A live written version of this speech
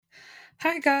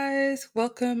Hi, guys.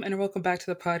 Welcome back to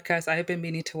the podcast. I've been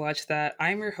meaning to watch that.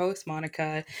 I'm your host,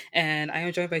 Monica, and I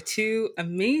am joined by two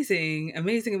amazing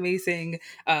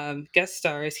guest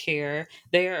stars here.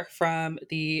 They are from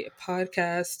the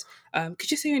podcast. Could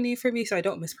you say your name for me so I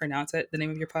don't mispronounce it? The name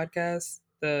of your podcast?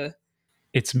 The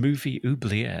It's movie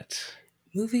Oubliette.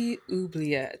 movie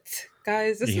Oubliette.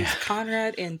 Guys, this is Yeah.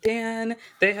 Conrad and Dan.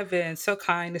 They have been so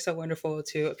kind and so wonderful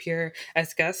to appear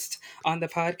as guests on the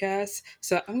podcast.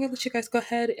 So I'm gonna let you guys go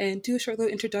ahead and do a short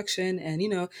little introduction and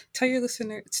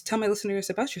tell my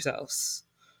listeners about yourselves.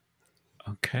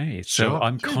 Okay. So Sure.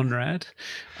 I'm Yeah. Conrad.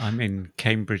 I'm in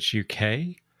Cambridge,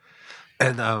 UK.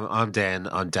 And I'm Dan.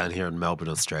 I'm down here in Melbourne,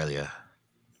 Australia.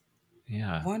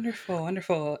 Yeah. Wonderful,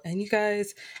 wonderful. And you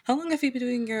guys, how long have you been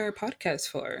doing your podcast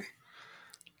for?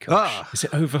 Gosh. Ah, Is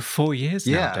it over 4 years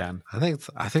now, yeah. Dan? I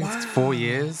think it's 4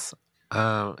 years.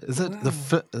 Is it the,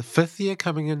 Wow. the fifth year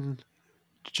coming in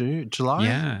July?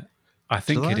 Yeah. I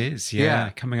think it July? is.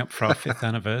 Yeah. Coming up for our fifth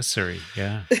anniversary.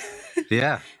 Yeah.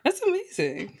 Yeah. That's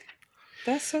amazing.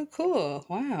 That's so cool.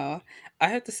 Wow. I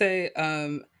have to say,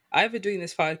 I've been doing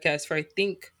this podcast for I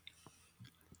think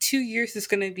 2 years is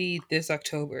going to be this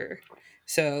October.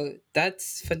 So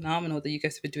that's phenomenal that you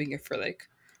guys have been doing it for like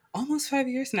almost 5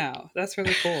 years now. That's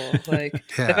really cool. Like the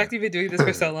Yeah. fact that you've been doing this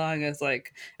for so long is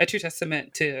like a true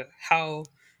testament to how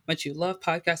much you love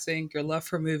podcasting, your love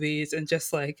for movies, and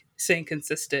just like staying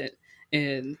consistent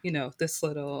in, this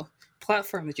little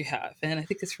platform that you have. And I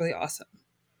think it's really awesome.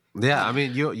 Yeah. I Yeah.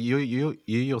 mean, you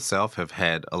yourself have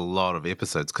had a lot of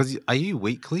episodes. Because are you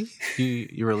weekly?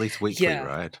 You release weekly, Yeah.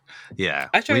 right? Yeah.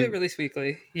 I try to release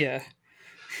weekly. Yeah.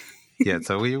 Yeah,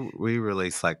 so we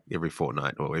release like every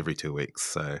fortnight or every 2 weeks.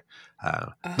 So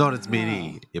not as Oh.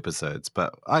 many episodes,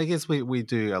 but I guess we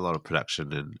do a lot of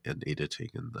production and editing,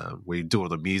 and we do all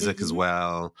the music as Hmm.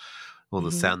 well, all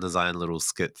the Hmm. sound design little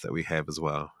skits that we have as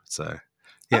well. So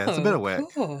yeah, it's a bit Oh, of work.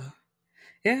 cool.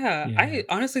 Yeah, Yeah. I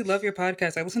honestly love your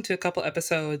podcast. I listened to a couple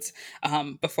episodes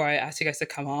before I asked you guys to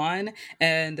come on,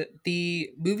 and the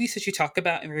movies that you talk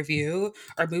about and review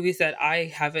are movies that I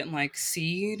haven't like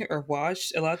seen or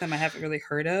watched. A lot of them I haven't really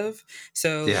heard of.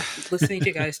 So Yeah. listening to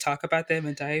you guys talk about them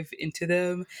and dive into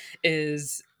them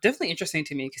is definitely interesting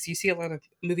to me because you see a lot of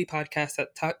movie podcasts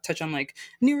that touch on like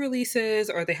new releases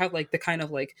or they have like the kind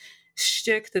of like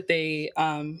shtick that they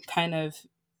kind of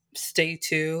stay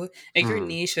to, and your Mm,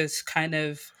 niche is kind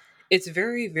of, it's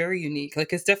very unique.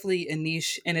 Like it's definitely a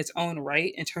niche in its own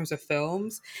right in terms of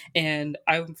films, and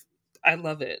I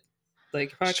love it.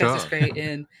 Like your podcast is sure. great,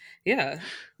 and yeah,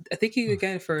 thank you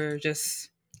again for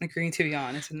just agreeing to be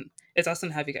honest, and it's awesome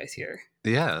to have you guys here.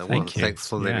 Yeah, well, Thank you. thanks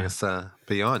for letting Yeah. us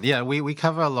be on. Yeah, we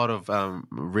cover a lot of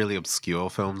really obscure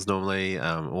films normally,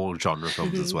 all genre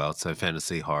films as Hmm. well. So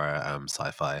fantasy, horror,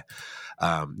 sci-fi.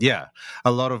 Yeah,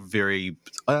 a lot of very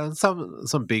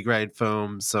some B grade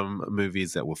films, some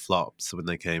movies that were flops when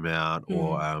they came out,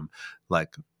 or Hmm.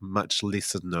 like much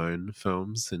lesser known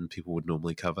films than people would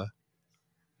normally cover.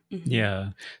 Hmm. Yeah.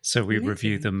 So we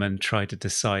review Amazing. them and try to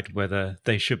decide whether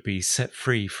they should be set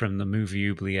free from the movie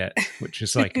Oubliette, which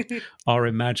is like our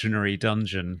imaginary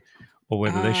dungeon, or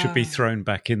whether they should be Ah, thrown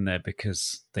back in there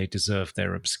because they deserve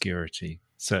their obscurity.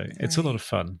 So it's a lot right. of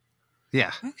fun.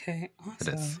 Yeah, Okay, it is.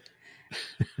 awesome.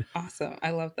 Awesome.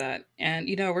 I love that. And,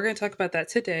 we're going to talk about that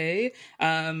today. Today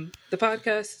on the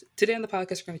podcast, we're going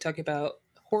to be talking about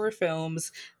horror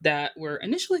films that were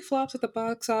initially flops at the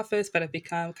box office, but have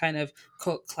become kind of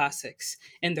cult classics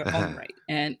in their own right.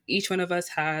 And each one of us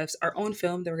has our own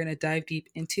film that we're going to dive deep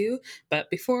into. But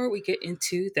before we get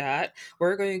into that,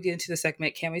 we're going to get into the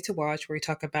segment Can't Wait to Watch, where we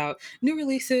talk about new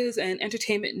releases and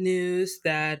entertainment news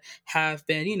that have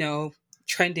been,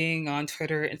 trending on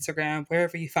Twitter, Instagram,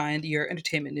 wherever you find your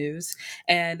entertainment news.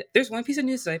 And there's one piece of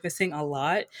news that I've been seeing a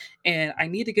lot, and I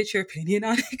need to get your opinion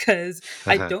on it because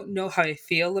I don't know how I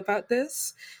feel about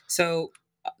this. So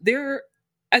there,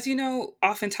 as you know,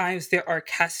 oftentimes there are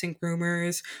casting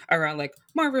rumors around like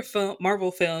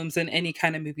Marvel films and any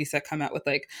kind of movies that come out with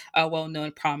like a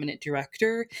well-known prominent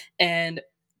director. And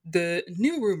the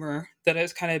new rumor that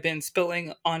has kind of been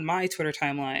spilling on my Twitter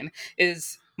timeline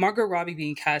is Margot Robbie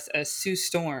being cast as Sue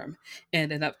Storm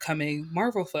in an upcoming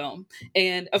Marvel film.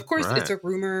 And of course, it's Right. a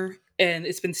rumor, and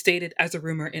it's been stated as a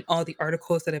rumor in all the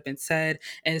articles that have been said.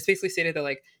 And it's basically stated that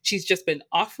like she's just been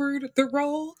offered the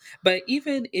role. But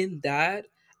even in that,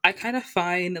 I kind of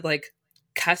find like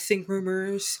casting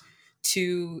rumors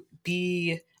to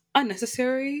be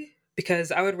unnecessary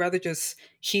because I would rather just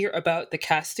hear about the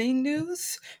casting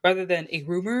news rather than a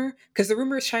rumor, because the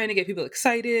rumor is trying to get people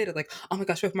excited, like, oh my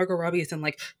gosh, what if Margot Robbie is in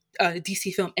like a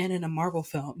DC film and in a Marvel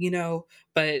film,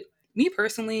 But me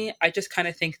personally, I just kind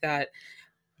of think that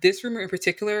this rumor in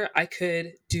particular, I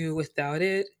could do without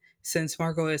it, since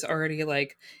Margot is already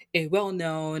like a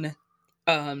well-known,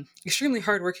 extremely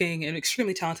hardworking and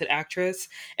extremely talented actress.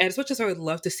 And as much as I would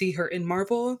love to see her in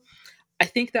Marvel, I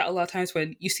think that a lot of times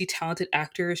when you see talented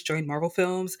actors join Marvel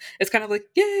films, it's kind of like,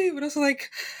 yay, but also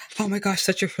like, oh my gosh,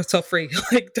 set yourself free.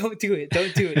 Like, don't do it.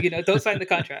 Don't do it. Don't sign the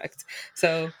contract.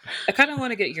 So I kind of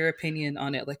want to get your opinion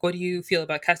on it. Like, what do you feel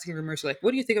about casting rumors? Like,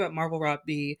 what do you think about Marvel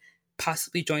Robbie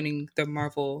possibly joining the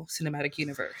Marvel Cinematic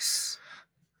Universe?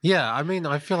 Yeah, I mean,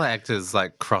 I feel like actors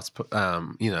like cross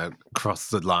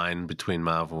the line between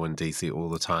Marvel and DC all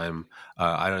the time.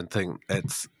 I don't think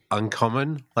it's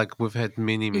uncommon. Like we've had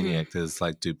many Hmm. actors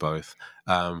like do both.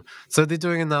 So they're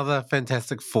doing another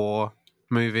Fantastic Four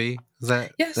movie.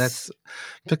 That's Yes.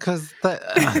 because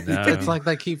Oh it's no. like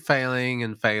they keep failing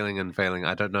and failing and failing.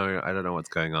 I don't know. I don't know what's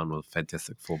going on with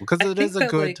Fantastic Four because I think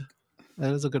that like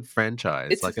it is a good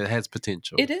franchise. it's Like it has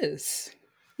potential. it is.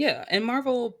 Yeah, and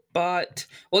Marvel bought,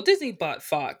 well, Disney bought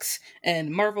Fox, and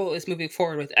Marvel is moving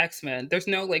forward with X-Men. There's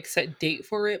no like set date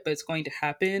for it, but it's going to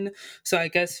happen. So I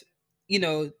guess,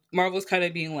 Marvel's kind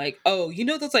of being like, oh,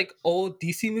 those like old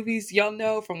DC movies y'all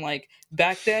know from like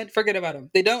back then? Forget about them.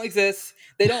 They don't exist.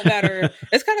 They don't matter.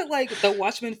 It's kind of like the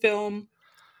Watchmen film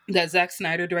that Zack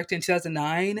Snyder directed in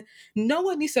 2009. No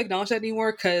one needs to acknowledge that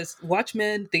anymore because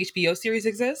Watchmen, the HBO series,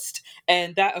 exists.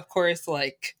 And that, of course,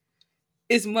 like,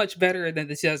 is much better than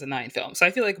the 2009 film. So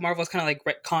I feel like Marvel's kind of like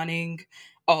retconning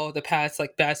all the past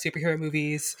like bad superhero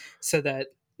movies so that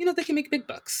they can make big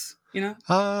bucks.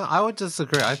 I would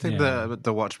disagree. I think Yeah.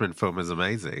 the Watchmen film is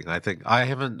amazing. I think I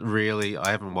haven't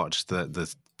watched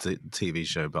the TV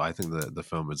show, but I think the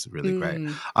film is really great.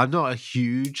 Mm, I'm not a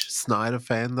huge Snyder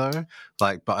fan though,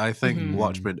 but I think hmm Mm.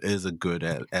 Watchmen is a good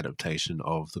adaptation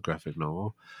of the graphic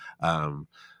novel. Um,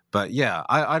 but yeah,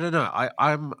 I don't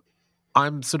know.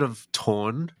 I'm sort of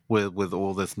torn with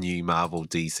all this new Marvel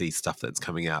DC stuff that's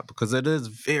coming out because it is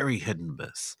very hit and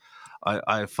miss.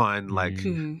 I find like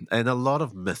Mm. hmm and a lot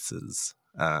of misses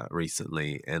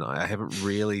recently, and I haven't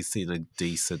really seen a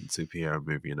decent superhero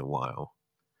movie in a while.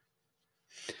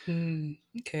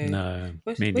 Okay. No,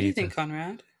 What me What do you neither. think,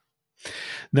 Conrad?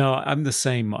 No, I'm the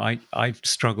same. I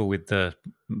struggle with the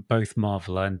both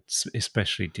Marvel and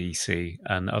especially DC,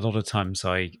 and a lot of times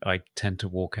I tend to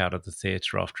walk out of the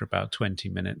theater after about 20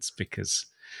 minutes because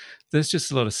there's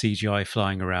just a lot of CGI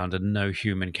flying around and no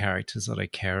human characters that I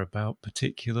care about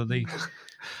particularly. Mm.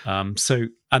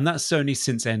 And that's only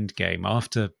since Endgame.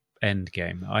 After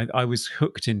Endgame, I was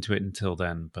hooked into it until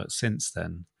then, but since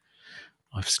then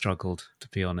I've struggled, to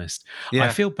be honest. I Yeah,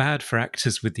 feel bad for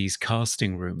actors with these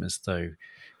casting rumors, though.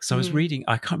 So I was Mhm. reading,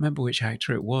 I can't remember which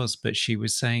actor it was, but she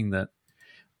was saying that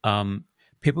um,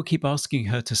 people keep asking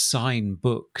her to sign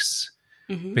books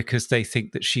Mhm. because they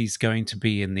think that she's going to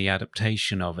be in the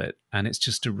adaptation of it. And it's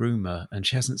just a rumor. And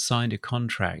she hasn't signed a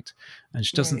contract. And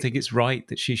she doesn't Right. think it's right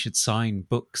that she should sign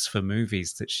books for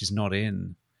movies that she's not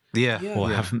in yeah, or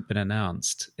Yeah. yeah, haven't been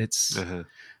announced. uh-huh.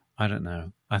 I don't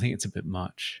know. I think it's a bit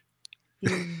much.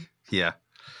 Mm. Yeah,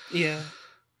 Yeah.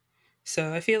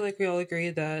 So I feel like we all agree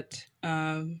that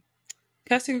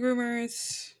casting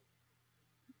rumors,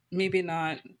 maybe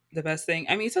not the best thing.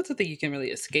 I mean, it's not something you can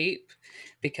really escape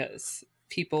because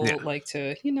yeah, people like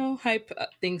to, hype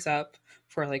things up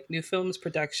for like new films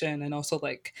production, and also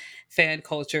like fan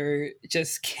culture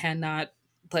just cannot,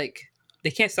 like,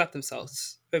 they can't stop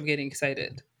themselves from getting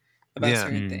excited about yeah.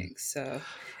 certain Mm, things. So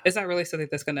it's not really something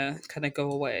that's gonna kind of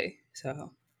go away.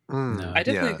 So I no.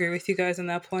 definitely Yeah. agree with you guys on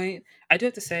that point. I do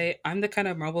have to say, I'm the kind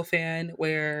of Marvel fan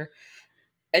where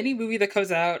any movie that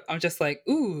comes out, I'm just like,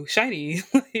 ooh, shiny,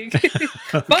 like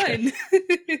Okay. fun.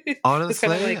 It's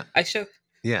kind of Honestly, like I show.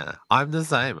 yeah, I'm the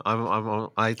same.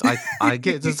 I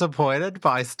get disappointed, but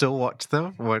I still watch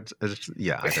them.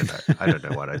 Yeah, I don't know. I don't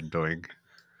know what I'm doing.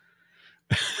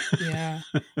 Yeah.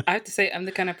 I have to say, I'm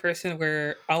the kind of person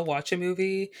where I'll watch a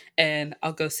movie and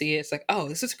I'll go see it. It's like, oh,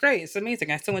 this is great. It's amazing.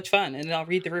 I had so much fun. And then I'll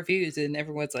read the reviews and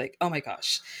everyone's like, oh my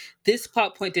gosh, this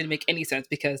plot point didn't make any sense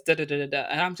because da da da da da.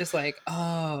 And I'm just like,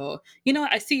 oh,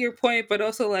 I see your point, but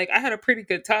also like, I had a pretty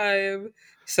good time.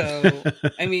 So,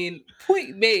 I mean,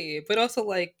 point made, but also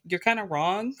like, you're kind of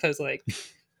wrong because like,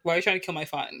 why are you trying to kill my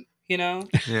fun?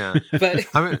 Yeah. But,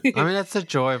 I mean that's the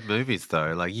joy of movies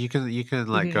though. Like you can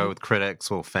like go Mhm, with critics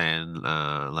or fan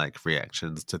like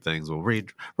reactions to things or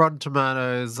read Rotten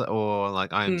Tomatoes or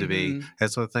like IMDb, mhm.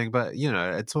 that sort of thing. But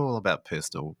it's all about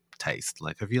personal taste.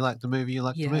 Like if you like the movie, you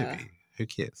like the Yeah. movie. Who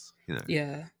cares?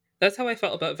 Yeah. That's how I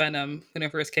felt about Venom when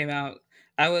it first came out.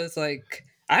 I was like,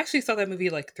 I actually saw that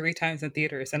movie like 3 times in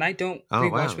theaters, and I don't Oh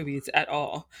rewatch wow. movies at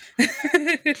all.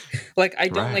 Like, I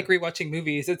don't Right. like rewatching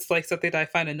movies. It's like something that I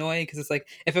find annoying because it's like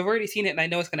if I've already seen it and I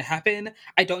know it's going to happen,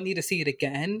 I don't need to see it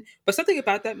again. But something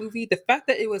about that movie, the fact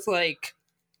that it was like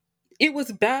it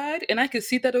was bad and I could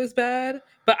see that it was bad,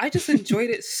 but I just enjoyed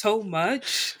it so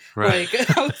much. Right. Like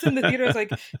I was in the theater, I was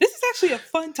like, this is actually a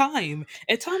fun time.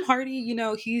 And Tom Hardy,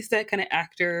 he's that kind of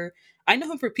actor. I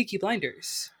know him for Peaky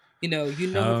Blinders. You know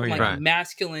him Oh from like yeah. Right.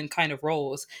 masculine kind of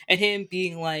roles. And him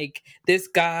being like this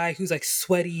guy who's like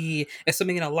sweaty and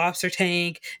swimming in a lobster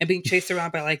tank and being chased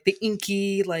around by like the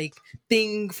inky like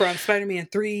thing from Spider-Man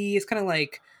 3. It's kind of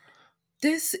like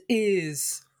this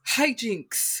is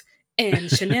hijinks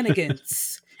and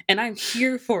shenanigans and I'm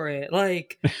here for it.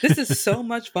 Like this is so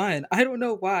much fun. I don't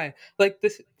know why. Like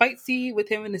this fight scene with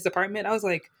him in his apartment, I was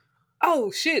like,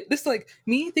 oh shit. This like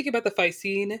me thinking about the fight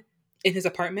scene in his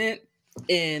apartment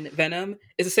in Venom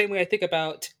is the same way I think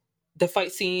about the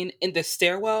fight scene in the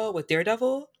stairwell with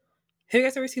Daredevil. Have you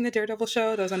guys ever seen the Daredevil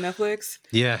show that was on Netflix?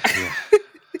 Yeah. Yeah.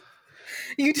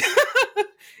 You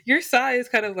your sigh is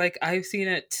kind of like I've seen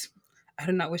it. I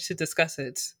do not wish to discuss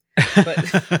it, but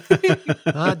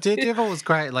Daredevil was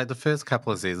great. Like the first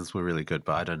couple of seasons were really good,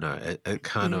 but I don't know. It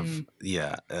kind of Mm,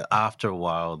 After a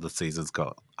while, the seasons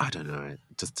got. I don't know. It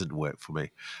just didn't work for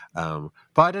me.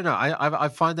 But I don't know. I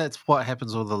find that's what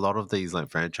happens with a lot of these like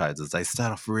franchises. They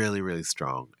start off really really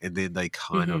strong, and then they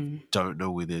kind of mhm. don't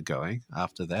know where they're going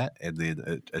after that, and then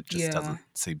it just Yeah, doesn't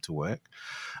seem to work.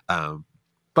 Um,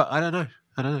 but I don't know.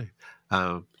 I don't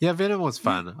know. Yeah, Venom was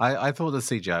yeah. fun. I thought the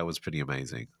CGI was pretty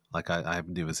amazing. Like I've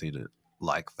never seen it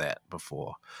like that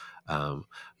before. Um,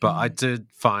 but I Mm, did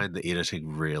find the editing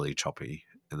really choppy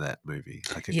in that movie.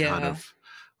 Like it kind yeah. of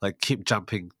like kept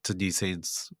jumping to new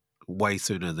scenes way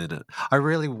sooner than it. I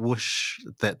really wish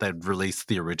that they'd released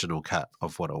the original cut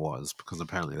of what it was because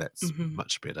apparently that's Hmm.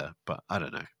 much better. But I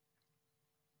don't know.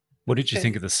 What did you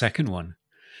think Okay. of the second one?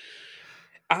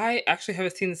 I actually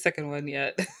haven't seen the second one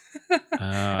yet.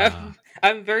 Ah,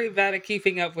 I'm very bad at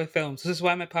keeping up with films. This is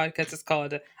why my podcast is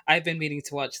called I've Been Meaning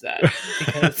to Watch That.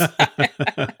 Because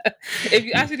if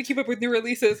you ask me to keep up with new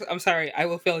releases, I'm sorry, I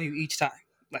will fail you each time.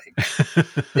 Like,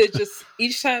 it just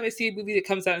each time I see a movie that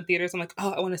comes out in theaters, I'm like,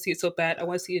 oh, I want to see it so bad. I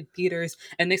want to see it in theaters.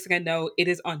 And next thing I know, it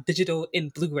is on digital in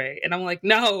Blu-ray. And I'm like,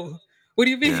 no, what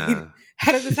do you mean? Yeah.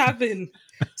 How did this happen?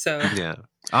 So, Yeah,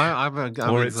 I'm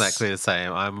or exactly it's the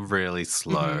same. I'm really mhm.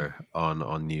 slow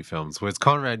on new films. Whereas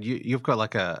Conrad, you've got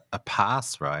like a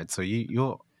pass, right? So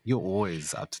you're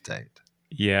always up to date.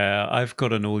 yeah. I've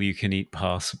got an all-you-can-eat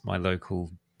pass at my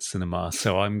local cinema,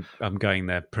 so I'm going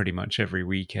there pretty much every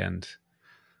weekend.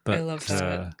 I But love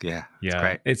that. Yeah, it's yeah,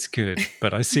 great. it's good.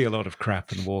 But I see a lot of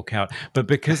crap and walk out. But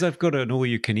because I've got an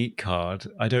all-you-can-eat card,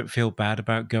 I don't feel bad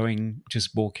about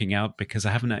just walking out because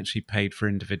I haven't actually paid for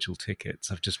individual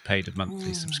tickets. I've just paid a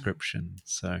monthly Oh, subscription.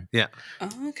 So, Yeah,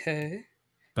 okay.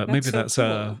 but That's maybe so that's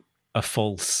cool. a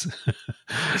false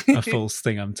a false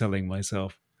thing I'm telling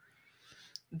myself.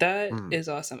 That mm, is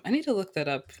awesome. I need to look that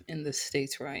up in the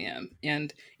states where I am.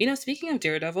 And speaking of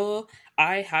Daredevil,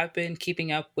 I have been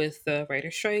keeping up with the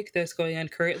writer strike that's going on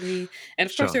currently. And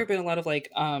of course there sure. have been a lot of like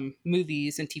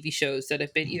movies and TV shows that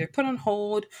have been either put on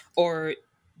hold or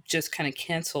just kind of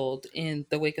canceled in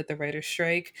the wake of the writer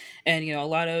strike. And a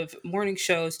lot of morning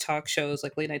shows, talk shows,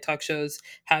 like late night talk shows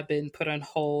have been put on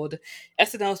hold.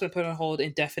 SNL's been put on hold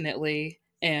indefinitely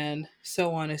and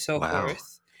so on and so Wow.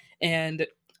 forth. And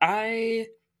I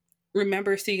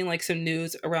remember seeing like some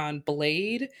news around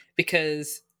Blade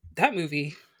because that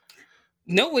movie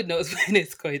no one knows when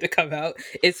it's going to come out.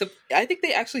 I think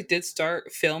they actually did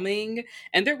start filming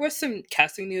and there was some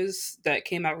casting news that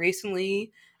came out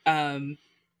recently. Um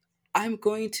I'm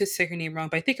going to say her name wrong,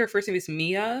 but I think her first name is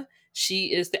Mia.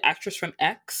 She is the actress from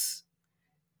X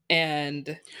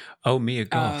and Oh, Mia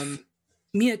Goth. um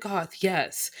Mia Goth,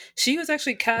 yes. She was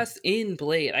actually cast in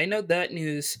Blade. I know that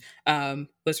news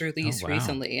was Oh, released wow.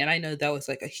 recently, and I know that was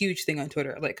like a huge thing on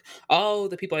Twitter. Like all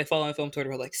the people I follow on film Twitter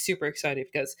were like super excited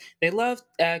because they love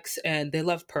X and they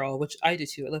love Pearl, which I do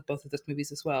too. I love both of those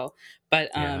movies as well.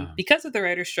 But Yeah. because of the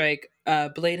writer's strike,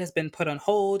 Blade has been put on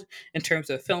hold in terms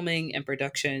of filming and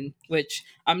production, which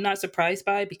I'm not surprised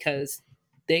by because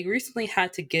they recently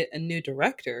had to get a new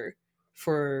director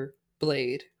for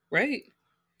Blade, right?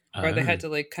 Or they had Oh, to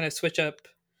like kind of switch up.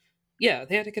 Yeah,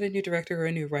 they had to get a new director or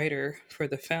a new writer for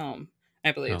the film,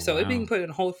 I oh, believe. So it being wow. put on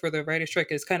hold for the writer's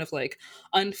strike is kind of like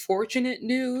unfortunate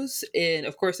news. And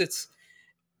of course, it's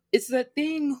that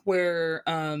thing where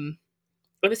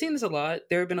I've been seeing this a lot.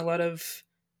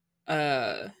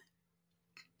 Uh,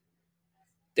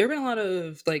 there have been a lot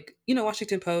of like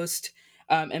Washington Post.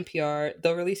 NPR,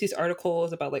 they'll release these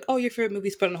articles about like, oh, your favorite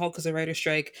movie's put on hold because of writer's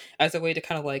strike, as a way to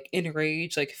kind of like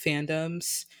enrage like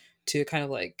fandoms, to kind of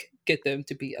like get them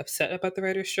to be upset about the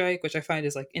writer's strike, which I find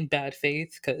is like in bad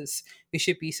faith, because we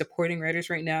should be supporting writers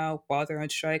right now while they're on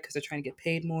strike because they're trying to get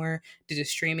paid more due to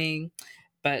streaming.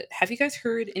 But have you guys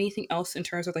heard anything else in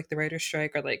terms of like the writer's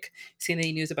strike, or like seen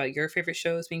any news about your favorite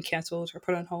shows being canceled or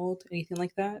put on hold? Anything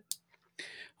like that?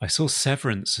 I saw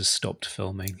Severance has stopped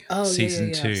filming Oh yeah, yeah, season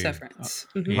yeah. 2. Severance.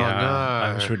 Hmm. Oh Yeah,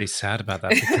 I was no. really sad about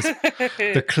that because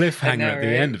the I cliffhanger know, at the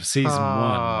end right? of season 1.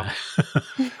 Oh,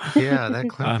 yeah, that I'm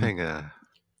cliffhanger.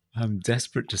 I'm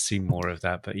desperate to see more of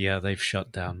that, but yeah, they've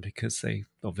shut down because they're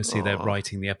Oh,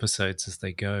 writing the episodes as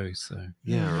they go. So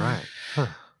yeah, Hmm. right. Huh.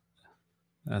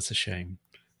 that's a shame.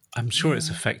 I'm sure it's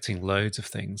Yeah. affecting loads of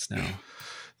things now.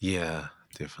 Yeah,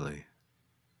 definitely.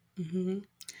 Hmm.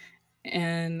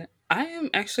 And I am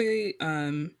actually,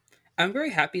 I'm very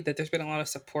happy that there's been a lot of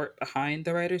support behind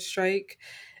the writer's strike.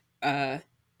 Uh,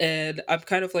 and I'm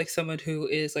kind of like someone who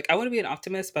is like, I want to be an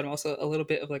optimist, but I'm also a little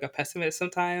bit of like a pessimist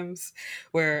sometimes,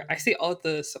 where I see all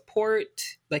the support,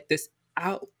 like this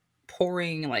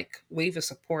outpouring like wave of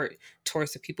support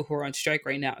towards the people who are on strike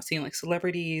right now. Seeing like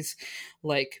celebrities,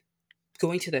 like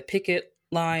going to the picket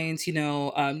lines,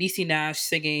 Niecy Nash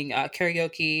singing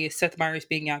karaoke, Seth Meyers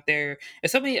being out there,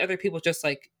 and so many other people just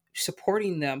like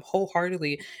supporting them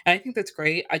wholeheartedly. And I think that's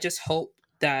great. I just hope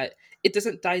that it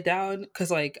doesn't die down,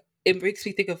 because like it makes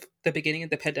me think of the beginning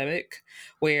of the pandemic,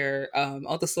 where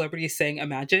all the celebrities sang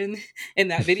Imagine in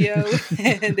that video.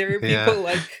 And there were Yeah. people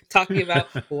like talking about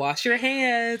wash your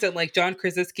hands, and like John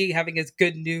Krasinski having his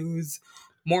good news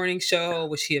morning show,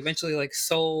 which he eventually like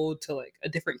sold to like a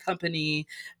different company.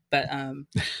 But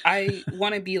I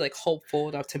want to be like hopeful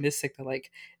and optimistic that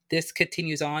like this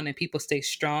continues on and people stay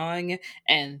strong,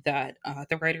 and that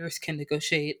the writers can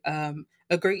negotiate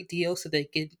a great deal so they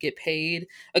can get paid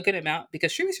a good amount,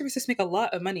 because streaming services make a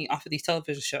lot of money off of these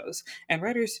television shows, and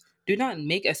writers do not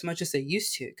make as much as they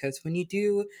used to. Because when they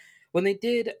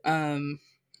did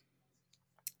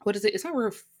what is it, it's not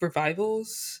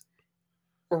revivals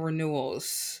or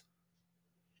renewals,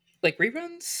 like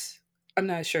reruns. I'm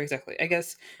not sure exactly, I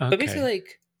guess. But basically, Okay.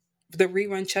 like the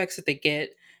rerun checks that they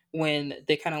get when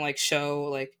they kind of like show,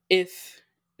 like, if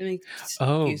let me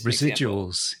Oh, use an example.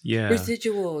 residuals. Yeah.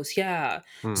 Residuals, yeah.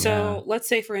 Hmm. Yeah. So let's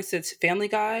say, for instance, Family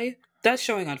Guy, that's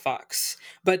showing on Fox,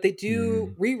 but they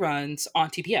do Mm. reruns on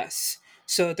TBS.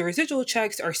 So the residual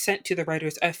checks are sent to the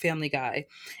writers of Family Guy.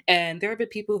 And there have been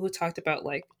people who talked about,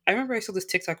 like, I remember I saw this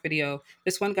TikTok video.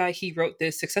 This one guy, he wrote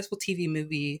this successful TV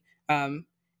movie,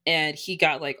 and he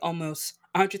got like almost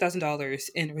 $100,000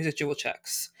 in residual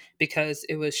checks because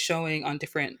it was showing on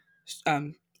different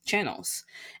um, channels.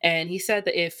 And he said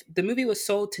that if the movie was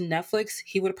sold to Netflix,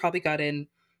 he would have probably gotten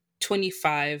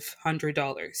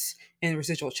 $2,500 in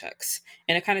residual checks.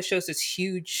 And it kind of shows this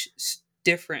huge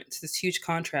difference, this huge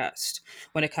contrast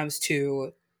when it comes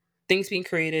to things being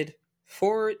created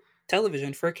for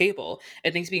television, for cable,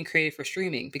 and things being created for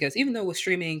streaming. Because even though with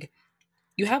streaming,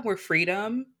 you have more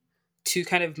freedom to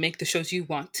kind of make the shows you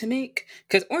want to make.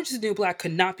 Because Orange is the New Black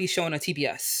could not be shown on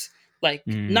TBS, like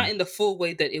not Mm. in the full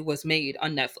way that it was made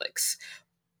on Netflix.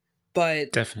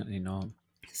 But Definitely not.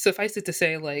 suffice it to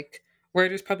say, like,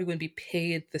 writers probably wouldn't be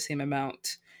paid the same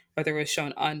amount whether it was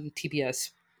shown on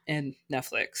TBS and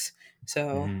Netflix.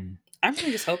 So Mm. I'm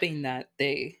really just hoping that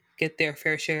they get their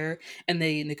fair share and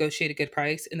they negotiate a good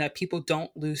price, and that people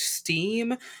don't lose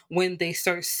steam when they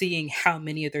start seeing how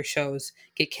many of their shows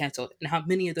get canceled and how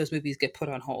many of those movies get put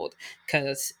on hold.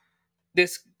 Because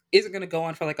this isn't going to go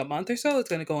on for like a month or so, it's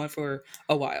going to go on for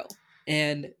a while.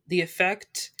 And the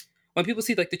effect, when people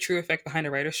see like the true effect behind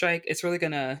a writer strike, it's really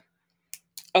going to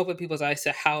open people's eyes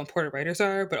to how important writers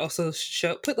are, but also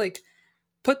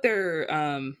put their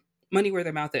money where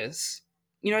their mouth is.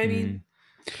 You know what I mean?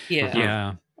 Mm. Yeah. Mhm.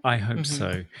 Yeah, I hope Hmm.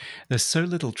 so. There's so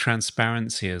little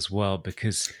transparency as well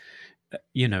because,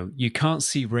 you can't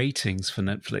see ratings for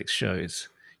Netflix shows.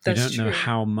 You That's don't know true.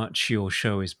 how much your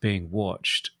show is being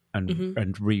watched and Hmm.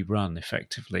 and rerun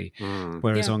effectively. Mm.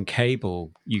 Whereas Yeah. on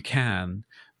cable, you can.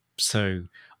 So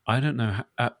I don't know.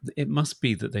 It must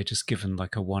be that they're just given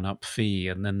like a one-up fee,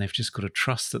 and then they've just got to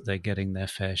trust that they're getting their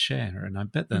fair share. And I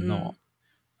bet they're Hmm. not.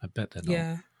 I bet they're not.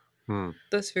 Yeah. Mm.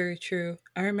 That's very true.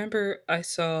 I remember I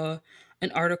saw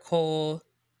an article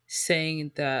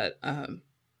saying that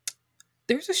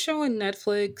there's a show on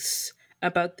Netflix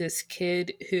about this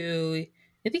kid who,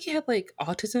 I think he had like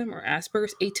autism or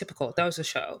Asperger's, atypical. That was a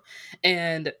show.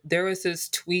 And there was this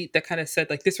tweet that kind of said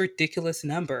like this ridiculous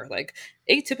number, like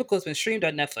atypical has been streamed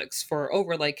on Netflix for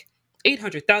over like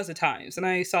 800,000 times. And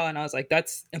I saw it and I was like,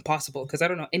 that's impossible, because I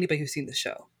don't know anybody who's seen the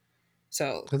show.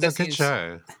 So It's a that good seems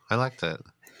show. I liked it.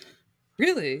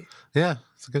 really. Yeah,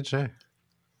 it's a good show.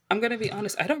 I'm gonna be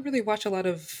honest. I don't really watch a lot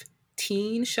of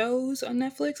teen shows on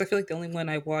Netflix. I feel like the only one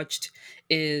I watched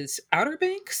is Outer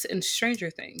Banks and Stranger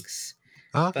Things.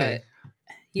 Oh, okay. But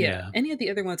yeah, Yeah. any of the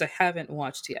other ones I haven't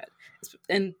watched yet.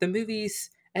 And the movies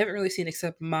I haven't really seen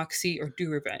except Moxie or Do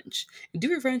Revenge. Do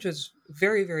Revenge was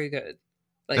very, very good.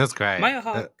 It was Like great. Maya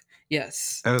Hawke,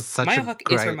 yes. It was such Maya a Hawke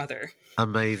is her great, mother.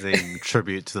 amazing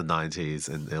tribute to the 90s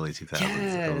and early 2000s.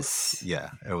 It was, Yes. yeah,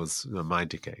 it was my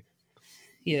decade.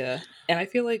 Yeah. And I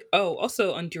feel like, oh,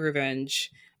 also on Do Revenge,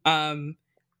 um,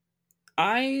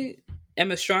 I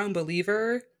am a strong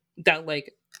believer that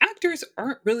like actors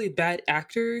aren't really bad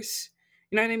actors.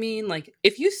 You know what I mean? Like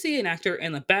if you see an actor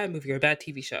in a bad movie or a bad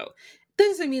TV show, it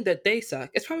doesn't mean that they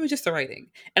suck. It's probably just the writing.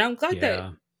 And I'm glad that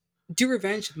Yeah. Do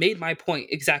Revenge made my point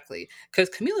exactly because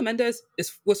Camila Mendes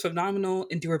was phenomenal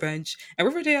in Do Revenge, and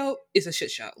Riverdale is a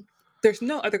shit show. There's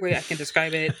no other way I can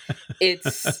describe it.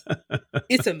 It's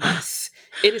it's a mess.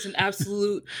 It is an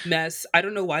absolute mess. I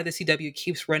don't know why the CW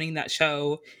keeps running that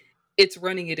show. It's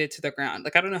running it into the ground.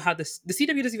 Like I don't know how the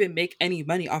CW doesn't even make any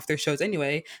money off their shows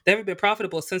anyway. They haven't been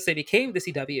profitable since they became the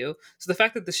CW. So the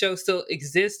fact that the show still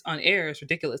exists on air is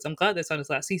ridiculous. I'm glad that's on its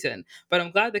last season, but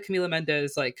I'm glad that Camila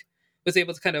Mendes like was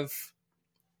able to kind of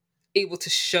able to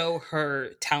show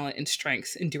her talent and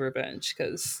strengths in Do Revenge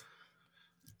because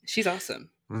she's awesome.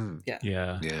 Mm, Yeah,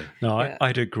 Yeah. yeah. No, yeah,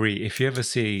 I'd agree. If you ever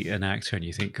see an actor and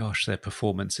you think, gosh, their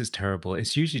performance is terrible,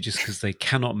 it's usually just because they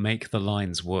cannot make the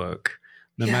lines work.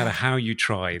 No matter yeah. how you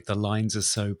try, the lines are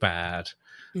so bad.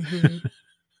 hmm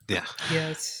Yeah.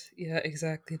 Yes, yeah,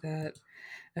 exactly that.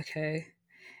 Okay.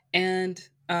 And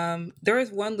there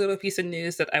was one little piece of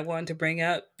news that I wanted to bring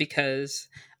up because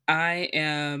I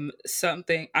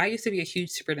used to be a huge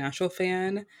Supernatural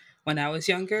fan when I was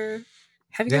younger.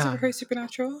 Have you guys ever Yeah. heard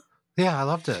Supernatural? Yeah, I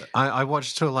loved it. I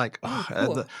watched till like Oh,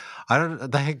 cool. I don't.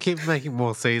 They keep making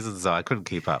more seasons, though. I couldn't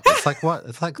keep up. It's like what?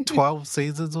 It's like 12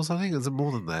 seasons or something. Is it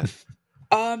more than that?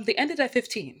 They ended at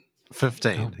 15.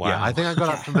 15. Oh, Yeah, I wow. think I got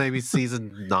up Yeah. to maybe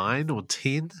season 9 or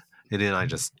 10, and then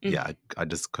Mm. I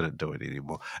just couldn't do it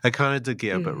anymore. It kind of did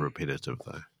get a bit Mm. repetitive,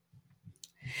 though.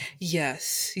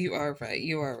 Yes, you are right.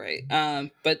 You are right.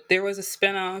 But there was a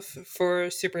spinoff for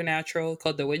Supernatural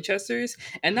called The Winchesters,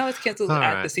 and now it's canceled All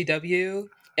at the right, CW. right.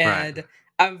 And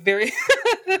I'm very.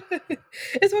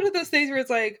 It's one of those things where it's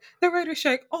like the writer's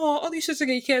like, "Oh, all these shows are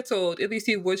getting canceled." At least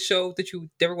see what show that you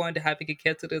never wanted to have it get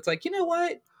canceled. It's like, you know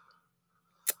what?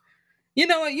 You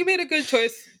know what? You made a good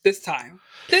choice this time.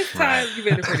 This Right. time, you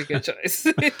made a pretty good choice.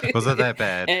 Was it that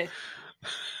bad? And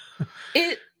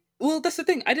it. Well, that's the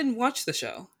thing. I didn't watch the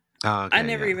show. Oh, I okay,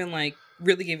 never yeah. even like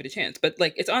really gave it a chance, but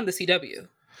like it's on the CW.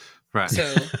 Right.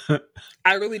 So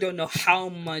I really don't know how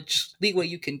much leeway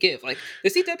you can give. Like the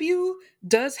CW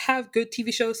does have good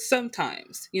TV shows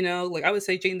sometimes, you know, like I would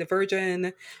say Jane the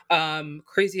Virgin,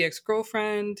 Crazy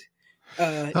Ex-Girlfriend.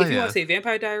 Oh, If you want yeah. to say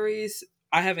Vampire Diaries,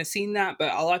 I haven't seen that,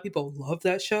 but a lot of people love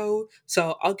that show.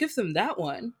 So I'll give them that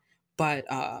one. But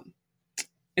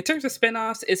in terms of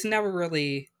spin-offs, it's never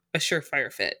really a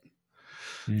surefire fit.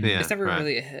 Yeah, It's never right.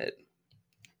 really a hit.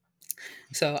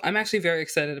 So I'm actually very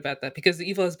excited about that because the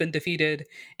evil has been defeated,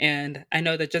 and I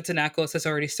know that Jensen Ackles has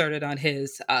already started on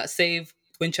his save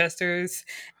Winchesters,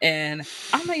 and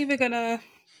I'm not even gonna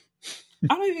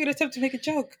I'm not even gonna attempt to make a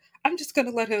joke. I'm just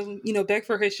gonna let him, beg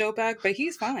for his show back. But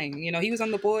he's fine. He was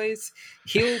on The Boys.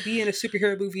 He'll be in a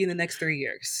superhero movie in the next 3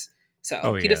 years, so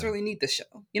Oh, he doesn't yeah. really need this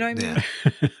show. You know what I Yeah.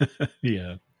 mean?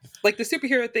 Yeah. Like the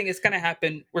superhero thing is gonna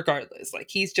happen regardless. Like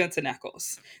he's Jensen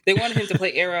Ackles. They wanted him to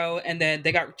play Arrow, and then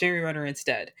they got Jeremy Renner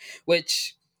instead.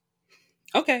 Which,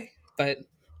 okay, but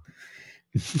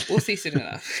we'll see soon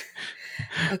enough.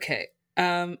 Okay.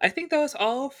 I think that was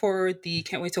all for the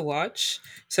Can't Wait to Watch.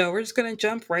 So we're just going to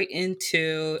jump right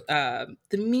into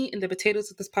the meat and the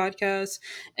potatoes of this podcast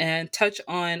and touch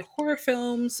on horror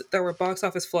films that were box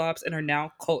office flops and are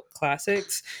now cult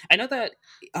classics. I know that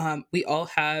we all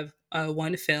have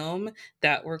one film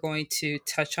that we're going to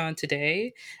touch on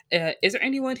today. Is there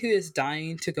anyone who is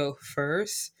dying to go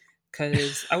first?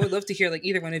 Because I would love to hear like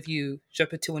either one of you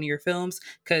jump into one of your films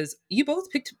because you both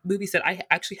picked movies that I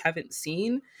actually haven't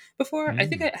seen before. I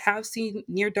think Mm. I have seen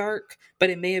Near Dark, but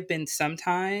it may have been some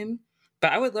time.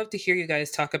 But I would love to hear you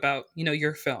guys talk about,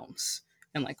 your films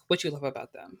and like what you love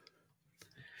about them.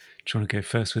 Do you want to go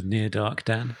first with Near Dark,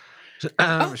 Dan?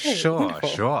 Okay, Sure.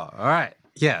 wonderful. All right.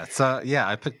 Yeah. So yeah,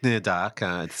 I picked Near Dark.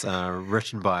 It's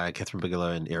written by Catherine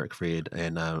Bigelow and Eric Fried,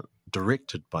 and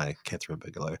directed by Catherine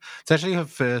Bigelow. It's actually her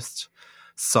first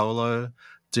solo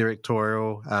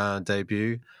directorial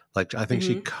debut. Like I think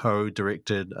she hmm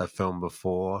co-directed a film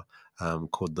before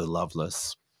called The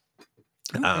Loveless.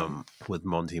 Okay. with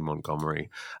Monty Montgomery.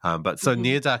 But so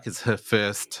Near Dark is her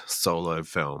first solo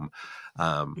film.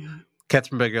 Mhm.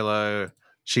 Catherine Bigelow,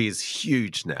 she's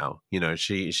huge now. You know,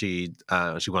 she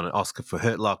won an Oscar for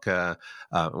Hurt Locker.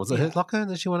 Was it Yeah. Hurt Locker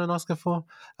that she won an Oscar for?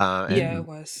 Yeah, it And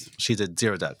was. she did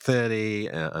Zero Dark 30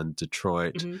 and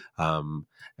Detroit, Hmm.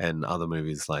 and other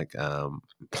movies like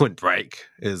Point Break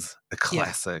is a Yeah.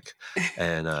 classic.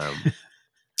 And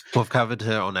we've covered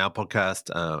her on our podcast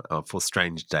for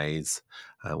Strange Days,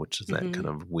 which is that Hmm. kind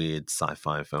of weird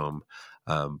sci-fi film.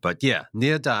 But yeah,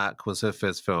 Near Dark was her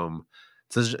first film.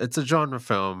 It's a genre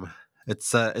film.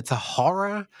 It's a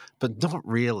horror, but not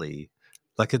really.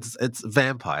 Like it's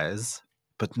vampires,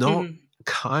 but not Hmm.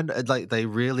 kind of like they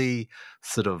really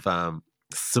sort of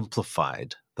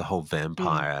simplified the whole Hmm.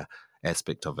 vampire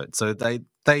aspect of it. So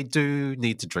they do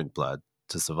need to drink blood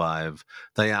to survive.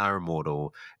 They are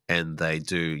immortal and they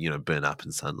do, you know, burn up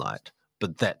in sunlight.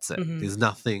 But that's it. Hmm. There's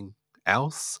nothing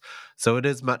else. So it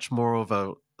is much more of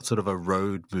a sort of a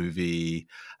road movie.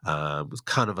 It was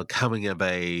kind of a coming of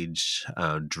age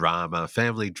drama,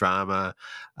 family drama.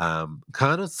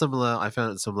 Kind of similar. I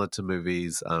found it similar to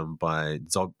movies by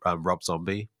Rob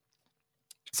Zombie.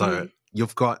 So Hmm.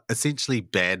 you've got essentially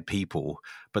bad people,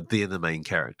 but they're the main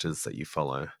characters that you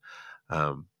follow.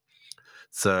 Um,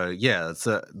 so yeah,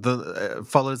 so the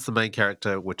follows the main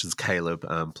character, which is Caleb,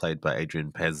 played by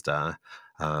Adrian Pasdar,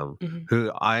 Hmm.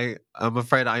 who I'm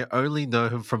afraid I only know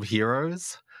him from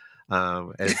Heroes,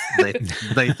 as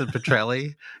Nathan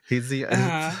Petrelli. He's the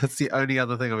Uh-huh. That's the only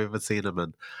other thing I've ever seen him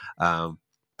in.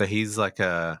 But he's like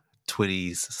a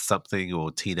 20s something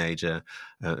or teenager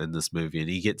in this movie, and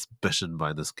he gets bitten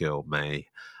by this girl May,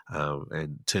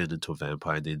 and turned into a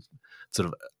vampire, and then sort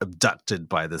of abducted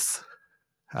by this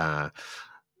uh,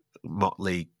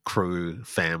 motley crew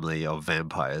family of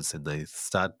vampires, and they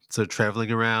start sort of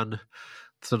traveling around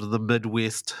sort of the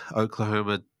Midwest,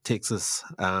 Oklahoma, Texas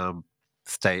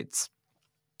states,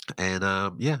 and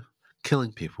yeah,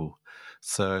 killing people.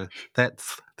 So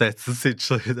that's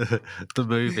essentially the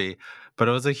movie. But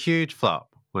it was a huge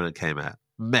flop when it came out.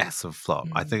 Massive flop.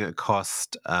 I think it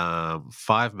cost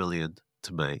 5 million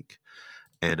to make,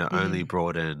 and it only Hmm.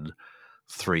 brought in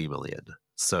 3 million.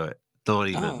 So not Oh.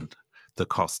 even the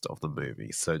cost of the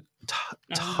movie. So Oh.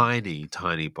 tiny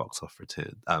box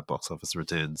office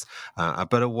returns.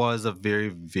 But it was a very,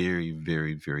 very,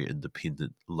 very, very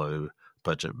independent, low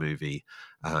budget movie,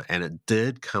 and it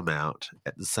did come out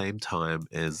at the same time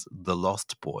as The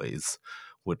Lost Boys,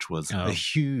 which was a Oh,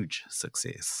 huge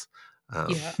success. Um,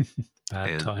 Yeah. bad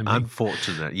and timing.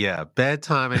 unfortunate, yeah, bad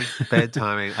timing, bad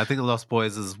timing. I think The Lost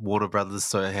Boys is Warner Brothers,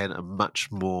 so it had a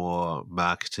much more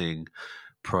marketing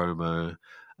promo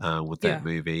with that Yeah.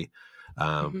 movie,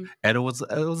 Hmm. and it was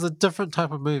a different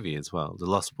type of movie as well. The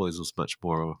Lost Boys was much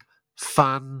more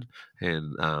fun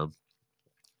and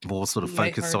more sort of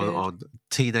focused Lighthearted. on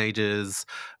teenagers,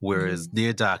 whereas Hmm.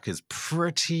 Near Dark is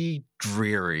pretty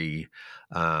dreary,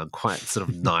 quite sort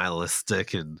of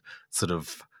nihilistic and sort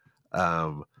of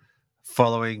um,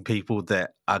 following people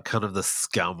that are kind of the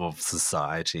scum of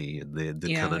society, and they're kind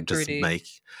Yeah. of just Gritty.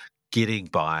 getting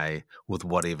by with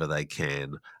whatever they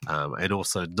can, and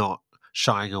also not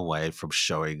shying away from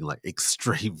showing like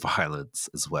extreme violence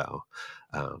as well.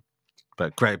 Um,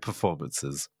 but great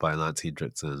performances by Lance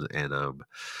Hendrickson and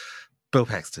Bill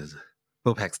Paxton.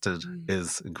 Bill Paxton Mm.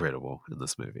 is incredible in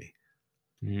this movie.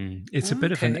 It's a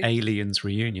bit of an Okay. aliens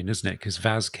reunion, isn't it? Because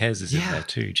Vasquez is in Yeah, there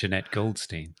too, Jeanette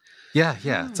Goldstein. yeah.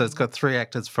 So it's Oh. got three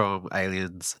actors from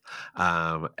Aliens,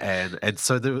 and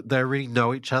so they already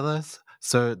know each other.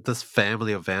 So this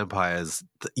family of vampires,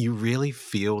 you really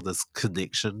feel this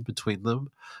connection between them.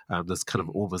 This kind of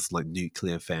Mm. almost like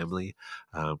nuclear family.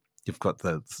 You've got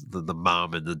the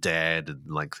mom and the dad, and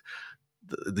like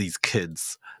these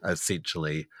kids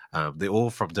essentially. They're all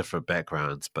from different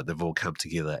backgrounds, but they've all come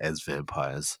together as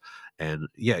vampires. And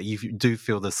yeah, you do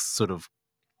feel this sort of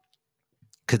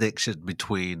connection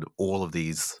between all of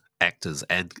these actors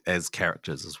and as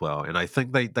characters as well. And I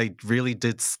think they really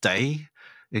did stay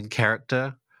in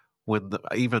character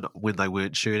even when they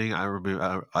weren't shooting. I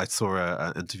remember I saw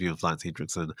an interview with Lance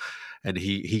Hendrickson, and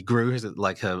he grew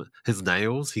his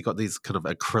nails. He got these kind of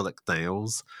acrylic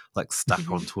nails like stuck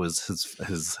Mhm. onto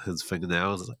his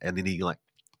fingernails, and then he like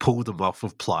pulled them off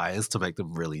with pliers to make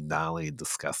them really gnarly and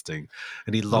disgusting.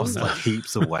 And he Oh lost like no. Oh.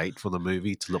 heaps of weight for the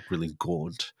movie to look really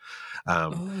gaunt.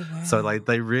 Oh, So wow. like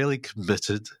they really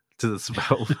committed to this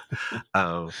film,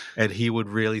 and he would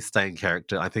really stay in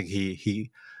character. I think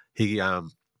he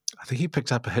I think he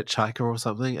picked up a hitchhiker or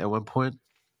something at one point,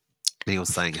 he was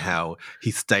saying how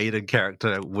he stayed in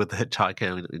character with the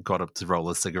hitchhiker and got him to roll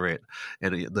a cigarette,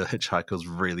 and the hitchhiker was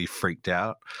really freaked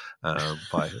out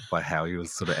by how he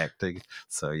was sort of acting.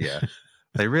 So yeah,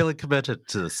 they really committed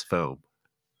to this film.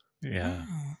 Yeah.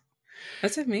 Oh,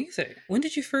 that's amazing. When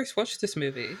did you first watch this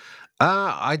movie?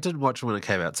 I didn't watch it when it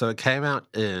came out. So it came out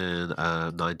in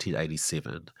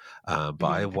 1987, but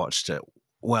I Mhm. watched it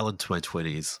well into my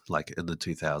 20s, like in the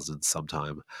 2000s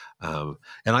sometime. And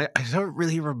I don't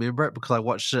really remember it because I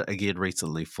watched it again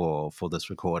recently for this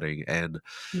recording. And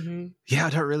Mhm. yeah, I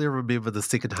don't really remember the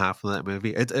second half of that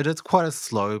movie. It is quite a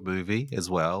slow movie as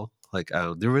well. Like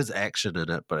there is action in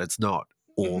it, but it's not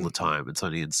all the Mhm. time. It's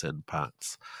only in certain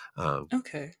parts. Um,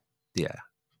 Okay. yeah.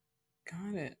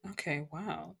 Got it. Okay.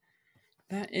 Wow.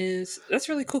 That's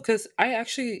really cool because I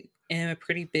actually am a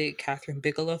pretty big Catherine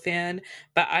Bigelow fan,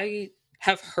 but I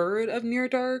have heard of Near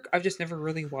Dark. I've just never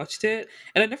really watched it,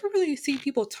 and I've never really seen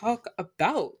people talk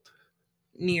about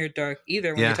Near Dark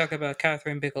either when they Yeah. talk about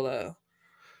Catherine Bigelow.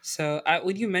 So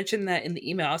when you mentioned that in the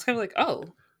email, I was kind of like,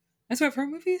 oh, that's one of her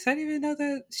movies. I didn't even know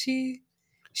that she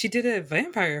did a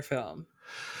vampire film.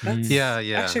 Mm. Yeah, That's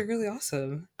yeah. actually really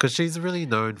awesome. Because she's really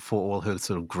known for all her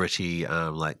sort of gritty,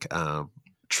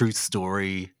 true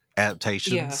story Yeah.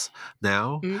 adaptations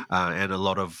now, Mhm. and a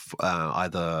lot of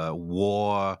either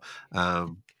war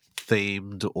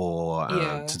themed or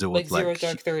Yeah. to do Like with Zero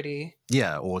Dark 30.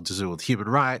 yeah, or to do with human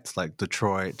rights, like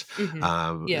Detroit,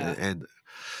 Yeah. and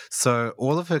so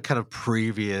all of her kind of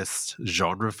previous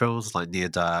genre films like Near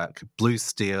Dark, Blue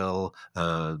Steel,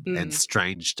 and Mm.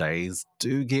 Strange Days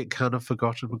do get kind of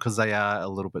forgotten because they are a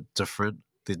little bit different.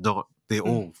 They're not. They're Mm.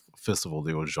 all, first of all,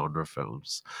 they're all genre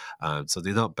films, so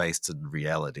they're not based in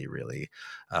reality really,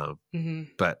 Hmm.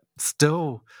 but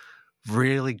still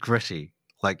really gritty.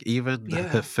 Like even her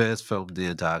Yeah. first film,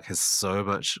 Near Dark, has so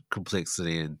much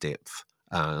complexity and depth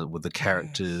with the Yes.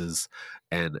 characters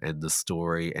and the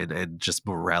story and just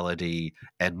morality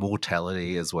and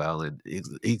mortality as well and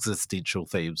existential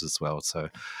themes as well. So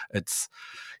it's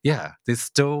yeah, there's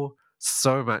still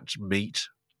so much meat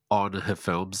on her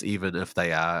films, even if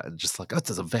they are just like, oh, it's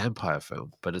a vampire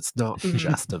film, but it's not Hmm.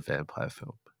 just a vampire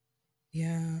film.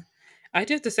 Yeah. I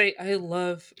do have to say, I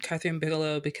love Catherine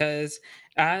Bigelow because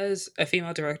as a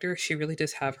female director, she really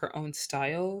does have her own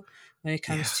style when it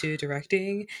Yeah. comes to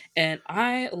directing. And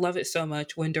I love it so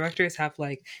much when directors have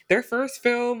like their first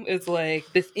film is like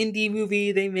this indie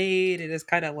movie they made. It is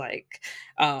kind of like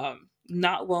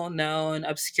not well known,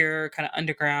 obscure, kind of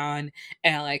underground.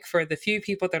 And like for the few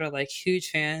people that are like huge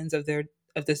fans of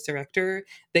this director,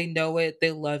 they know it,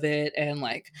 they love it, and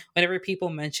like whenever people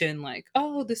mention like,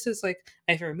 oh, this is like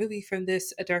my favorite movie from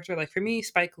this director, like for me,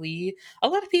 Spike Lee, a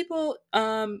lot of people,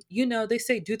 they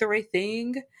say Do the Right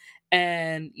Thing,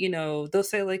 and they'll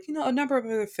say like a number of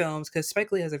other films because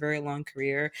Spike Lee has a very long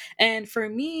career. And for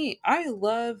me, I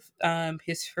love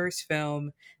his first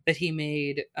film that he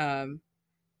made.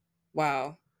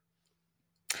 Wow,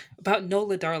 about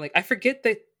Nola Darling. I forget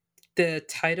the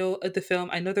title of the film.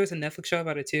 I know there was a Netflix show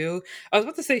about it too. I was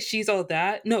about to say She's All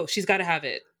That. No, She's Gotta Have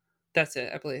It. That's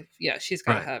it, I believe. Yeah, She's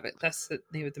Gotta Right. Have It. That's the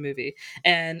name of the movie.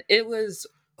 And it was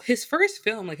his first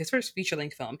film, like his first feature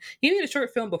length film. He made a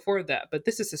short film before that, but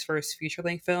this is his first feature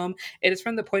length film. It is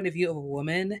from the point of view of a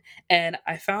woman. And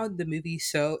I found the movie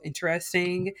so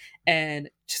interesting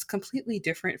and just completely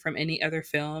different from any other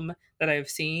film that I've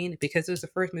seen because it was the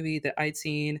first movie that I'd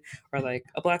seen where like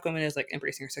a black woman is like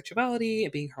embracing her sexuality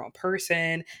and being her own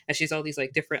person, and she's all these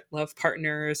like different love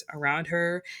partners around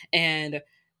her. And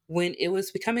when it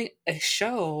was becoming a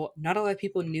show, not a lot of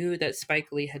people knew that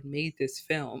Spike Lee had made this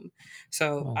film.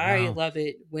 So Oh, I wow. love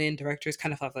it when directors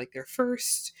kind of have like their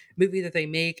first movie that they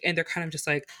make and they're kind of just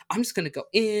like, I'm just gonna go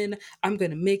in, I'm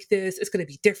gonna make this, it's gonna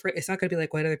be different, it's not gonna be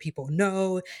like what other people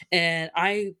know. And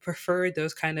I prefer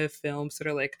those kind of films that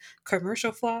are like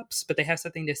commercial flops, but they have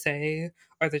something to say,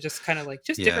 or they're just kind of like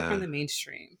just different from Yeah. the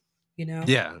mainstream, you know?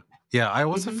 Yeah. Yeah, I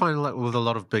also Hmm. find like with a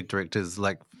lot of big directors,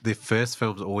 like their first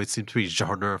films always seem to be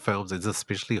genre films, and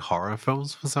especially horror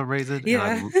films for some reason. And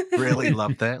Yeah. really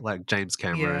love that. Like James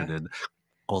Cameron Yeah. and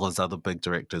all those other big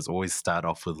directors always start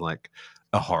off with like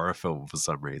a horror film for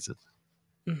some reason.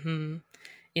 Hmm.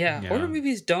 Yeah. Horror Yeah.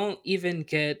 movies don't even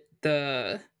get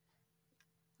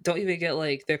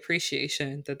like the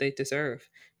appreciation that they deserve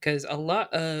because a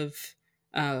lot of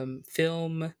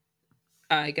film,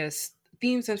 I guess,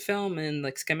 themes in film and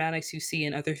like schematics you see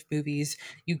in other movies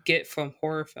you get from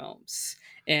horror films.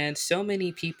 And so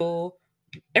many people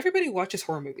everybody watches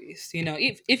horror movies. You know,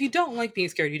 if you don't like being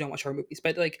scared, you don't watch horror movies.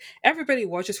 But like everybody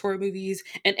watches horror movies,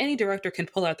 and any director can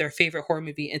pull out their favorite horror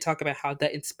movie and talk about how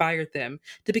that inspired them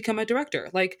to become a director,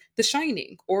 like The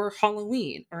Shining or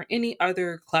Halloween or any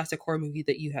other classic horror movie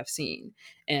that you have seen.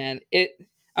 And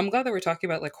I'm glad that we're talking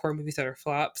about like horror movies that are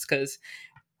flops, because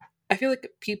I feel like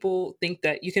people think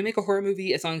that you can make a horror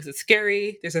movie as long as it's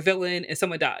scary, there's a villain, and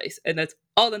someone dies, and that's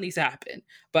all that needs to happen.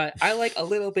 But I like a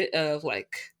little bit of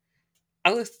like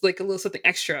I like a little something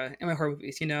extra in my horror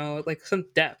movies, you know, like some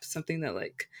depth, something that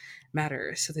like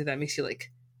matters, something that makes you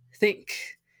like think,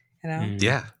 you know?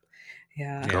 Yeah,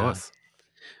 Yeah, of Yeah. course.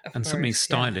 of And something course.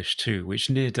 Yeah. stylish too, which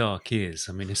Near Dark is.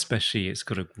 I mean, especially it's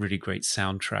got a really great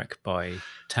soundtrack by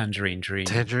Tangerine Dream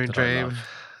Tangerine that I Dream. love.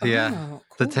 Yeah. Oh,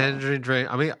 The cool. Tangerine Dream.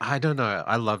 I mean, I don't know.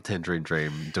 I love Tangerine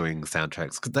Dream doing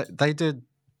soundtracks because they did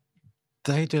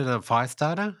a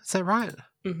Firestarter. Is that right?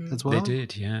 Hmm. As They well.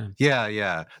 did, yeah. Yeah,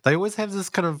 yeah. They always have this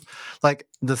kind of like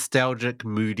nostalgic,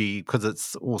 moody, because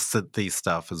it's all synthy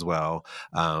stuff as well.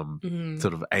 Hmm.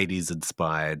 Sort of 80s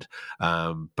inspired,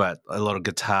 but a lot of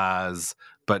guitars.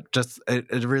 But just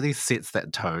it really sets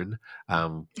that tone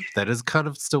that is kind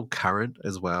of still current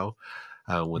as well,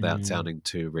 without Mm. sounding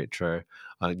too retro.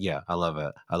 Yeah, I love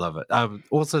it. I love it.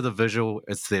 Also, the visual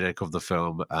aesthetic of the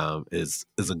film is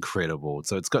incredible.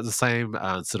 So it's got the same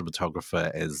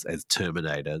cinematographer as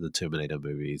Terminator, the Terminator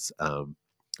movies. I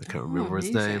can't Oh, remember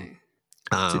his name. amazing.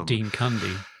 Is it Um, Dean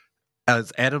Cundy?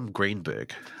 it's Adam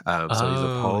Greenberg. So he's a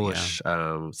Oh, yeah. Polish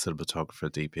cinematographer,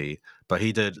 DP, but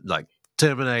he did like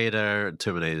Terminator,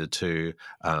 Terminator 2,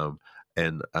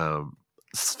 and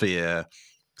Sphere.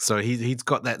 So he's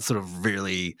got that sort of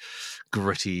really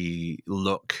gritty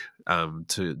look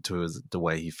to the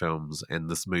way he films, and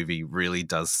this movie really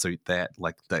does suit that.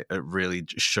 Like that, it really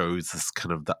shows this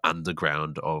kind of the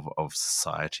underground of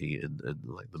society in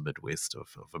like the Midwest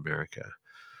of America.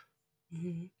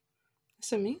 Hmm.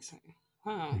 That's amazing.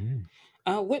 Wow.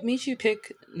 Mm. What made you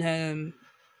pick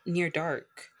Near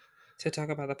Dark to talk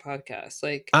about the podcast?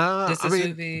 Like, does I this mean,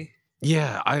 movie?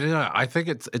 yeah, I don't know. I think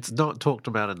it's not talked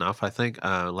about enough. I think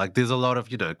like there's a lot of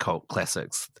cult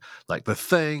classics like The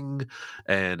Thing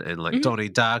and like Mhm. Donnie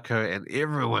Darko, and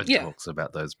everyone Yeah, talks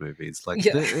about those movies. Like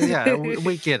yeah, yeah,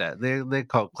 we get it. They're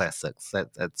cult classics.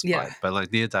 That's yeah. fine. But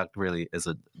like Near Dark really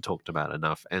isn't talked about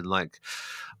enough. And like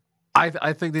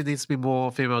I think there needs to be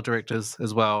more female directors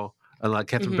as well. And like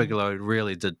Catherine Hmm. Bigelow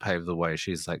really did pave the way.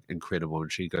 She's like incredible,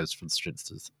 and she goes from strength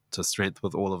to strength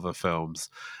with all of her films.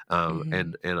 Hmm.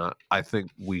 And I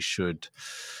think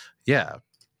yeah,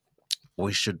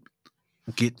 we should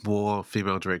get more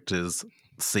female directors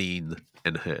seen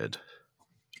and heard.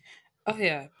 Oh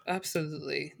yeah,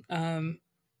 absolutely.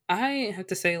 I have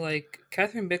to say, like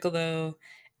Catherine Bigelow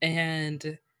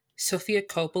and Sofia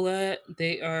Coppola,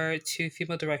 they are two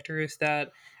female directors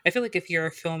that I feel like if you're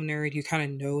a film nerd, you kind of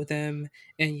know them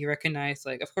and you recognize,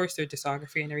 like, of course, their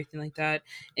discography and everything like that.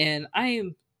 And I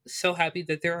am so happy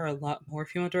that there are a lot more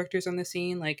female directors on the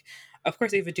scene. Like, of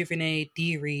course, Ava DuVernay,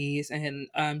 Dee Rees, and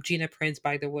Gina Prince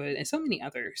by the Wood, and so many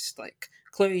others, like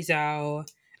Chloe Zhao,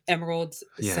 Emerald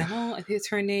Yeah, Senel, I think it's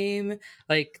her name.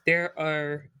 Like, there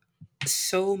are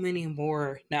so many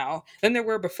more now than there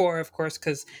were before, of course,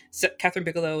 because Catherine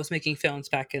Bigelow was making films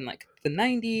back in like the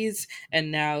 90s,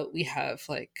 and now we have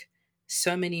like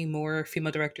so many more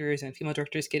female directors, and female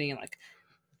directors getting like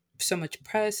so much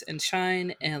press and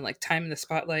shine and like time in the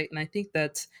spotlight. And I think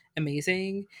that's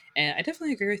amazing. And I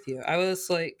definitely agree with you. I was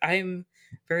like, I'm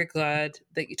very glad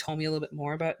that you told me a little bit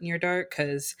more about Near Dark,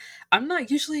 because I'm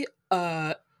not usually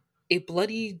a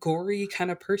bloody, gory kind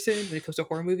of person when it comes to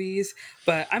horror movies,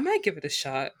 but I might give it a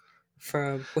shot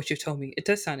from what you told me. It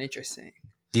does sound interesting.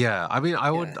 yeah. I mean,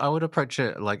 Yeah. I would approach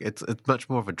it like it's much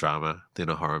more of a drama than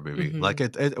a horror movie. Hmm. Like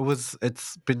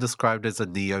it's been described as a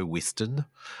neo western,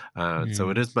 so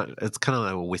it Mm. is. It's kind of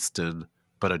like a western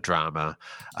but a drama,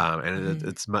 and Hmm.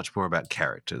 it's much more about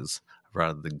characters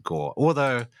rather than gore.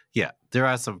 Although, yeah, there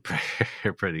are some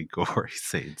pretty gory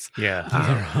scenes. Yeah,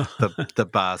 there Yeah. The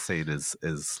bar scene is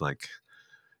like,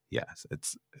 yeah,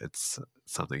 it's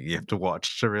something you have to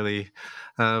watch to really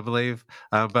believe.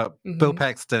 But Bill Hmm.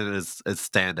 Paxton is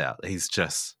standout. He's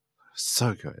just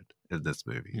so good in this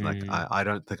movie. Like Mm. I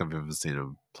don't think I've ever seen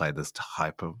him play this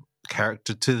type of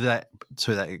character to that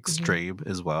Hmm. extreme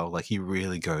as well. Like he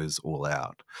really goes all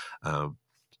out. Um,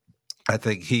 I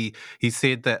think he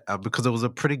said that because it was a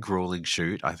pretty grueling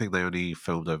shoot. I think they only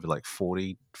filmed over like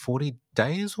 40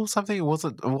 days or something. It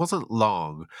wasn't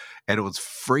long, and it was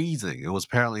freezing. It was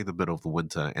apparently in the middle of the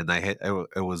winter, and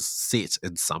it was set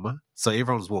in summer, so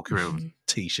everyone was walking around with Hmm.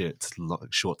 t-shirts,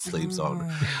 like short sleeves on,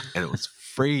 Oh. and it was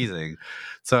freezing.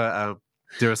 So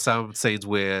there are some scenes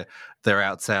where they're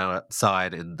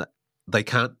outside and they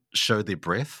can't show their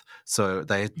breath, so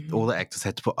all the actors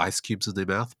had to put ice cubes in their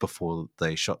mouth before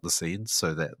they shot the scene,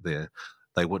 so that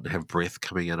they wouldn't have breath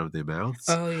coming out of their mouths,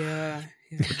 Oh yeah,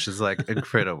 yeah. which is like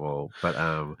incredible. But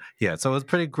yeah, so it was a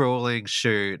pretty grueling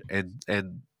shoot,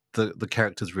 and the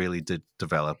characters really did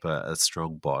develop a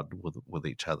strong bond with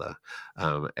each other.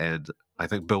 And I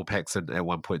think Bill Paxton at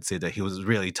one point said that he was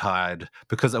really tired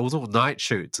because it was all night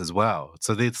shoots as well.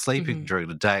 So they're sleeping during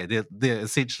the day. They're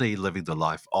essentially living the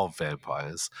life of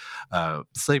vampires,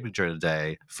 sleeping during the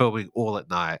day, filming all at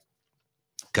night,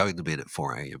 going to bed at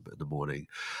 4 a.m. in the morning.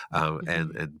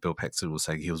 And Bill Paxton was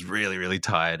saying he was really, really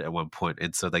tired at one point,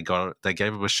 and so they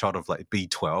gave him a shot of like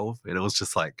B12, and it was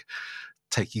just like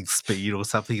taking speed or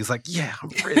something. He's like, yeah, I'm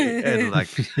ready. And like,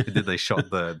 and then they shot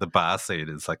the bar scene.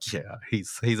 It's like, yeah,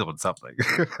 he's on something.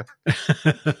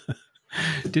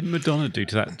 Didn't Madonna do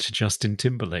that to Justin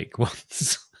Timberlake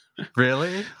once?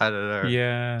 Really? I don't know.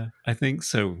 Yeah, I think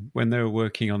so. When they were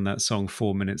working on that song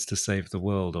 4 Minutes to Save the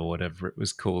World or whatever it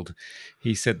was called,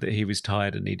 he said that he was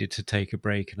tired and needed to take a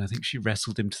break, and I think she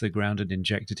wrestled him to the ground and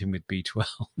injected him with B12.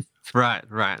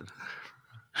 Right.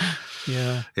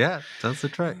 Yeah. Yeah, that's the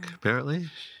trick, apparently.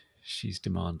 She's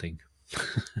demanding.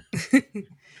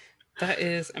 That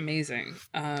is amazing.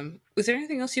 Was there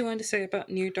anything else you wanted to say about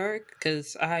Near Dark?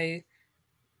 Because I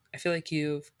feel like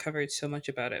you've covered so much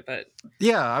about it, but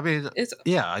Yeah, I mean, it's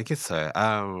yeah, I guess so.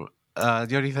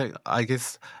 The only thing, I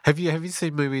guess, have you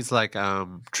seen movies like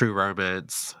True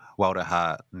Romance, Wild at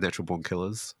Heart, Natural Born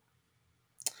Killers?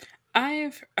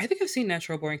 I think I've seen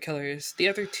Natural Born Killers. The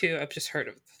other two I've just heard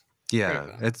of.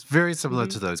 Yeah, it's very similar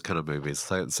to Mhm. those kind of movies.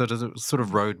 So there's sort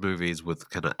of road movies with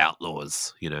kind of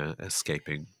outlaws,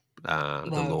 escaping the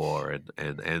law, Love,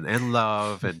 and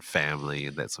love and family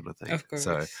and that sort of thing. of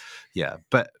So course. yeah,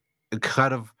 but it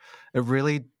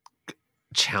really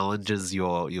challenges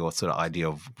your sort of idea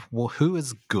of, well, who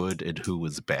is good and who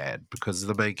is bad, because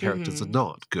the main characters are Hmm.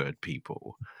 not good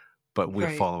people, but we're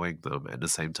Right. following them at the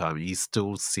same time. You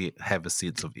still have a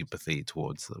sense of empathy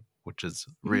towards them, which is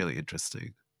Mhm. really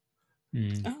interesting.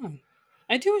 Mm. Oh,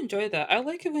 I do enjoy that. I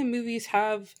like it when movies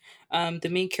have the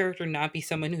main character not be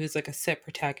someone who's like a set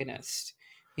protagonist.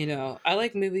 I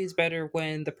like movies better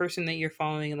when the person that you're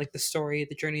following, like the story,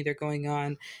 the journey they're going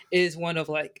on, is one of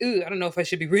like, ooh, I don't know if I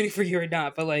should be rooting for you or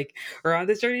not, but like we're on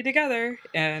this journey together,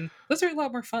 and those are a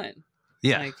lot more fun.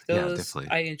 Yeah, Like yeah, those,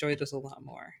 definitely. I enjoy those a lot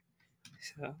more.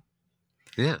 So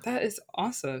Yeah. that is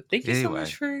awesome. Thank you so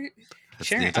much Anyway, for that's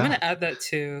sharing. Near I'm gonna Dark. add that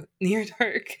to Near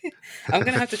Dark. I'm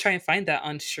gonna have to try and find that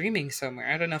on streaming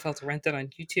somewhere. I don't know if I'll have to rent it on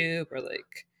YouTube or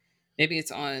like maybe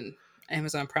it's on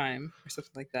Amazon Prime or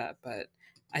something like that. But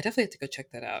I definitely have to go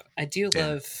check that out. I do Yeah.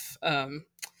 love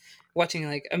watching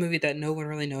like a movie that no one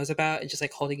really knows about and just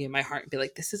like holding it in my heart and be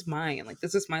like, this is mine. Like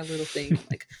this is my little thing. And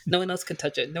like no one else can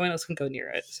touch it. No one else can go near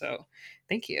it. So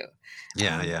thank you.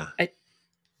 Yeah, Um, yeah.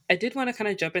 I did want to kind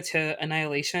of jump into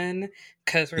Annihilation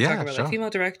because we are talking Yeah, about like sure. female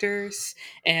directors,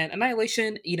 and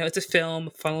Annihilation, it's a film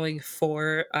following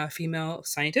four female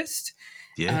scientists.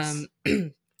 Yes.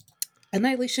 Um,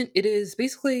 Annihilation, it is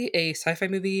basically a sci-fi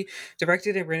movie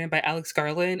directed and written by Alex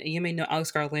Garland, and you may know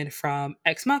Alex Garland from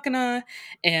Ex Machina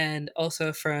and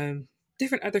also from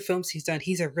different other films he's done.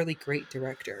 He's a really great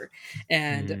director,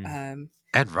 and Mm.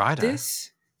 And Ryder.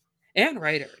 this and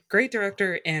writer, great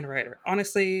director and writer.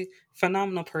 Honestly,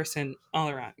 phenomenal person all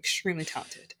around, extremely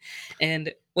talented.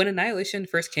 And when Annihilation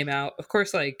first came out, of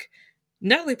course, like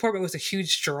Natalie Portman was a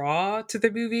huge draw to the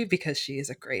movie because she is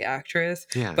a great actress.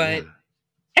 Yeah, But yeah.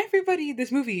 everybody in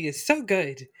this movie is so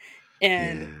good.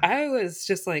 And Yeah. I was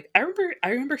just like, I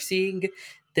remember seeing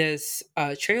this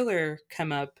trailer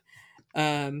come up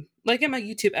like in my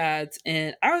YouTube ads,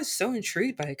 and I was so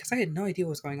intrigued by it because I had no idea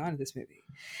what was going on in this movie.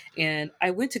 And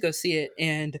I went to go see it,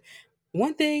 and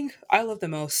one thing I love the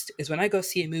most is when I go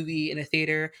see a movie in a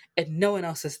theater and no one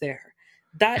else is there.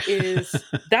 That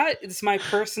is my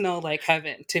personal like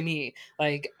heaven to me.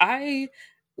 Like I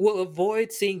will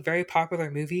avoid seeing very popular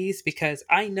movies because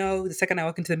I know the second I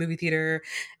walk into the movie theater,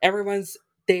 everyone's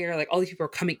there, like all these people are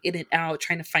coming in and out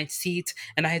trying to find seats,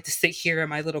 and I had to sit here in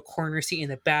my little corner seat in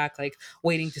the back, like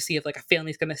waiting to see if like a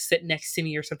family's gonna sit next to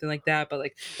me or something like that. But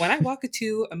like when I walk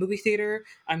into a movie theater,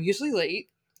 I'm usually late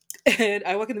and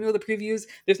I walk in the middle of the previews,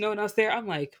 there's no one else there. I'm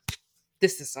like,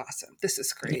 this is awesome. This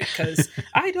is great because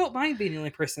I don't mind being the only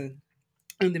person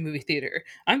in the movie theater.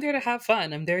 I'm there to have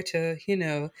fun. I'm there to,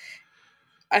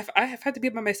 I have had to be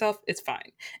by myself. It's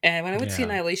fine. And when I went to see Yeah.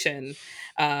 Annihilation,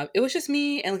 it was just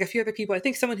me and like a few other people. I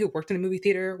think someone who worked in the movie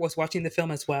theater was watching the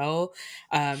film as well.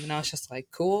 And I was just like,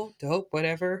 cool, dope,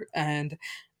 whatever. And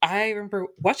I remember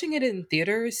watching it in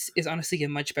theaters is honestly a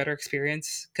much better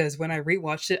experience because when I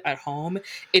rewatched it at home,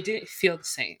 it didn't feel the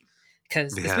same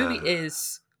because this movie Yeah.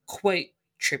 is quite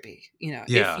trippy. If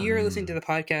Yeah. you're listening to the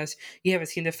podcast, you haven't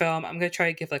seen the film, I'm going to try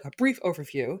to give like a brief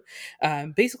overview.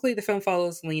 Basically, the film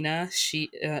follows Lena.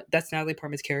 That's Natalie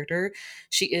Portman's character.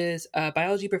 She is a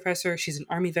biology professor. She's an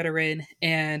army veteran,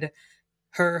 and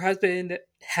her husband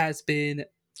has been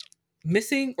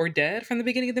missing or dead from the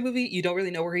beginning of the movie. You don't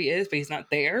really know where he is, but he's not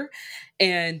there.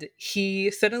 And he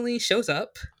suddenly shows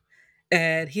up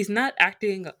and he's not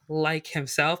acting like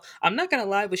himself. I'm not gonna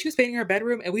lie, when she was painting her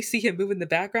bedroom and we see him move in the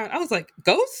background, I was like,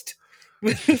 ghost?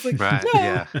 It's like, Right. no,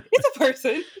 Yeah. it's a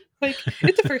person. Like,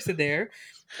 it's a person there.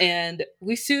 And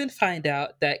we soon find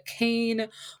out that Kane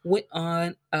went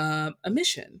on a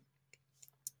mission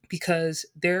because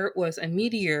there was a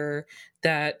meteor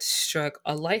that struck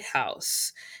a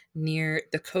lighthouse near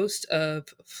the coast of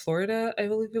Florida, I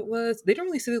believe it was. They don't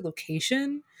really say the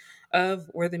location of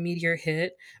where the meteor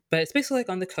hit, but it's basically like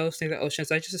on the coast near the ocean.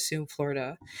 So I just assume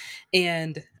Florida.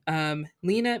 And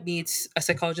Lena meets a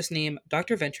psychologist named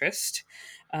Dr. Ventress.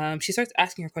 She starts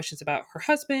asking her questions about her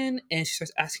husband, and she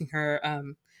starts asking her.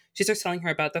 She starts telling her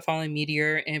about the falling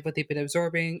meteor and what they've been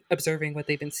observing what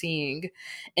they've been seeing,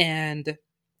 and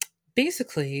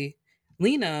basically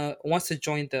Lena wants to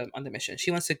join them on the mission. She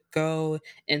wants to go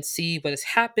and see what has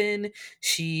happened.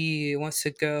 She wants to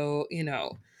go,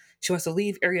 she wants to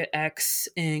leave Area X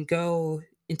and go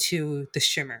into the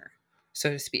shimmer,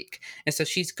 so to speak. And so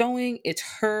she's going, it's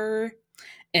her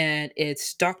and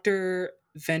it's Dr.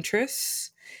 Ventress.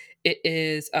 It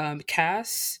is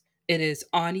Cass. It is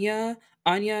Anya.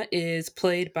 Anya is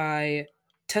played by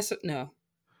Tessa. No,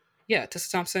 yeah, Tessa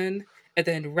Thompson, and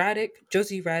then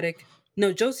Josie Raddick.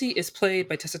 No, Josie is played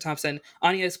by Tessa Thompson.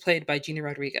 Anya is played by Gina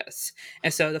Rodriguez.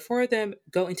 And so the four of them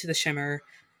go into the shimmer.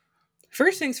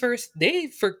 First things first, they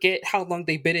forget how long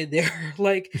they've been in there.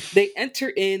 Like, they enter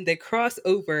in, they cross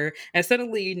over, and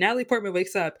suddenly Natalie Portman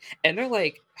wakes up and they're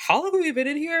like, how long have we been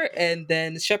in here? And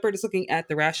then Shepard is looking at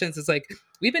the rations. It's like,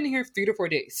 we've been in here 3 to 4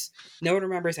 days. No one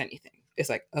remembers anything. It's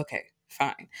like, okay,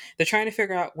 fine. They're trying to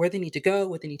figure out where they need to go,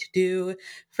 what they need to do.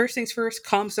 First things first,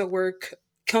 comms don't work,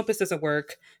 compass doesn't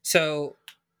work. So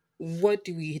what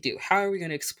do we do? How are we going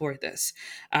to explore this?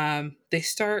 They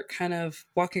start kind of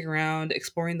walking around,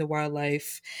 exploring the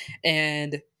wildlife,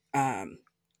 and um,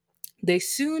 they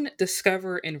soon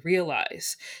discover and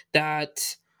realize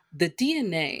that the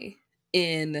DNA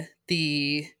in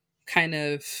the kind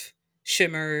of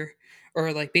shimmer,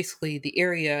 or like basically the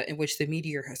area in which the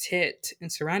meteor has hit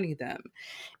and surrounding them,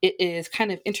 it is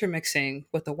kind of intermixing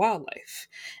with the wildlife.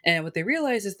 And what they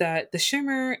realize is that the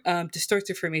shimmer distorts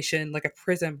information like a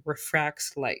prism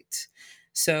refracts light.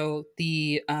 So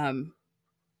the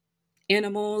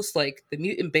animals like the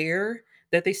mutant bear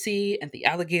that they see and the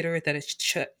alligator that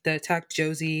attacked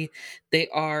Josie, they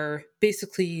are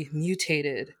basically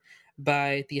mutated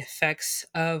by the effects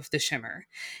of the shimmer.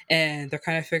 And they're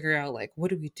kind of figuring out like,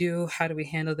 what do we do? How do we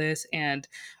handle this? And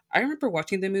I remember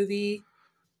watching the movie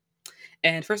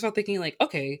and first of all thinking like,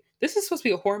 okay, this is supposed to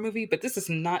be a horror movie, but this is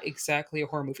not exactly a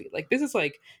horror movie. Like, this is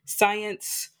like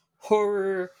science,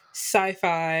 horror,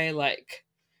 sci-fi, like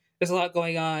there's a lot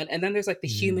going on. And then there's like the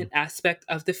Yeah. human aspect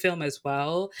of the film as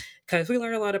well, because we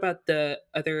learn a lot about the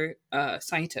other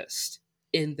scientists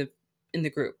in the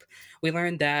group. We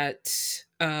learned that,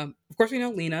 of course, we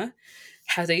know Lena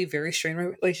has a very strained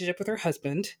relationship with her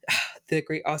husband, the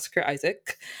great Oscar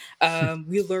Isaac.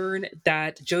 We learn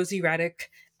that Josie Raddick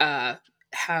uh,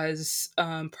 has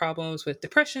problems with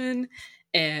depression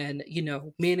and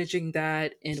managing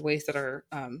that in ways that are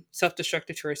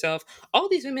self-destructive to herself. All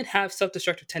these women have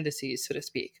self-destructive tendencies, so to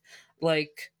speak.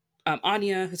 Like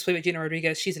Anya, who's played by Gina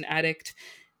Rodriguez, she's an addict.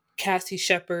 Cassie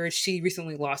Shepard, she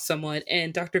recently lost someone,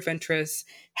 and Dr. Ventress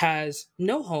has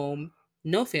no home,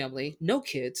 no family, no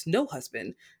kids, no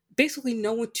husband, basically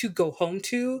no one to go home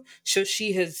to. So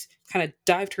she has kind of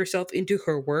dived herself into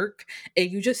her work,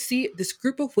 and you just see this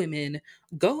group of women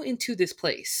go into this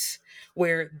place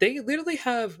where they literally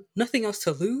have nothing else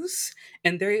to lose,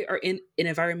 and they are in an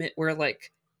environment where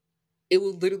like it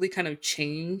will literally kind of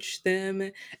change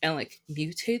them and like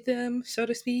mutate them, so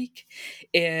to speak.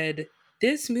 And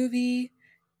this movie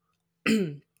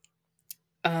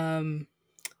um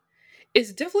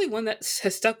is definitely one that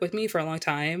has stuck with me for a long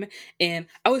time. And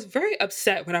I was very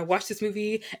upset when I watched this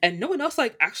movie and no one else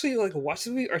like actually like watched the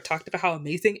movie or talked about how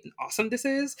amazing and awesome this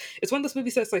is. It's one of those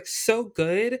movies that's like so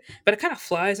good, but it kind of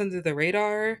flies under the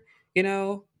radar, you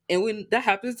know? And when that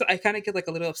happens, I kind of get like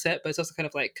a little upset, but it's also kind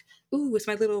of like, ooh, it's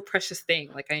my little precious thing.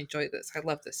 Like I enjoy this. I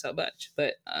love this so much.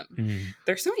 But Mm.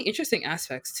 there's so many interesting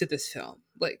aspects to this film.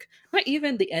 Like not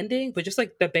even the ending, but just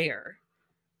like the bear.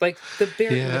 Like the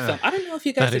bear in the Yeah. film. I don't know if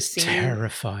you guys That have is seen.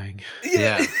 terrifying.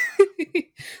 Yeah. Yeah.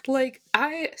 Like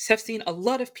I have seen a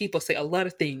lot of people say a lot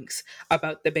of things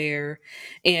about the bear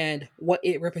and what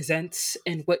it represents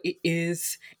and what it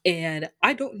is, and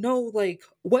I don't know like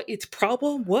what its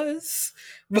problem was,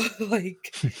 but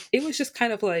like it was just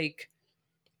kind of like,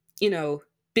 you know,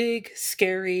 big,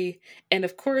 scary, and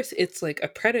of course it's like a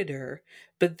predator.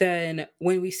 But then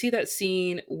when we see that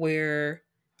scene where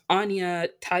Anya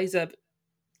ties up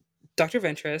Dr.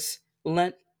 Ventress,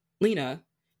 Lena,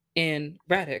 and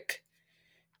Radek,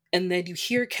 and then you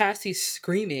hear Cassie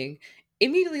screaming,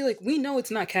 immediately like we know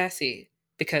it's not Cassie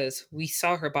because we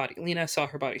saw her body. Lena saw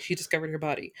her body. She discovered her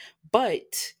body.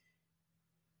 But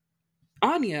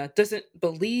Anya doesn't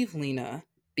believe Lena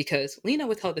because Lena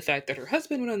withheld the fact that her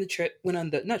husband went on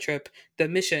the not trip, the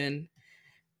mission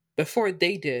before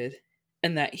they did,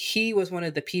 and that he was one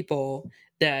of the people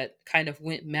that kind of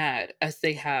went mad as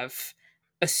they have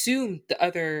assumed the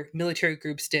other military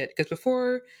groups did. Because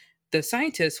before the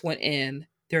scientists went in,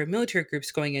 there were military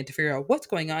groups going in to figure out what's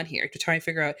going on here, to try and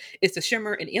figure out, is the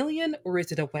shimmer an alien or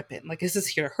is it a weapon? Like, is this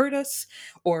here to hurt us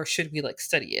or should we like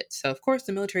study it? So of course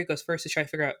the military goes first to try and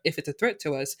figure out if it's a threat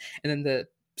to us, and then the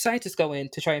scientists go in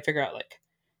to try and figure out like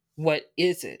what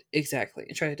is it exactly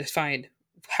and try to define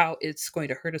how it's going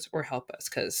to hurt us or help us.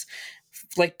 Because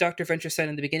like Dr. Venture said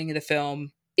in the beginning of the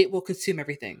film, it will consume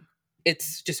everything.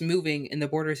 It's just moving and the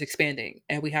border is expanding,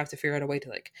 and we have to figure out a way to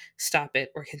like stop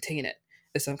it or contain it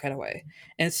in some kind of way.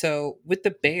 And so with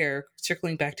the bear,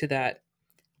 circling back to that,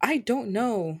 I don't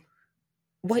know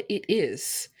what it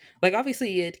is. Like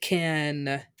obviously it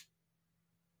can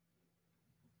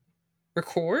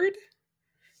record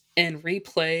and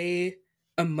replay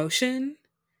emotion.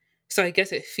 So I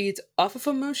guess it feeds off of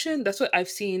emotion. That's what I've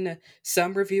seen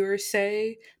some reviewers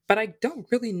say, but I don't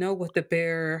really know what the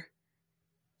bear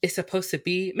is supposed to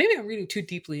be. Maybe I'm reading too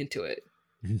deeply into it.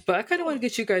 But I kind of want to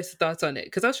get you guys' thoughts on it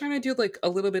because I was trying to do like a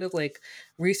little bit of like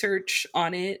research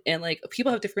on it, and like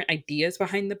people have different ideas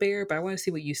behind the bear, but I want to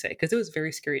see what you say because it was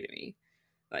very scary to me.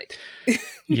 Like,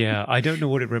 Yeah, I don't know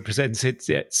what it represents. It's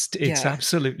yeah.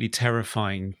 absolutely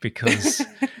terrifying because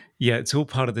yeah, it's all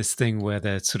part of this thing where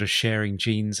they're sort of sharing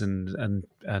genes and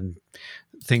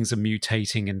things are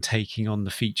mutating and taking on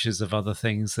the features of other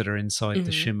things that are inside the Hmm.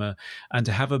 shimmer. And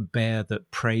to have a bear that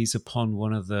preys upon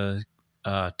one of the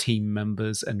team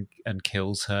members and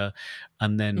kills her,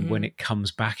 and then when Hmm. it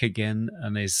comes back again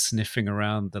and is sniffing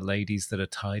around the ladies that are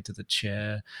tied to the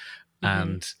chair, Hmm.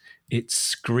 and it's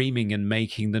screaming and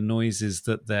making the noises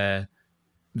that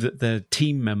the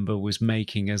team member was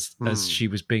making as Mm. she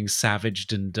was being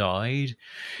savaged and died.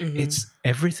 Hmm. It's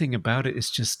everything about it is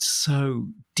just so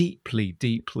deeply,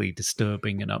 deeply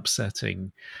disturbing and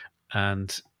upsetting.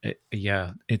 And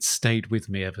it's stayed with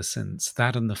me ever since.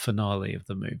 That and the finale of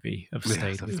the movie have Yeah,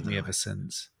 stayed with me ever definitely.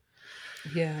 since.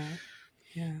 Yeah.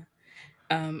 Yeah.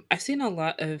 I've seen a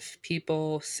lot of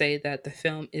people say that the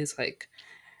film is like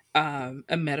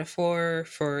a metaphor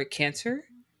for cancer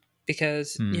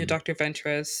because Hmm. Dr.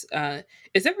 Ventress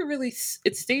is never really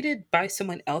it's stated by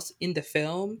someone else in the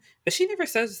film, but she never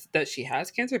says that she has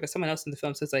cancer. But someone else in the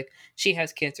film says like she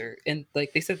has cancer, and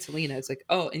like they said to Lena, it's like,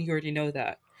 oh, and you already know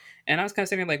that. And I was kind of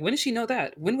thinking like, when did she know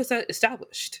that? When was that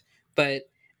established? But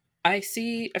I've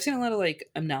seen a lot of like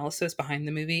analysis behind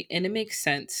the movie, and it makes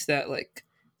sense that like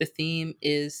the theme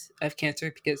is of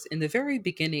cancer because in the very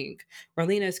beginning,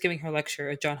 Marlena is giving her lecture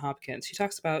at John Hopkins. She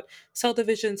talks about cell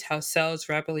divisions, how cells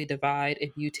rapidly divide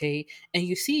and mutate, and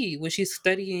you see when she's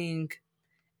studying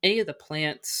any of the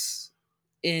plants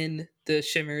in the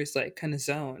shimmer's like kind of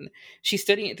zone, she's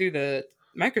studying it through the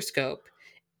microscope.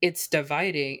 It's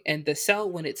dividing, and the cell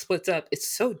when it splits up, it's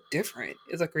so different.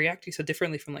 It's like reacting so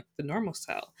differently from like the normal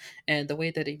cell, and the way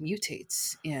that it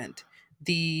mutates, and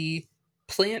the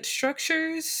plant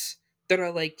structures that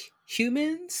are like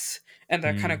humans and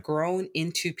they're kind Hmm. of grown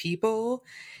into people.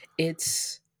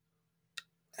 It's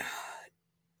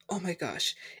oh my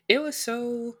gosh, it was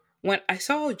so when I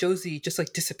saw Josie just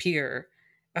like disappear,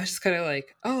 I was just kind of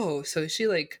like, oh, so is she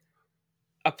like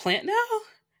a plant now?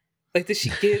 Like, did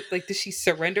she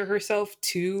surrender herself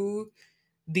to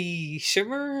the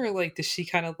shimmer? Or, like, does she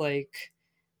kind of like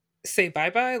say bye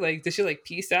bye? Like, does she like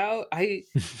peace out? I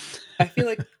feel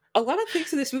like a lot of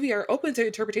things in this movie are open to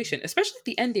interpretation, especially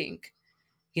the ending.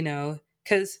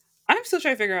 Because I'm still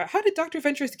trying to figure out how did Dr.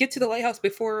 Ventress get to the lighthouse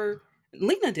before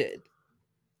Lena did?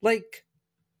 Like,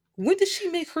 when did she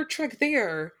make her trek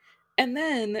there? And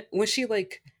then when she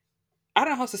like I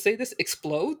don't know how else to say this,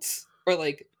 explodes or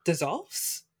like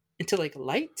dissolves into like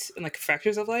light and like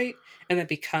fractures of light, and then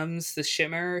becomes the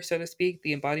shimmer, so to speak,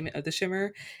 the embodiment of the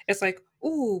shimmer. It's like,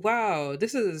 oh wow,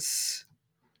 this is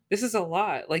a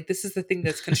lot. Like this is the thing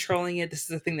that's controlling it. This is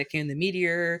the thing that came in the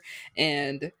meteor,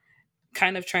 and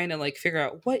kind of trying to like figure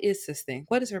out, what is this thing?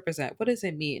 What does it represent? What does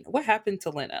it mean? What happened to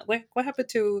Lena? Like what happened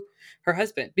to her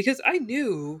husband? Because I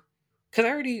knew, because I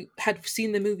already had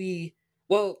seen the movie.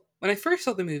 Well, when I first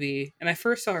saw the movie and I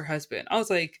first saw her husband, I was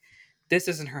like, this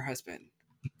isn't her husband.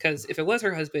 Because if it was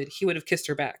her husband, he would have kissed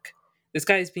her back. This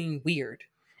guy is being weird.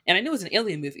 And I knew it was an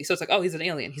alien movie, so it's like, oh, he's an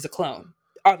alien. He's a clone.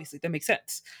 Obviously, that makes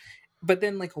sense. But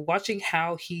then, like, watching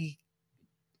how he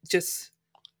just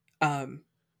um,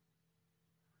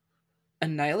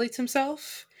 annihilates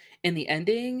himself in the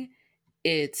ending,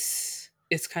 it's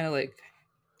kind of like,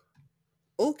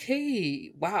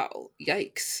 okay, wow,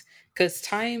 yikes, because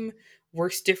time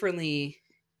works differently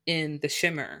in the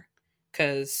shimmer,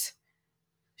 because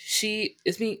she's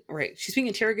being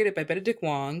interrogated by Benedict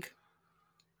Wong,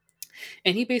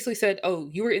 and he basically said, oh,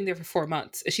 you were in there for 4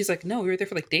 months, and she's like, no, we were there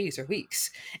for like days or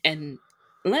weeks. And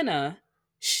Lena,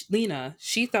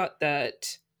 she thought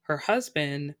that her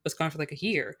husband was gone for like a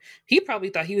year. He probably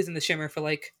thought he was in the shimmer for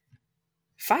like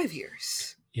 5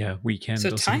 years. Yeah, weekend So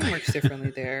or time something. works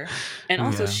differently there. And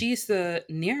also, Yeah. she's the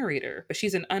narrator, but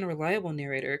she's an unreliable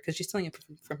narrator because she's telling it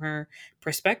from her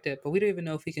perspective. But we don't even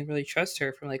know if we can really trust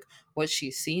her from like what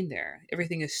she's seen there.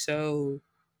 Everything is so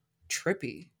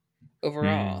trippy Mm.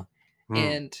 overall. Mm.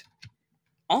 And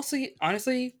also,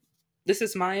 honestly, this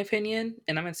is my opinion,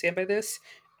 and I'm going to stand by this.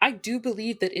 I do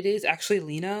believe that it is actually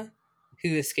Lena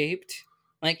who escaped.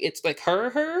 Like, it's like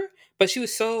her, but she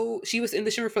was in the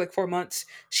shimmer for like 4 months.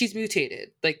 She's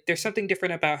mutated. Like, there's something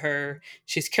different about her.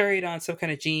 She's carried on some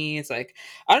kind of genes. Like,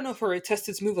 I don't know if her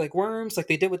intestines move like worms, like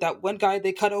they did with that one guy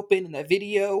they cut open in that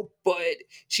video, but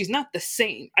she's not the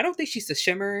same. I don't think she's the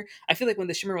shimmer. I feel like when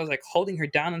the shimmer was like holding her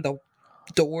down in the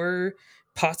door,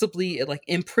 possibly it like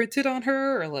imprinted on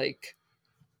her or like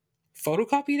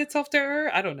photocopied itself to her.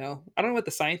 I don't know what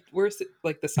the science words,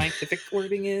 like the scientific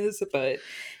wording is, but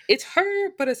it's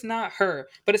her, but it's not her.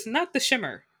 But it's not the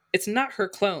shimmer. It's not her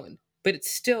clone, but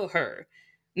it's still her.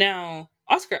 Now,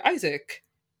 Oscar Isaac,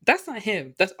 that's not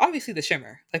him. That's obviously the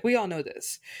shimmer. Like we all know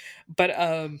this. But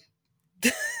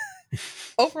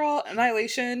overall,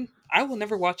 Annihilation, I will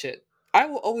never watch it. I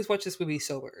will always watch this movie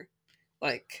sober.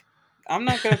 Like, I'm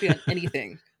not gonna be on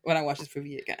anything when I watch this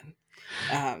movie again.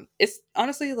 It's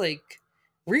honestly like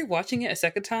rewatching it a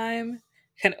second time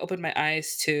kind of opened my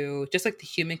eyes to just like the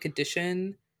human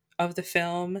condition of the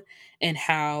film, and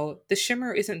how the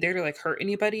shimmer isn't there to like hurt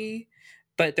anybody,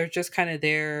 but they're just kind of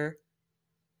there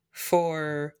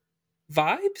for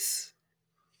vibes.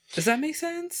 Does that make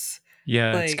sense?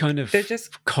 Yeah, it's Like kind they're of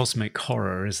just, cosmic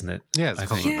horror, isn't it? Yeah, it's I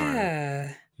cosmic think. horror.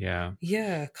 yeah, Yeah.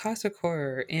 yeah, cosmic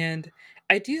horror. And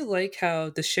I do like how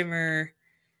the shimmer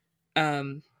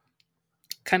um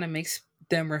kind of makes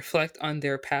them reflect on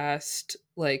their past,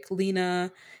 like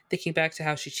Lena thinking back to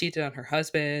how she cheated on her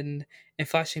husband and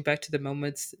flashing back to the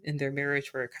moments in their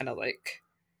marriage where it kind of like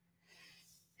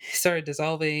started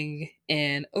dissolving.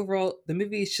 And overall, the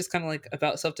movie is just kind of like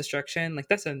about self-destruction. Like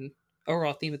that's an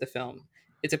overall theme of the film.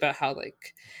 It's about how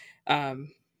like um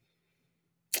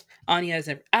Anya is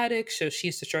an addict, so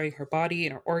she's destroying her body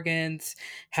and her organs.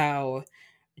 How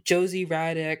Josie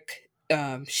Raddick,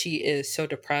 she is so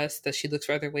depressed that she looks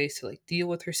for other ways to like deal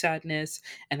with her sadness,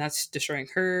 and that's destroying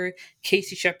her.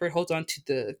 Casey Shepard holds on to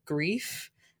the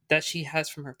grief that she has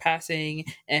from her passing,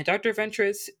 and Dr.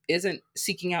 Ventress isn't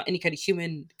seeking out any kind of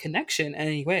human connection in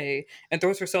any way, and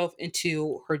throws herself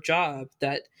into her job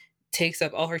that takes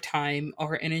up all her time, all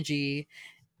her energy,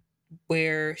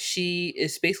 where she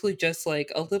is basically just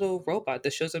like a little robot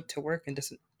that shows up to work and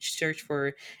doesn't search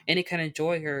for any kind of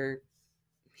joy or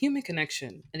human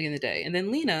connection at the end of the day. And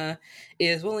then Lena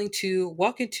is willing to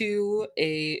walk into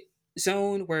a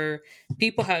zone where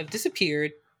people have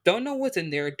disappeared, don't know what's in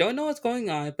there, don't know what's going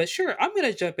on, but sure, I'm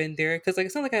gonna jump in there because like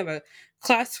it's not like I have a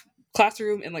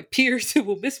classroom and like peers who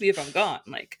will miss me if I'm gone.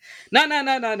 Like, no, no,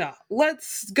 no, no, no.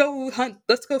 Let's go hunt.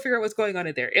 Let's go figure out what's going on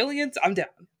in there. Aliens, I'm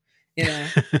down. You know.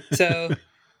 So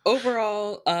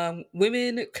overall,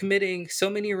 women committing so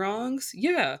many wrongs,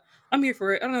 yeah, I'm here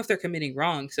for it. I don't know if they're committing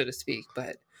wrong, so to speak,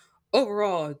 but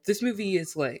overall, this movie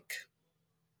is like,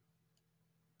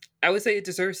 I would say it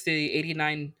deserves the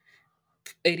 89%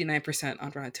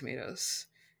 on Rotten Tomatoes.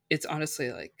 It's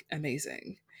honestly like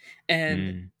amazing.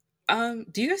 And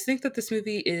Mm. do you guys think that this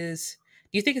movie is,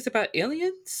 do you think it's about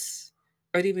aliens?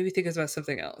 Or do you maybe think it's about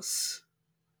something else?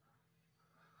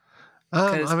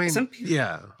 Because I mean, some people.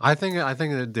 yeah, I think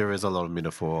that there is a lot of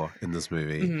metaphor in this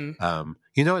movie. Mhm.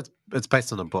 It's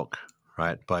based on a book,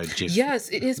 right, by Yes,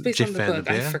 it is based Jeff on the Van der book.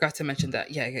 I Beer. forgot to mention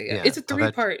that. Yeah, yeah, yeah. Yeah, It's a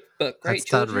three-part book, I'd right?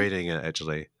 started Trilogy. reading it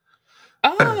actually.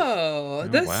 Oh, Oh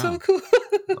that's so wow. cool.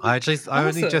 I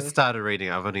only just Awesome. started reading.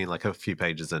 I've only like a few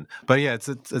pages in, but yeah, it's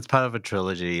part of a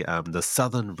trilogy, the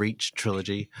Southern Reach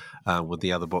trilogy, with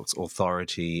the other books,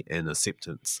 Authority and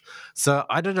Acceptance. So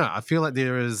I don't know. I feel like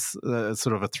there is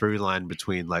sort of a through line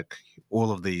between like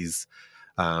all of these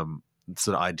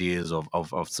sort of ideas of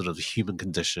sort of the human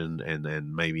condition and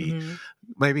Hmm.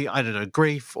 maybe I don't know,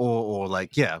 grief or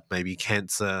like maybe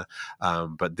cancer.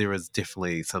 But there is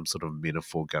definitely some sort of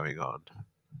metaphor going on.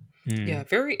 Yeah, Mm.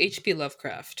 very H.P.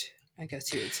 Lovecraft, I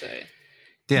guess you would say.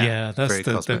 Yeah, Yeah, that's very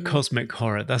the cosmic. Hmm. cosmic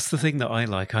horror. That's the thing that I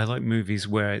like. I like movies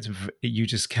where you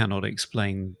just cannot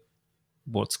explain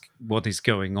what is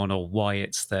going on or why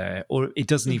it's there, or it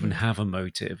doesn't even Hmm. have a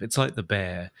motive. It's like the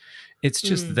bear. It's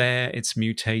just Mm. there. It's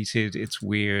mutated. It's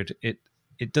weird. It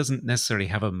doesn't necessarily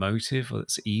have a motive, or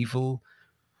it's evil.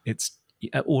 It's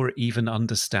or even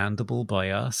understandable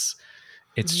by us.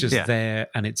 It's Hmm. just Yeah, there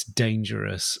and it's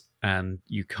dangerous and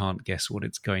you can't guess what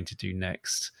it's going to do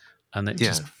next. And it yeah.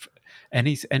 just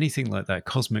anything like that,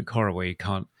 cosmic horror where you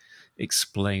can't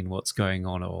explain what's going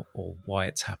on or why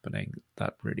it's happening,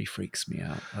 that really freaks me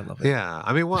out. I love it. Yeah,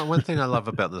 I mean, one thing I love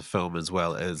about the film as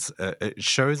well is it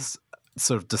shows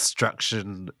sort of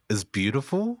destruction is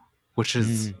beautiful, which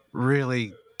is Mm,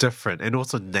 really different, and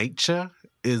also nature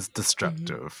is Hmm.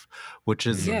 destructive, which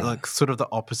is mm, Yeah. like sort of the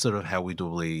opposite of how we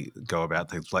normally go about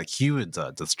things. Like humans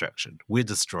are destruction; we're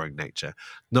destroying nature,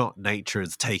 not nature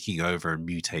is taking over and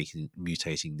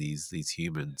mutating these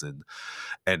humans and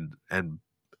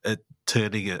it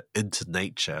turning it into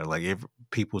nature, like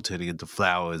people turning into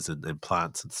flowers and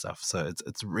plants and stuff. So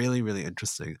it's really really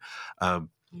interesting. Um,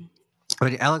 I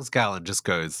mean, Alex Garland just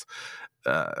goes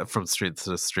from strength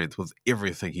to strength with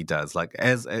everything he does. Like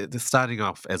as starting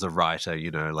off as a writer,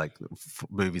 like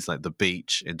movies like The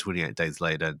Beach and 28 Days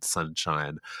Later and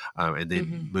Sunshine, and then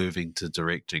Hmm. moving to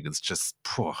directing is just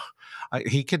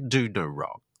he can do no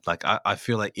wrong. Like I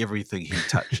feel like everything he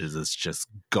touches is just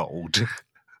gold. yeah.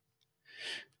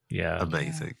 Yeah.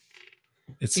 Amazing.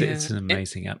 It's Yeah. an It,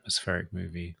 amazing atmospheric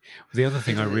movie. The other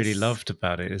thing it I really is. loved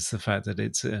about it is the fact that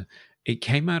it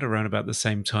came out around about the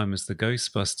same time as the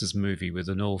Ghostbusters movie with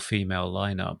an all-female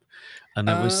lineup, and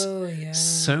there was Oh,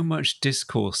 so yeah. much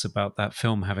discourse about that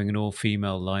film having an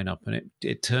all-female lineup, and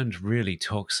it turned really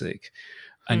toxic.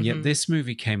 And yet Hmm. this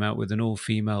movie came out with an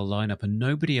all-female lineup, and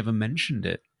nobody ever mentioned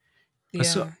it.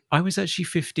 So Yeah. I was actually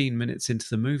 15 minutes into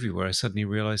the movie where I suddenly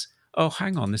realized, oh,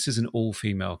 hang on, this is an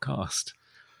all-female cast.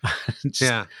 just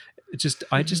Yeah.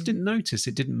 I just Hmm. didn't notice.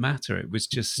 It didn't matter. It was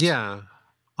just Yeah.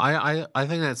 I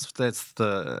think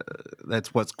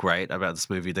that's what's great about this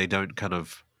movie. They don't kind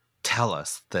of tell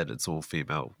us that it's all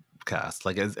female cast.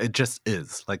 Like it just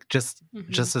is. Like Hmm.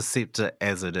 just accept it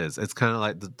as it is. It's kind of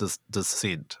like the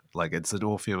Descent. Like it's an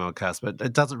all female cast, but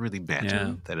it doesn't really matter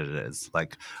yeah, that it is.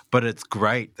 Like, but it's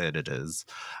great that it is.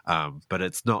 But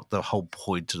it's not the whole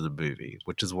point of the movie,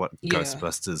 which is what Yeah.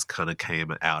 Ghostbusters kind of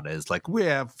came out as. Like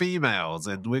we're females,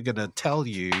 and we're gonna tell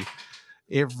you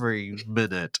every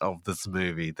minute of this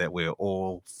movie that we're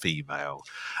all female.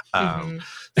 Um,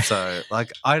 Hmm. so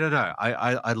like I don't know.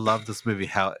 I love this movie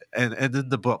how and in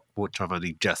the book, which I've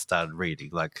only just started reading,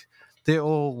 like they're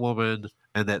all women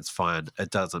and that's fine. It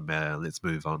doesn't matter. Let's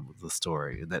move on with the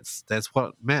story. And that's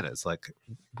what matters. Like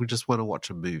we just want to watch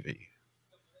a movie.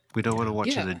 We don't want to yeah.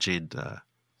 watch an Yeah. agenda,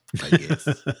 I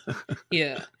guess.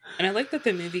 Yeah. And I like that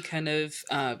the movie kind of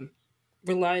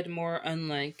relied more on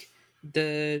like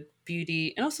the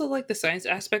beauty and also like the science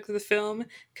aspect of the film,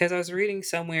 because I was reading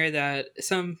somewhere that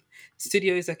some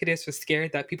studio executives were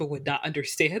scared that people would not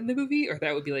understand the movie, or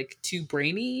that would be like too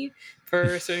brainy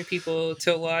for certain people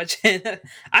to watch. And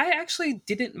I actually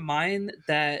didn't mind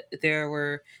that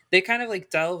they kind of like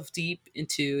delve deep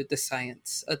into the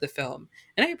science of the film,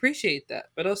 and I appreciate that.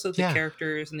 But also the Yeah.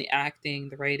 characters and the acting,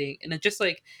 the writing, and it just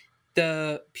like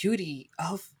the beauty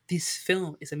of this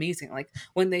film is amazing. Like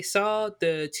when they saw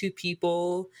the two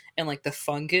people and like the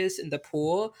fungus in the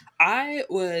pool, I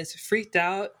was freaked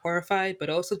out, horrified, but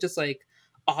also just like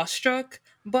awestruck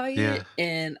by Yeah. it.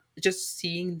 And just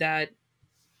seeing that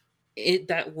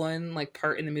one like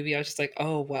part in the movie, I was just like,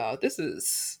 oh wow, this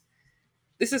is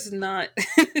not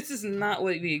this is not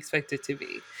what we expect it to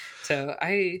be. So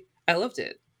I loved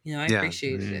it. I Yeah.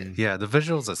 appreciated it. Yeah, the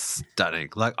visuals are stunning.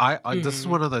 Like this is Mhm.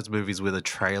 one of those movies where the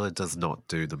trailer does not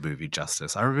do the movie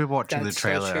justice. I remember watching the That's so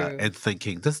trailer true. and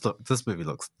thinking this movie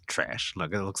looks trash.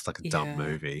 Like it looks like a dumb Yeah.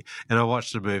 movie. And I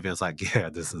watched the movie and I was like, yeah,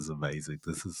 this is amazing.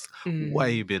 This is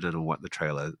way Mhm. better than what the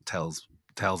trailer tells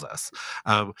us.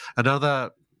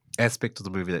 Another aspect of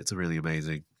the movie that's really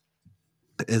amazing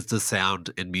is the sound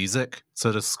and music.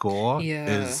 So the score Yeah.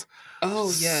 is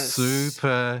Oh, yes.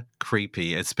 super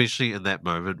creepy, especially in that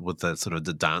moment with the sort of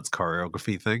the dance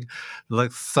choreography thing. It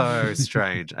looks so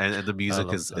strange, and the I music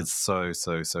love is that.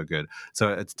 so good.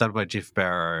 So it's done by Jeff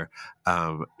Barrow,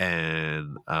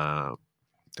 and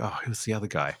who's the other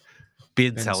guy?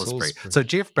 Ben Ben Salisbury. Salisbury. So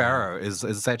Jeff Yeah. Barrow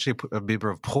is actually a member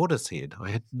of Portishead.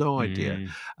 I had no idea,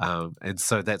 Mm. and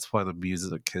so that's why the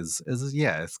music is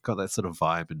yeah, it's got that sort of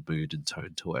vibe and mood and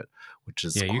tone to it, which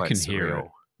is Yeah, you quite can hear it.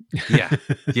 surreal. Yeah,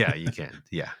 yeah, you can.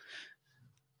 Yeah,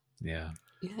 Yeah.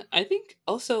 Yeah, I think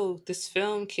also this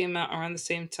film came out around the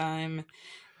same time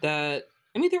that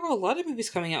there were a lot of movies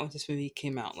coming out when this movie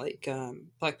came out. Like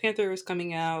Black Panther was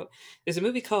coming out. There's a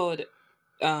movie called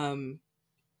um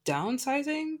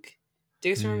Downsizing. Do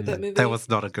you guys remember that that movie? was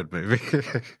not a good movie.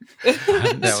 I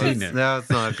haven't seen it. That was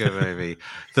not a good movie.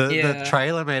 The Yeah.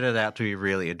 trailer made it out to be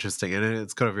really interesting, and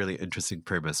it's got a really interesting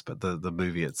premise, but the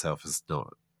movie itself is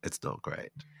not. It's not great.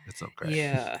 It's not great.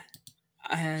 Yeah.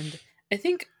 And I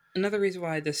think another reason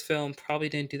why this film probably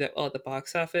didn't do that well at the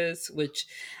box office, which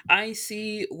I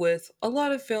see with a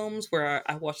lot of films where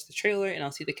I watch the trailer and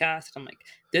I'll see the cast and I'm like,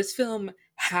 this film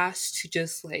has to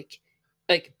just like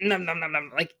num num num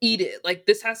num like eat it. Like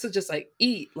this has to just like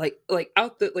eat like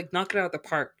out the like knock it out of the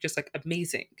park, just like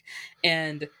amazing.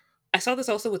 And I saw this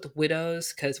also with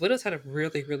Widows because Widows had a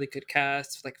really good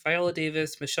cast like Viola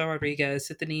Davis, Michelle Rodriguez,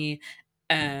 Sydney,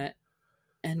 uh,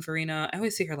 and Verena. I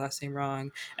always say her last name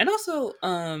wrong. And also,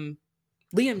 Liam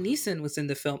Neeson was in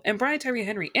the film, and Brian Tyree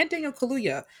Henry and Daniel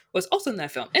Kaluuya was also in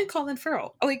that film, and Colin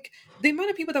Farrell. Like the amount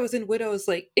of people that was in Widows,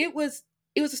 like it was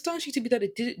astonishing to me that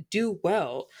it didn't do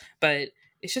well, but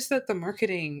it's just that the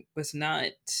marketing was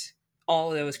not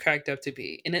all that was cracked up to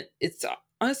be, and it's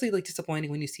honestly like disappointing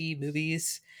when you see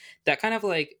movies that kind of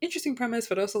like interesting premise,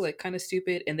 but also like kind of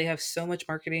stupid, and they have so much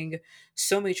marketing,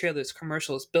 so many trailers,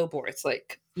 commercials, billboards,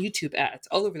 like YouTube ads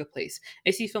all over the place.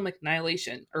 I see film like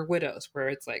Annihilation or Widows, where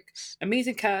it's like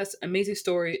amazing cast, amazing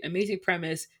story, amazing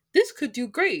premise. This could do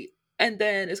great. And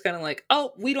then it's kind of like,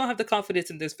 oh, we don't have the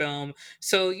confidence in this film.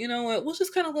 So, you know what? We'll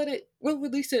just kind of we'll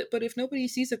release it. But if nobody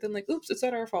sees it, then like, oops, it's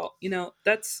not our fault.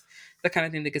 That's the kind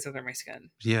of thing that gets under my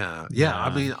skin. Yeah. I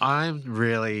Nah. mean, I'm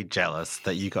really jealous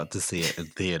that you got to see it in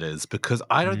theaters because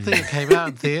I don't think Mm. it came out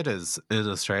in theaters in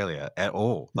Australia at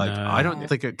all. Like, I No. don't Oh,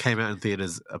 think it came out in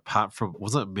theaters apart from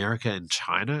was it America and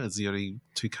China as the only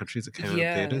two countries that came out in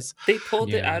yeah. theaters, They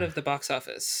pulled it out Yeah. of the box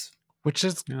office. which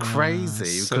is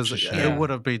crazy because Such a it Yeah. would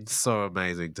shame. have been so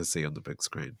amazing to see on the big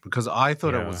screen. Because I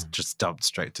thought it Yeah. was just dumped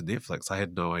straight to Netflix. I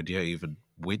had no idea it even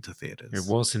went to It theaters.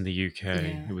 was in the UK.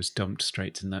 Yeah. It was dumped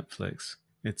straight to Netflix.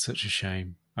 It's such a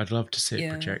shame. I'd love to see it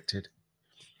Yeah. projected.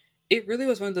 It really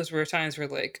was one of those rare times where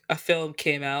like a film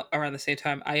came out around the same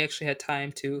time I actually had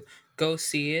time to go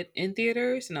see it in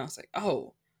theaters, and I was like,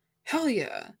 oh, hell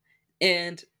yeah.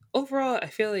 And overall I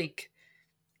feel like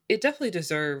it definitely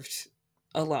deserved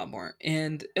a lot more.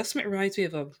 And it also reminds me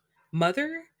of a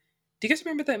Mother. Do you guys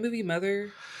remember that movie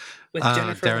Mother with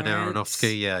Jennifer Darren Lawrence?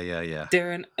 Aronofsky, yeah.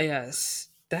 Darren, yes.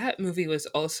 That movie was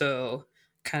also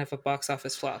kind of a box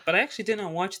office flop. But I actually did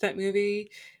not watch that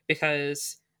movie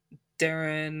because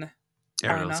Darren Aronofsky.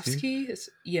 Aronofsky is,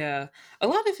 yeah. A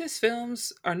lot of his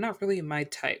films are not really my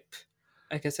type,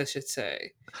 I guess I should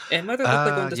say. And Mother looked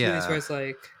like one of those movies where Yeah. it's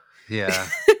like, Yeah.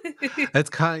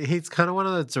 He's kind of one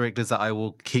of those directors that I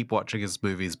will keep watching his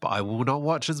movies, but I will not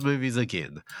watch his movies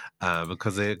again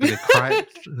because they're quite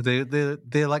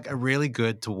they're like really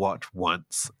good to watch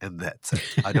once and that's it.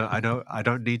 I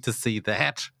don't need to see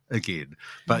that again.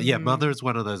 But yeah, Mother Mm, is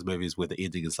one of those movies where the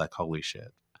ending is like holy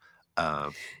shit,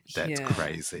 um, that's yeah.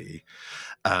 crazy.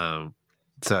 Um,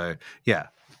 so yeah,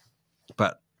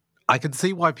 but I can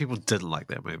see why people didn't like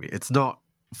that movie. It's not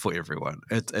for everyone.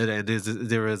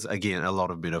 There is again a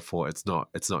lot of metaphor. It's not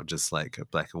just like a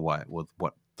black and white with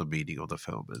what the meaning of the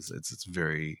film is. It's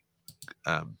very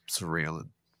surreal and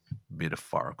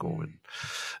metaphorical Mm, and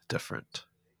different.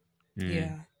 Mm.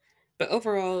 yeah. But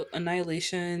overall,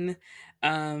 Annihilation,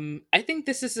 I think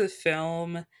this is a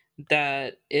film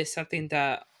that is something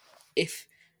that if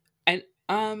I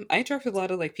interact with a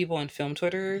lot of like people on film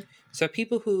Twitter. So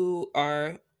people who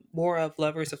are more of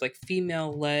lovers of like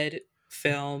female led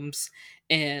films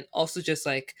and also just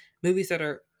like movies that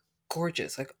are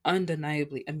gorgeous, like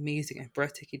undeniably amazing and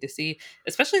breathtaking to see,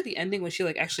 especially the ending when she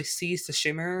like actually sees the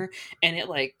shimmer and it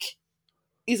like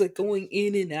he's like going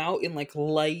in and out in like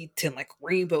light and like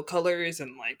rainbow colors,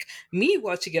 and like me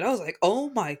watching it I was like, oh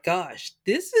my gosh,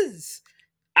 this is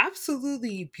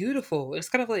absolutely beautiful. It's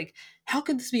kind of like, how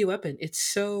can this be a weapon? It's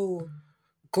so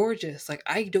gorgeous. Like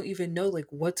I don't even know like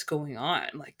what's going on.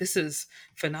 Like this is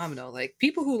phenomenal. Like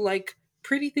people who like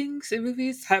pretty things in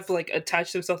movies have like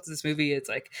attached themselves to this movie. It's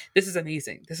like, this is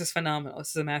amazing. This is phenomenal.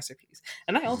 This is a masterpiece.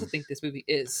 And I also think this movie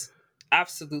is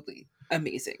absolutely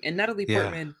amazing. And Natalie Yeah.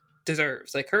 Portman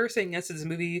deserves, like, her saying yes to this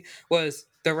movie was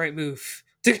the right move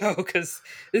to go, because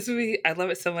this movie, I love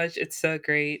it so much. It's so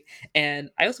great. And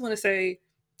I also want to say,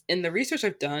 in the research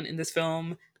I've done in this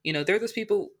film, there are those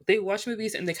people, they watch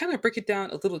movies and they kind of break it down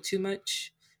a little too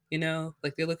much.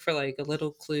 Like they look for like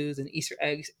little clues and Easter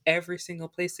eggs every single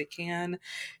place they can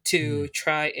to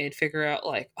try and figure out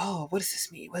like, oh, what does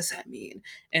this mean? What does that mean?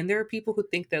 And there are people who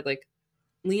think that like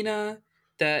Lena,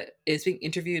 that is being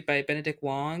interviewed by Benedict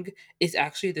Wong, is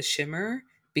actually the Shimmer,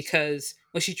 because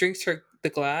when she drinks the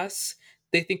glass,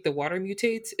 they think the water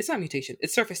mutates. It's not mutation,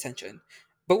 it's surface tension.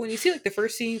 But when you see like the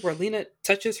first scene where Lena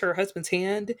touches her husband's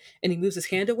hand and he moves his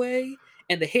hand away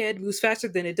and the hand moves faster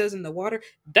than it does in the water,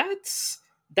 that's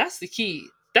the key.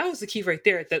 That was the key right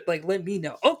there that like let me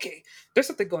know, okay, there's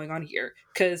something going on here.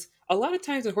 Because a lot of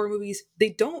times in horror movies, they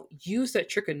don't use that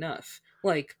trick enough.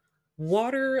 Like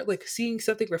water, like seeing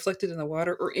something reflected in the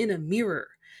water or in a mirror.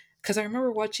 Because I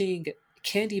remember watching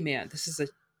Candyman. This is a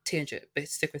tangent, but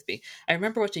stick with me. I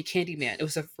remember watching Candyman. It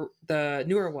was the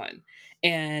newer one,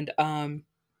 and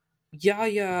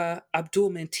Yahya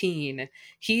Abdul Mateen,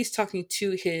 he's talking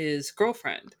to his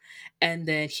girlfriend, and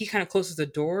then he kind of closes the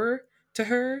door to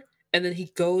her, and then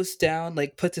he goes down,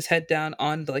 like puts his head down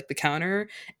on like the counter,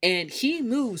 and he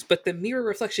moves, but the mirror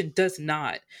reflection does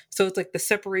not. So it's like the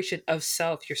separation of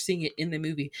self. You're seeing it in the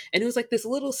movie, and it was like this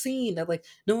little scene that like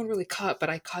no one really caught, but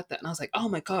I caught that, and I was like, oh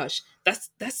my gosh, that's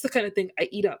the kind of thing I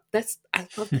eat up. I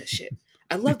love that shit.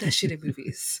 I love that shit in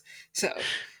movies. So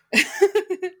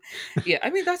yeah, I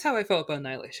mean that's how I felt about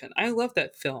Annihilation. I love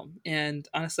that film, and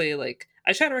honestly, like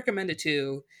I try to recommend it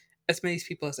to as many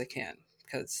people as I can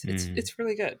because it's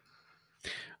really good.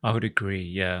 I would agree.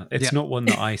 Yeah, it's not one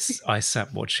that I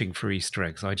sat watching for Easter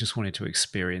eggs. I just wanted to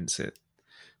experience it,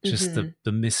 just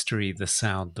the mystery, the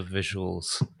sound, the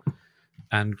visuals,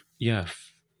 and the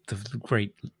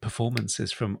great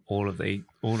performances from all of the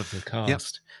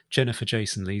cast. Jennifer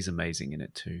Jason Leigh's amazing in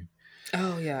it too.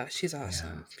 Oh yeah, she's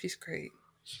awesome. Yeah. She's great.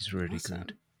 She's really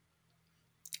good.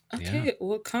 Okay,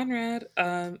 well, Conrad,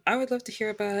 I would love to hear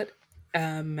about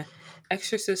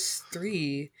Exorcist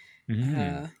 3.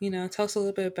 Tell us a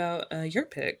little bit about your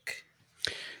pick.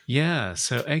 Yeah,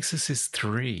 so Exorcist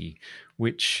 3,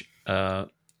 which,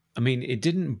 it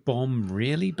didn't bomb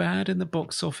really bad in the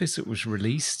box office. It was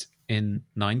released in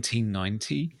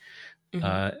 1990.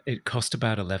 It cost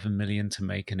about 11 million to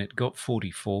make, and it got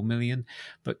 44 million.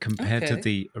 But compared to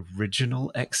the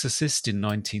original Exorcist in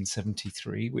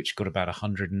 1973, which got about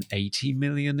 180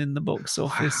 million in the box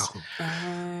office,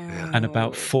 and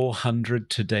about 400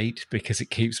 to date because it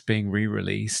keeps being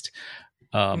re-released,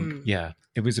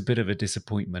 it was a bit of a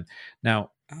disappointment.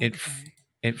 Now, it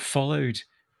followed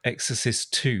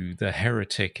Exorcist 2, The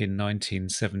Heretic, in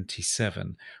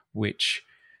 1977, which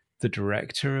the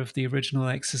director of the original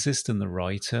Exorcist and the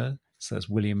writer, so that's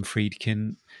William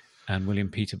Friedkin and William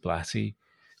Peter Blatty,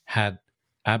 had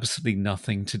absolutely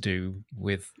nothing to do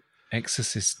with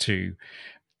Exorcist 2.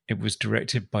 It was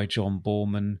directed by John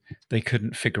Borman. They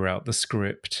couldn't figure out the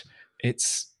script.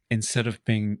 It's, instead of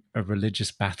being a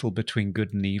religious battle between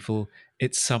good and evil,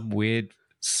 it's some weird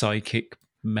psychic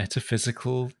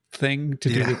metaphysical thing to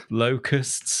do with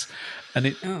locusts, and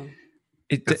it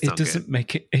doesn't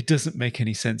make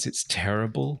any sense. It's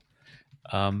terrible.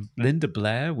 Linda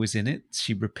Blair was in it.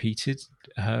 She repeated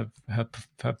her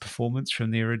performance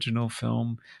from the original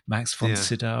film. Max von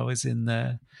Sydow is in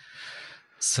there.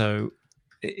 So,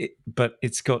 but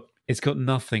it's got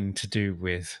nothing to do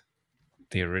with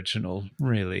the original.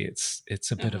 Really,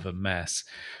 it's a bit of a mess.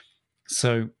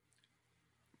 So,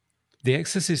 The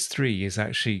Exorcist 3 is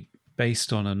actually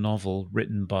based on a novel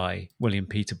written by William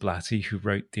Peter Blatty, who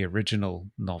wrote the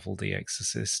original novel, The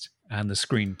Exorcist, and the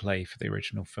screenplay for the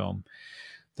original film.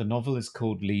 The novel is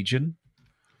called Legion.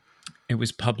 It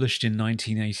was published in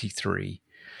 1983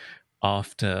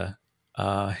 after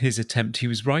his attempt. He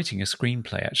was writing a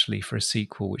screenplay, actually, for a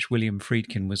sequel, which William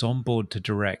Friedkin was on board to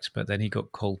direct, but then he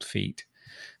got cold feet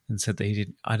and said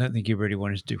that I don't think he really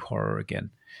wanted to do horror again.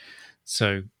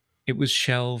 So it was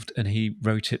shelved, and he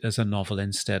wrote it as a novel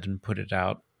instead and put it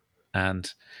out.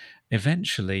 And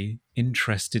eventually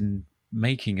interest in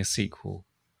making a sequel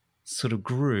sort of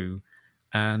grew,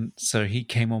 and so he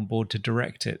came on board to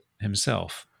direct it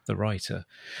himself, the writer.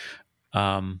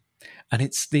 Um, and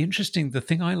it's the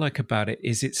thing I like about it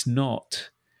is it's not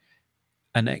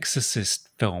an exorcist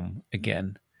film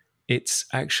again. It's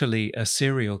actually a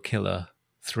serial killer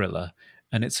thriller,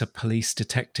 and it's a police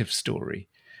detective story,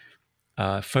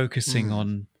 focusing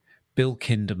on Bill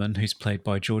Kinderman, who's played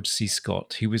by George C.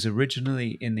 Scott. He was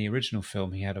originally in the original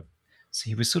film.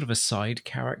 He was sort of a side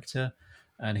character,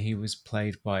 and he was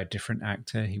played by a different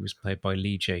actor. He was played by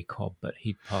Lee J. Cobb, but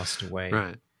he passed away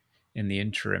Right. in the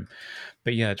interim.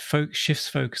 But yeah, it shifts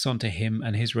focus onto him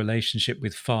and his relationship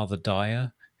with Father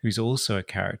Dyer, who's also a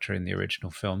character in the original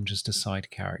film, just a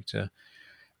side character.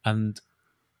 And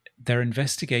they're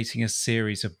investigating a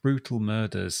series of brutal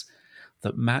murders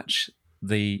that match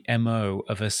the MO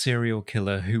of a serial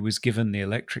killer who was given the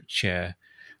electric chair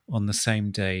on the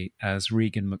same day as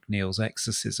Regan McNeil's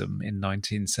exorcism in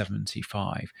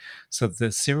 1975. So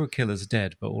the serial killer's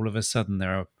dead, but all of a sudden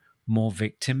there are more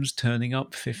victims turning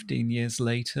up 15 years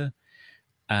later.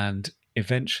 And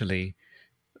eventually,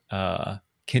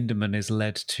 Kinderman is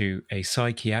led to a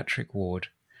psychiatric ward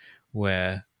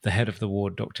where the head of the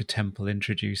ward, Dr. Temple,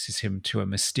 introduces him to a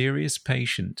mysterious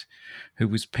patient who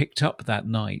was picked up that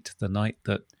night, the night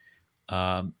that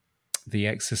the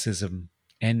exorcism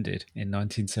ended in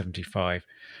 1975.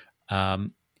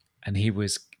 And he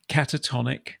was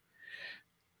catatonic.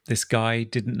 This guy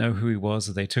didn't know who he was.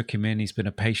 They took him in. He's been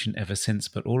a patient ever since.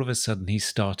 But all of a sudden, he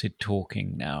started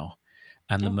talking now.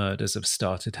 And the murders have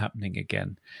started happening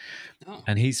again. Oh.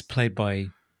 And he's played by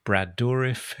Brad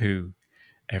Dourif, who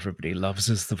everybody loves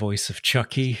as the voice of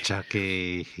Chucky.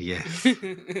 Chucky, yes.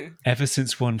 Ever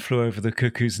since One Flew Over the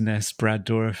Cuckoo's Nest, Brad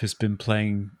Dourif has been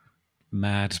playing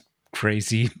mad,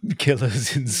 crazy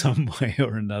killers in some way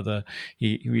or another.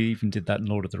 He even did that in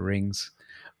Lord of the Rings.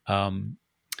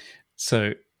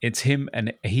 So it's him,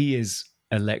 and he is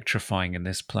electrifying in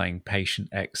this, playing Patient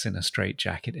X in a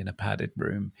straitjacket in a padded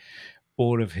room.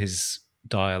 All of his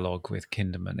dialogue with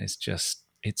Kinderman is just,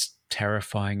 it's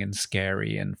terrifying and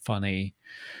scary and funny.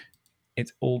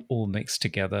 It's all mixed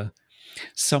together.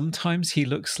 Sometimes he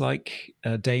looks like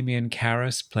Damien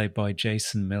Karras, played by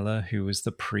Jason Miller, who was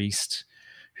the priest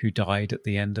who died at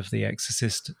the end of The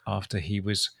Exorcist after he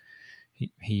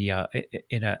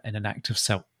in an act of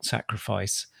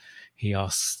self-sacrifice, he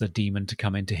asks the demon to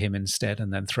come into him instead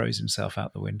and then throws himself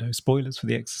out the window. Spoilers for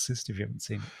The Exorcist if you haven't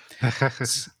seen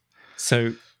it.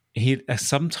 So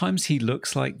sometimes he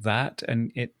looks like that,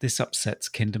 and this upsets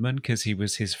Kinderman because he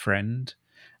was his friend.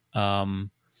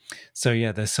 So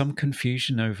yeah, there's some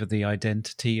confusion over the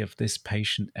identity of this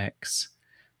Patient X.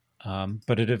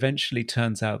 But it eventually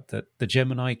turns out that the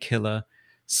Gemini killer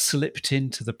slipped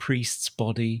into the priest's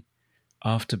body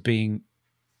after being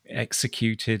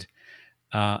executed,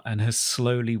 and has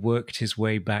slowly worked his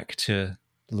way back to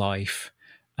life.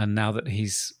 And now that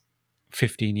he's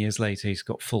 15 years later, he's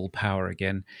got full power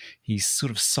again. He's sort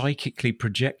of psychically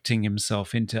projecting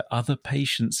himself into other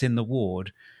patients in the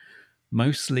ward,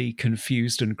 mostly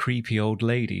confused and creepy old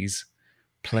ladies,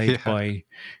 played by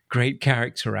great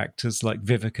character actors like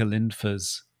Vivica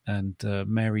Lindfors and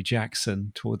Mary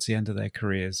Jackson towards the end of their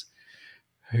careers,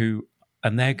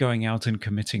 and they're going out and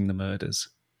committing the murders.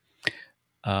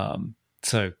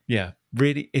 So yeah,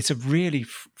 really, it's a really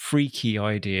freaky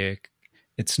idea.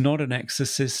 It's not an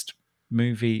exorcist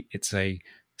movie. It's a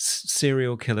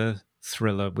serial killer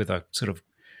thriller with a sort of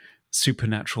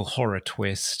supernatural horror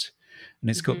twist.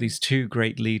 And it's got these two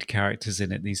great lead characters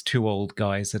in it, these two old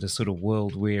guys that are sort of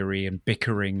world weary and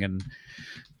bickering, and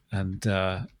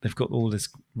they've got all this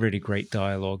really great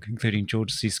dialogue, including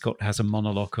George C. Scott has a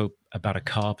monologue about a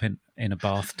carp in a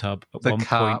bathtub at one point. The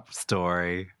carp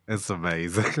story is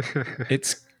amazing.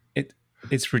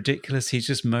 It's ridiculous. He's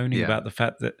just moaning about the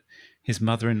fact that his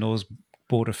mother-in-law's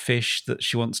bought a fish that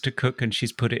she wants to cook, and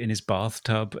she's put it in his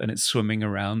bathtub, and it's swimming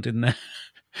around in there,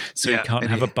 so he can't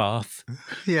have a bath.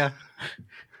 Yeah.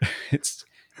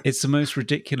 It's the most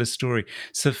ridiculous story.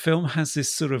 So the film has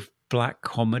this sort of black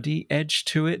comedy edge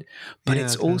to it, but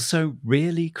it's also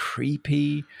really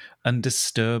creepy and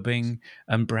disturbing,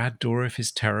 and Brad Dourif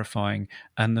is terrifying,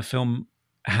 and the film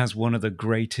has one of the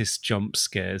greatest jump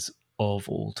scares of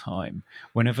all time.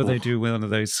 Whenever they do one of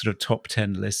those sort of top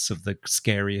 10 lists of the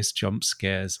scariest jump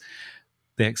scares,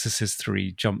 The Exorcist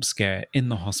 3 jump scare in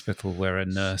the hospital where a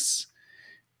nurse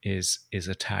is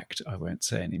attacked. I won't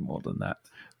say any more than that.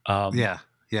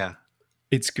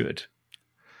 It's good.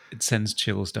 It sends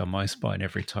chills down my spine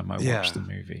every time I watch the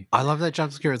movie. I love that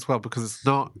jump scare as well, because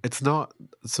it's not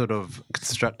sort of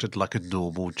constructed like a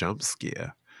normal jump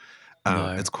scare.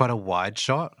 No. It's quite a wide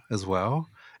shot as well,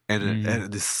 and Mm.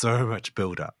 there's so much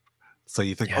build up. So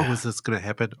you think, oh, Yeah. is this going to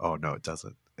happen? Oh, no, it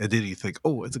doesn't. And then you think,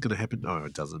 oh, is it going to happen? No,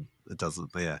 it doesn't. It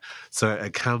doesn't. Yeah. So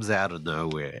it comes out of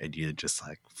nowhere, and you're just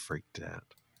like freaked out.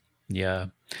 Yeah.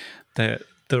 The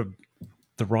the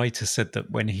the writer said that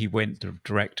when he went, the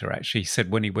director actually said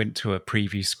when he went to a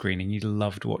preview screening, he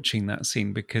loved watching that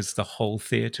scene because the whole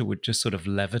theater would just sort of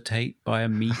levitate by a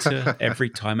meter every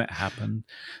time it happened.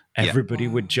 Yeah. Everybody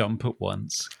would Wow. jump at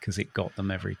once because it got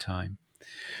them every time.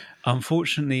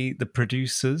 Unfortunately, the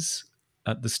producers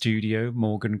at the studio,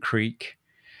 Morgan Creek,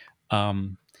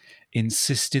 um,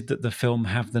 insisted that the film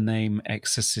have the name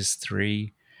Exorcist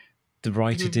 3. The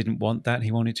writer Mhm. didn't want that.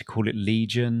 He wanted to call it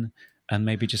Legion and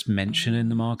maybe just mention in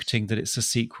the marketing that it's a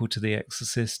sequel to The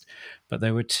Exorcist. But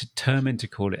they were determined to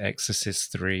call it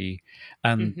Exorcist 3.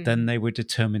 And then Mhm. they were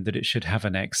determined that it should have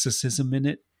an exorcism in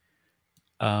it.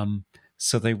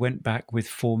 So they went back with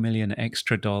 $4 million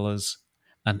extra dollars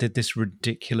and did this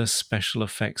ridiculous special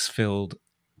effects filled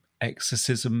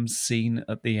exorcism scene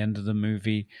at the end of the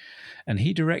movie. And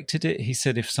he directed it. He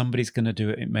said, if somebody's going to do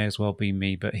it, it may as well be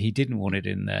me, but he didn't want it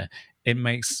in there. It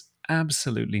makes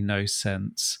absolutely no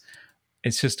sense.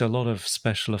 It's just a lot of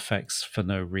special effects for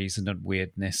no reason and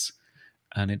weirdness,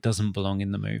 and it doesn't belong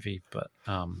in the movie. But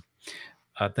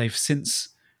they've since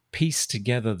pieced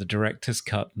together the director's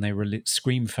cut, and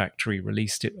Scream Factory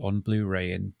released it on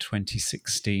Blu-ray in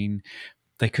 2016.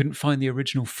 They couldn't find the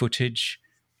original footage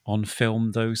on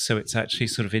film, though, so it's actually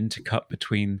sort of intercut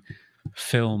between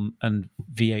film and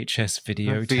VHS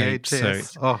videotape. So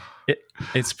VHS. Oh,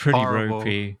 it's pretty horrible.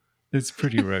 ropey. It's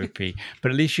pretty ropey,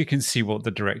 but at least you can see what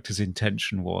the director's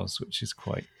intention was, which is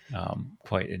quite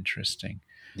interesting.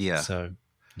 Yeah. So,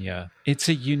 yeah, it's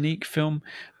a unique film,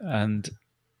 and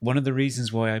one of the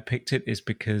reasons why I picked it is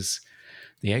because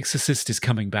The Exorcist is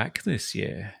coming back this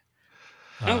year.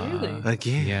 Oh, really?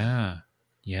 Again. Yeah.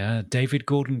 Yeah. David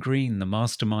Gordon Green, the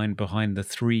mastermind behind the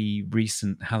 3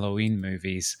 recent Halloween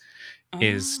movies,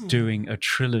 is Oh. doing a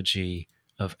trilogy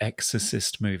of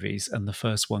Exorcist movies, and the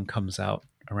first one comes out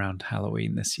around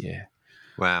Halloween this year.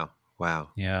 Wow. Wow.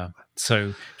 Yeah.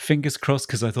 So fingers crossed,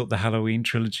 because I thought the Halloween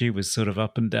trilogy was sort of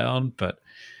up and down, but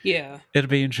Yeah. it'll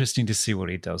be interesting to see what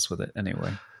he does with it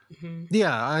anyway. Mhm.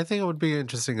 Yeah, I think it would be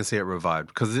interesting to see it revived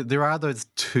because there are those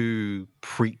 2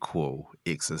 prequel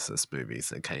Exorcist movies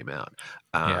that came out,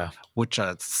 Yeah. which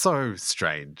are so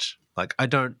strange. Like I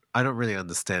don't really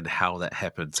understand how that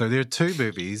happened. So there are 2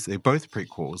 movies. They're both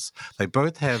prequels. They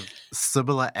both have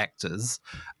similar actors.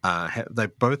 They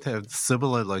both have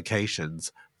similar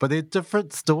locations, but they're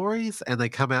different stories, and they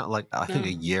come out like I think a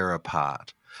Oh. year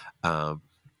apart. Um,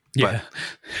 Yeah.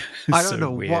 but I don't So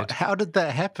know weird. how did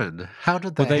that happen? How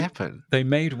did Well, that happen? they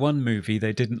made one movie,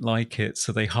 they didn't like it,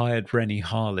 so they hired Rennie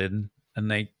Harlin and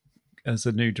they as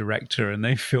a new director, and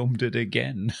they filmed it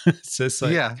again. So it's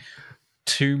like Yeah.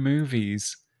 2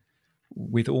 movies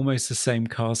with almost the same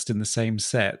cast in the same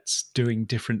sets doing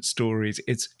different stories.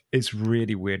 It's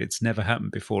really weird. It's never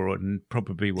happened before and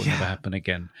probably will never Yeah. happen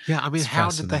again. Yeah, I mean, It's how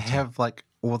did they fascinating. have like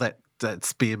all that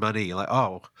spare money? Like,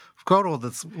 oh, we've got all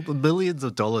the millions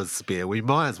of dollars spare. We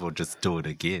might as well just do it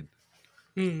again.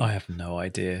 I have no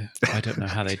idea. I don't know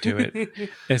how they do it.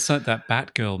 It's like that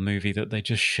Batgirl movie that they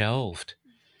just shelved.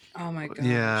 Oh my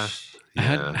Yeah, gosh.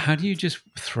 yeah, How do you just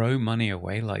throw money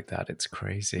away like that? It's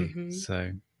crazy. Mhm.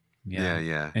 So, yeah, yeah,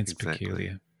 yeah. it's Exactly.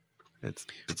 peculiar. It's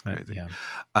But, crazy.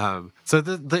 yeah. So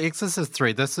the Exorcist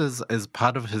 3. This is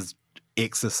part of his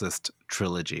Exorcist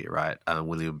trilogy, right?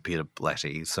 William Peter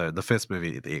Blatty. So the first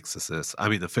movie, The Exorcist. I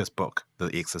mean, the first book, The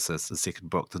Exorcist. The second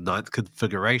book, The Ninth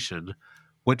Configuration,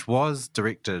 which was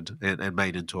directed and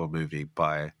made into a movie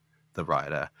by the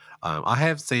writer. I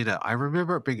have seen it. I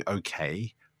remember it being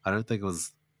okay. I don't think it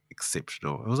was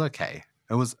exceptional. It was okay.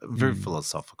 It was very Mm.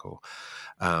 philosophical.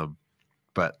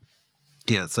 But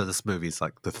yeah, so this movie is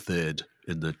like the third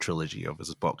in the trilogy of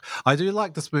his book. I do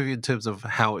like this movie in terms of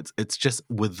how it's just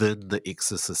within the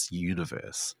Exorcist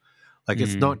universe. Like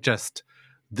it's Mm. not just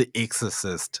The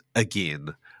Exorcist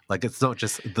again. Like it's not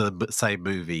just the same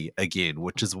movie again,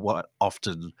 which is what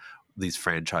often these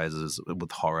franchises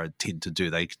with horror tend to do.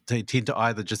 They tend to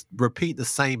either just repeat the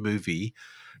same movie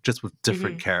just with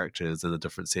different Mhm. characters in a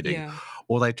different setting, Yeah.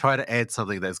 or they try to add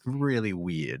something that's really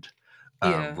weird,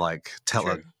 Yeah. like True.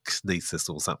 telekinesis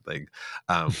or something.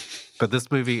 But this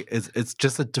movie it's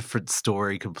just a different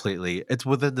story completely. It's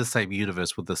within the same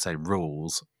universe with the same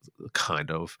rules, kind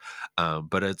of,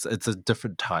 but it's a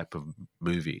different type of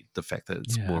movie. The fact that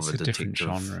it's Yeah, more of it's a a different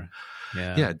detective, genre.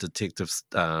 yeah, detective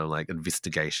like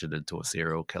investigation into a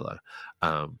serial killer.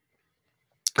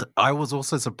 I was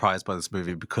also surprised by this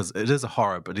movie because it is a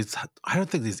horror, but I don't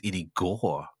think there's any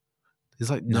gore. There's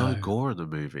like no No. gore in the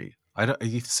movie. I don't.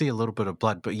 You see a little bit of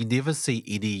blood, but you never see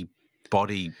any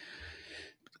body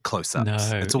close-ups. No,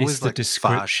 It's it's always the like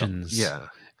far shot. descriptions. Yeah,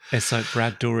 It's like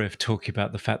Brad Dourif talking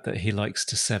about the fact that he likes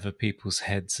to sever people's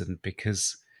heads, and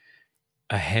because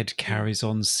a head carries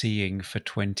on seeing for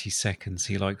 20 seconds,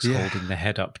 he likes yeah. holding the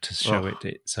head up to show Oh, it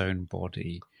its own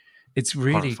body. It's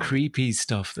really horrifying. creepy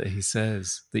stuff that he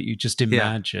says that you just Yeah,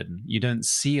 imagine. You don't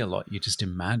see a lot, you just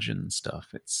imagine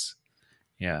stuff.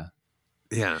 Yeah.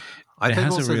 yeah. I It think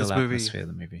has a also real atmosphere,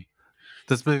 the movie.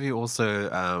 this movie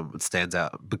also stands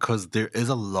out because there is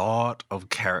a lot of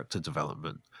character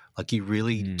development. Like you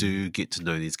really do get to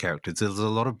know these characters. There's a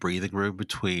lot of breathing room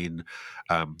between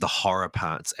the horror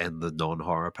parts and the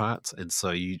non-horror parts, and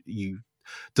so you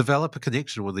develop a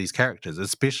connection with these characters,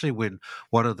 especially when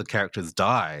one of the characters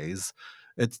dies.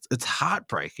 It's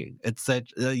heartbreaking. It's that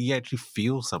you actually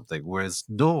feel something. Whereas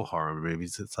no horror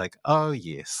movies, it's like, oh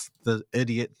yes, the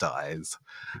idiot dies.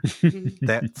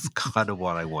 That's kind of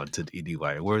what I wanted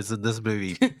anyway. Whereas in this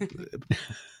movie,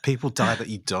 people die that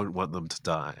you don't want them to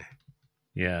die.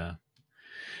 Yeah.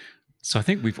 So I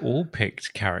think we've all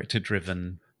picked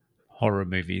character-driven horror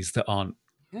movies that aren't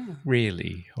Yeah.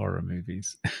 really horror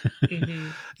movies. Mm-hmm.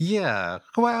 Yeah.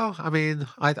 Well, I mean,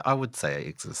 I would say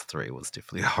Exorcist 3 was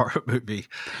definitely a horror movie,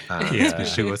 Yeah.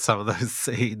 especially with some of those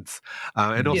scenes.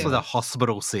 And also Yeah. the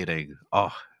hospital setting.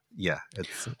 Oh, yeah.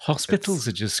 Hospitals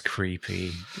are just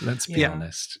creepy. Let's be Yeah.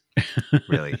 honest.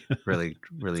 really, really,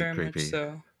 really Very much creepy.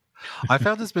 so. I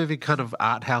found this movie kind of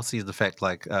art housey in the fact,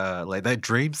 like that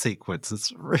dream sequence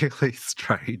is really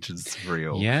strange and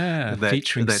surreal. Yeah, And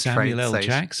featuring that train Samuel L. station.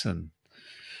 Jackson.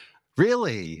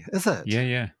 Really? Is it?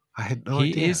 Yeah. I had no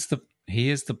He idea.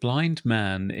 is the blind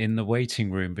man in the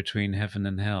waiting room between heaven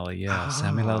and hell. Yeah,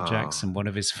 Samuel L. Ah. Jackson, one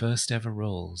of his first ever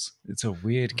roles. It's a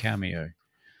weird cameo.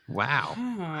 Wow.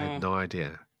 I had no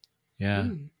idea. Yeah.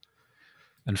 Mm.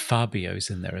 And Fabio's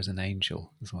in there as an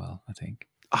angel as well, I think.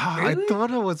 Oh, Really? I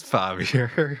thought it was Fabio.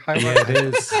 Yeah, it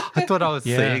is. I thought I was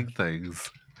Yeah. seeing things.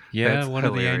 Yeah, That's one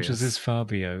of the angels hilarious. is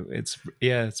Fabio.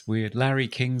 It's weird. Larry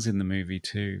King's in the movie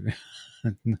too.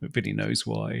 Nobody knows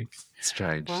why.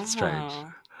 Strange. Wow. Strange.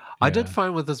 I did Yeah.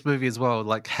 find with this movie as well,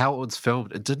 like how it was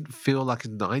filmed, it didn't feel like a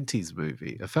 90s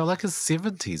movie. It felt like a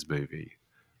 70s movie.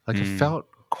 Like it felt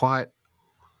quite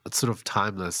sort of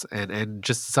timeless and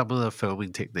just some of the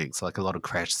filming techniques, like a lot of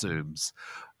crash zooms,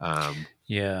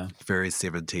 Yeah. very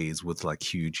 70s with like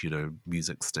huge,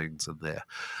 music stings in there.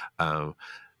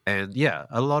 And yeah,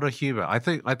 a lot of humor. I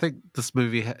think this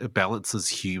movie balances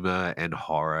humor and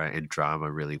horror and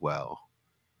drama really well.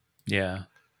 Yeah.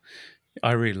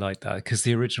 I really like that because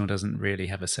the original doesn't really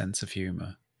have a sense of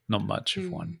humor. Not much of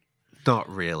one. Not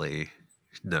really.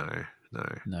 No.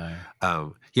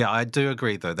 No. Yeah, I do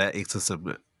agree though that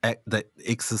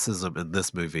exorcism in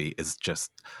this movie is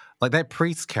just like that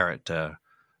priest character.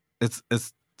 It's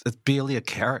barely a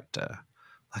character.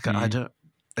 Like I don't.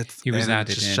 He was and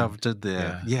added just in. shoved in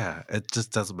there. Yeah. Yeah, it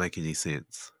just doesn't make any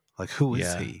sense. Like who is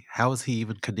Yeah. he? How is he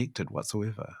even connected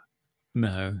whatsoever?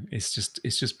 No, it's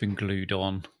just been glued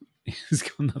on. It's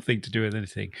got nothing to do with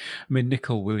anything. I mean,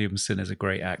 Nicole Williamson is a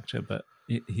great actor, but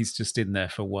he's just in there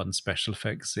for one special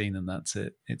effects scene and that's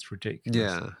it. It's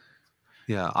ridiculous.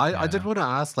 Yeah. I did want to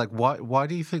ask, like, why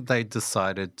do you think they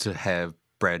decided to have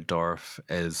Brad Dourif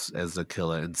as the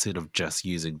killer instead of just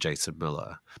using Jason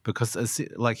Miller? Because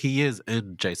like he is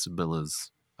in Jason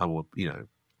Miller's,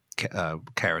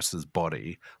 Karras's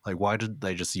body. Like, why didn't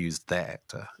they just use that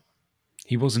actor?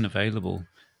 He wasn't available.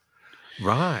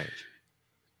 Right.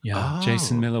 Yeah, Oh.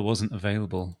 Jason Miller wasn't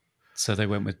available, so they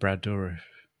went with Brad Dourif.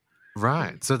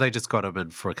 Right. So they just got him in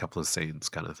for a couple of scenes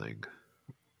kind of thing.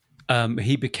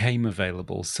 He became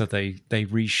available, so they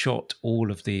reshot all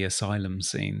of the asylum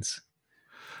scenes.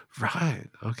 Right.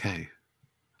 Okay.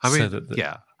 I mean, so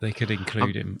that they could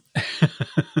include him.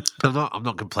 I'm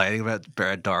not complaining about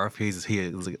Brad Dourif. He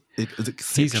is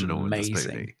exceptional in this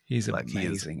movie. He's Like,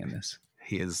 amazing in this.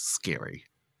 He is scary.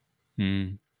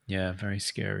 Yeah, very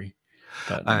scary.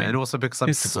 But And also because I'm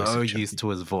it's the voice so of Chucky. used to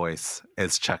his voice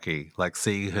as Chucky, like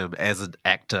seeing him as an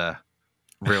actor,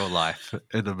 real life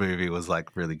in a movie was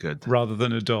like really good. Rather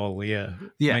than a doll, yeah.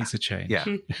 Makes a change. Yeah.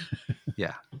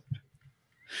 Yeah.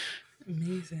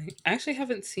 Amazing. I actually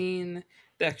haven't seen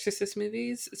the Exorcist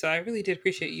movies, so I really did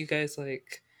appreciate you guys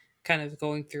like kind of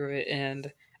going through it, and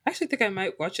I actually think I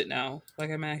might watch it now.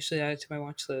 Like I might actually add it to my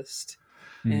watch list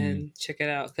and check it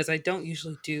out because I don't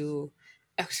usually do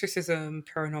exorcism,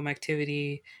 paranormal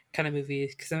activity kind of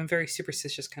movies because I'm a very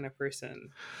superstitious kind of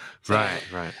person. So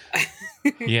Right.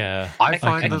 Yeah, I I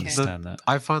I can find them can't. understand that.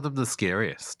 I find them the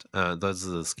scariest. Those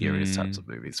are the scariest types Mm, of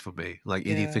movies for me. Like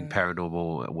anything Yeah.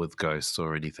 paranormal with ghosts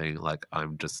or anything, like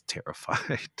I'm just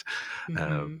terrified.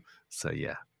 um, hmm so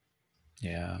yeah.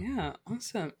 yeah. Yeah,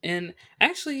 awesome. And I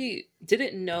actually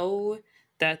didn't know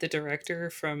that the director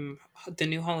from the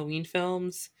new Halloween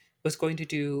films was going to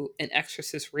do an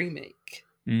Exorcist remake.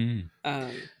 Mm.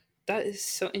 Um, that is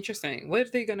so interesting. What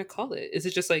are they going to call it? Is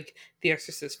it just like The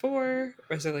Exorcist 4,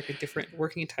 or is there like a different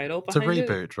working title It's a behind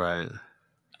it? reboot, right?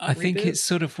 I think Reboot? it's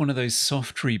sort of one of those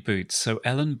soft reboots. So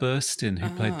Ellen Burstyn, who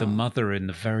played the Oh. mother in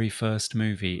the very first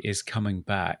movie, is coming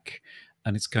back,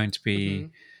 and it's going to be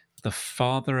hmm the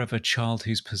father of a child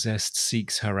who's possessed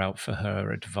seeks her out for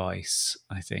her advice,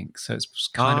 I think. So it's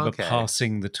kind Oh, of a okay.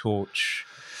 passing the torch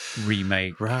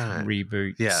remake, Right.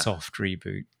 reboot, Yeah. soft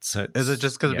reboot. So Is it it's,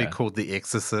 just going to be yeah. called The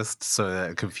Exorcist so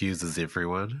that it confuses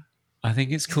everyone? I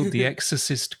think it's called The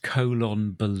Exorcist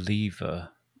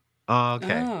Believer. Oh,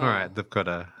 okay. All right. Oh. They've got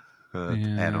a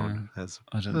add Yeah. on as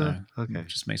I don't know. It okay.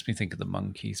 just makes me think of the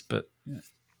monkeys, but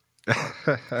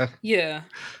Yeah.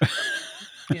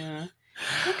 Yeah.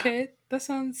 Okay, that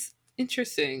sounds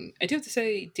interesting. I do have to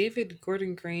say, David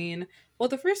Gordon Green, well,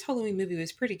 the first Halloween movie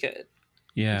was pretty good.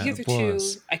 yeah, The other it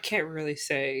was. two, I can't really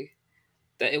say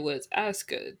that it was as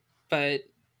good, but,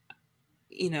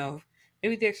 you know,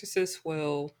 maybe The Exorcist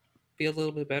will be a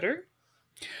little bit better,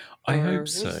 I or hope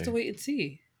we'll just have to so. wait and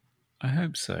see. I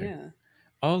hope so. Yeah.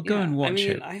 I'll go Yeah. and I watch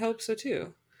mean, it. I hope so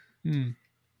too. Hmm.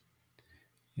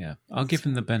 Yeah, I'll give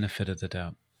him the Awesome. benefit of the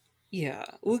doubt. Yeah,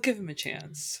 we'll give him a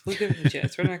chance. We'll give him a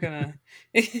chance. We're not gonna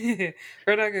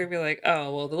we're not gonna be like,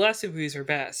 oh well, the last two movies were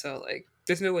bad, so like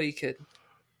there's no way you could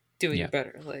do any Yeah,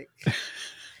 better. Like,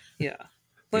 yeah.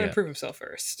 Let him yeah, prove himself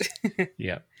first.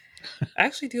 yeah. I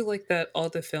actually do like that all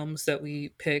the films that we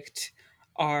picked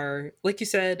are, like you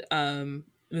said,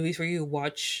 movies where you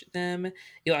watch them,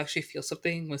 you'll actually feel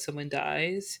something when someone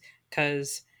dies.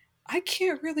 Because I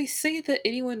can't really say that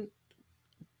anyone.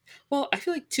 Well, I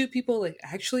feel like two people like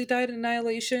actually died in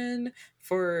Annihilation.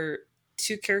 For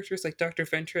two characters like Dr.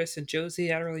 Ventress and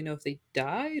Josie, I don't really know if they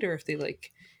died or if they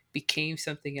like became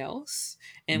something else.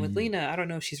 And with Mm. Lena, I don't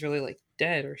know if she's really like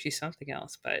dead or she's something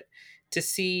else. But to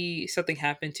see something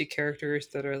happen to characters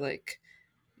that are like,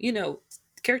 you know,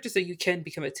 characters that you can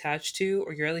become attached to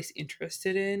or you're at least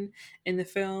interested in the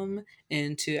film,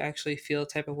 and to actually feel a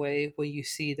type of way when you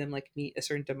see them like meet a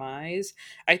certain demise,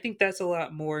 I think that's a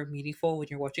lot more meaningful when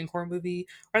you're watching a horror movie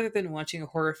rather than watching a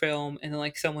horror film and then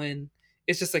like someone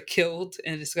is just like killed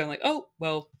and it's kind of like, oh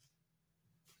well,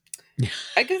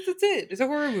 I guess that's it, it's a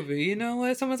horror movie, you know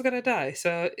what, someone's gonna die,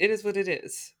 so it is what it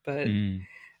is. But Mm.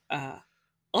 uh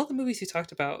all the movies you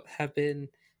talked about have been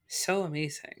so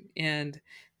amazing. And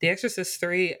The Exorcist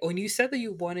 3, when you said that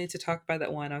you wanted to talk about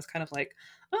that one, I was kind of like,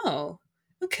 oh,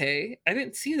 okay. I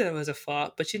didn't see that it was a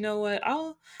flop, but you know what?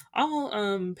 I'll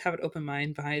have an open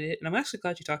mind behind it. And I'm actually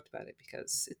glad you talked about it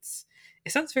because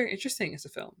it sounds very interesting as a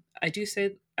film. I do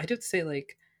have to say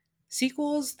like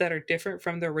sequels that are different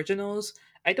from the originals,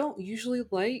 I don't usually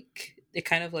like. It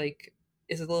kind of like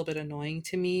is a little bit annoying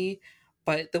to me,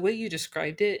 but the way you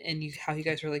described it and how you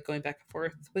guys are like going back and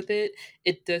forth with it,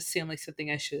 it does seem like something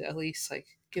I should at least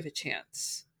like give a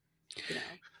chance, you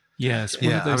know, Yeah, it's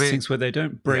one to. of Yeah, I those mean, things where they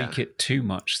don't yeah. break it too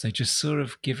much. They just sort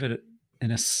of give it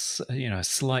in a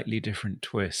slightly different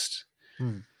twist,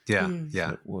 Yeah, Mm, so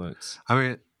yeah. it works. I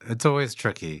mean, it's always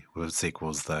tricky with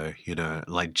sequels, though.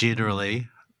 Like generally,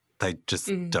 they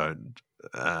just mm, don't.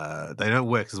 They don't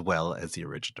work as well as the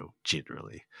original.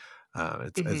 Generally,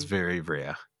 it's mhm. very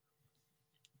rare.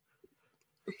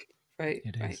 Right,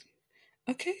 It right. is.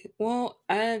 Okay, well,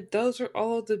 those are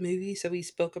all of the movies that we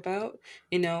spoke about.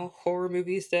 You know, horror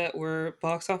movies that were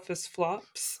box office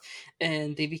flops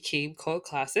and they became cult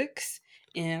classics.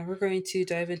 And we're going to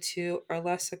dive into our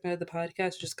last segment of the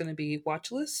podcast, which is going to be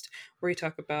Watch List, where we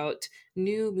talk about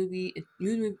new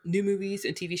movies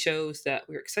and TV shows that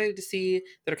we're excited to see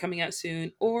that are coming out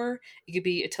soon, or it could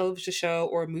be a television show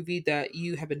or a movie that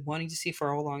you have been wanting to see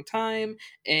for a long time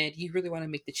and you really want to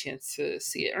make the chance to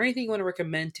see it, or anything you want to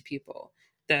recommend to people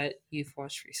that you've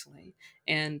watched recently.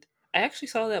 And I actually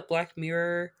saw that Black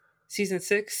Mirror season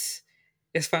 6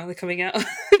 is finally coming out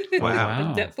Oh Wow.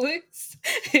 on wow. Netflix.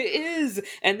 It is.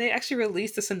 And they actually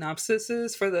released the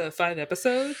synopsises for the 5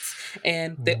 episodes.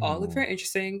 And they all look Ooh. very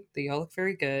interesting. They all look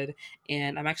very good.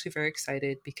 And I'm actually very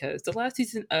excited because the last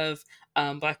season of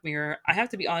Black Mirror, I have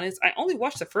to be honest, I only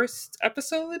watched the first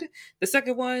episode. The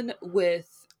second one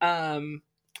with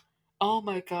Oh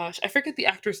my gosh, I forget the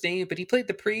actor's name, but he played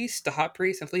the priest, the hot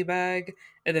priest in Fleabag,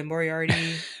 and then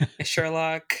Moriarty and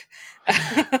Sherlock.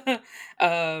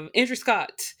 Andrew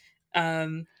Scott.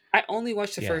 I only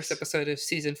watched the first Yes. episode of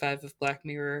season 5 of Black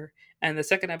Mirror, and the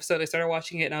second episode I started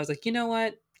watching it, and I was like, you know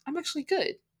what? I'm actually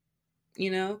good.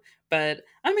 But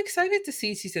I'm excited to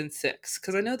see season 6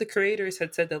 because I know the creators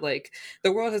had said that like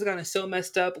the world has gotten so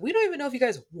messed up, we don't even know if you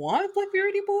guys want Black Mirror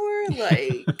anymore.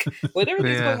 Like with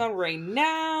everything's going Yeah. on right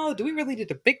now, do we really need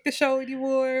to pick the show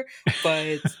anymore?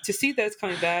 But to see that it's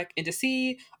coming back and to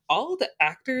see all the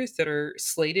actors that are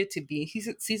slated to be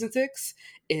season 6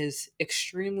 is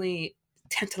extremely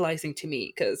tantalizing to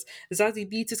me because Zazie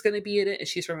Beetz is going to be in it and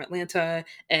she's from Atlanta,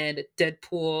 and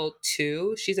Deadpool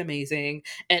 2, she's amazing.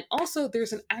 And also,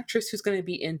 there's an actress who's going to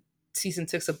be in season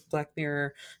 6 of Black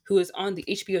Mirror who is on the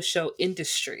HBO show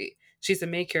Industry. She's the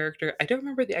main character. I don't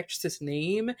remember the actress's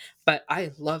name, but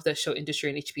I love that show Industry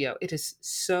on HBO. It is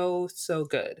so, so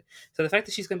good. So the fact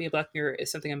that she's going to be in Black Mirror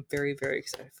is something I'm very, very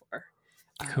excited for.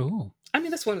 Cool. I mean,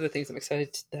 that's one of the things I'm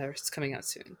excited that's coming out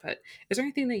soon. But is there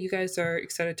anything that you guys are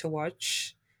excited to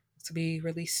watch to be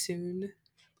released soon?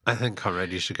 I think,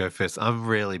 Conrad, you should go first. I'm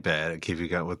really bad at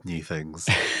keeping up with new things.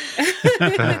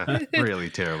 Really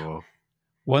terrible.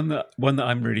 One that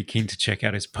I'm really keen to check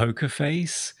out is Poker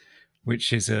Face,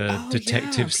 which is a Oh,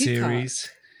 detective yeah, series.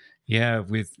 Peacock. Yeah,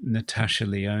 with Natasha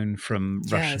Lyonne from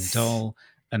Russian Yes. Doll.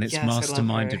 And it's Yes, I love her.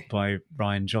 masterminded by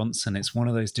Ryan Johnson. It's one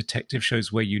of those detective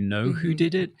shows where you know who Mhm.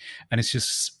 did it, and it's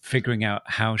just figuring out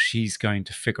how she's going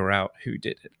to figure out who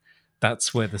did it.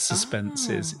 That's where the suspense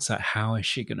is. Oh. It's like, how is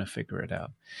she going to figure it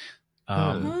out?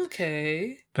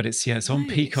 Okay. But it's on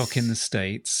Peacock in the Nice.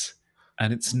 States,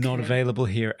 and it's not Okay. available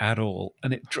here at all.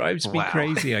 And it drives me Wow.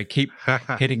 crazy. I keep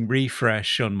hitting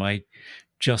refresh on my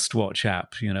Just Watch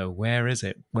app. Where is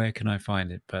it? Where can I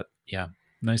find it? But yeah,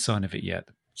 no sign of it yet.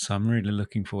 So I'm really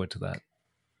looking forward to that.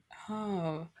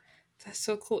 Oh, that's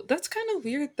so cool. That's kind of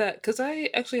weird that because I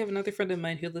actually have another friend of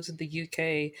mine who lives in the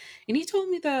UK, and he told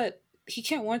me that he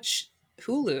can't watch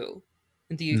Hulu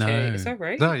in the UK. Is No. that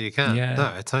right? No, you can't. Yeah.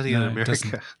 No, it's only in No, it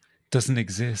America. doesn't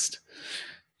exist.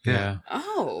 Yeah.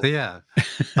 Oh. Yeah.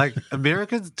 Like,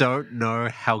 Americans don't know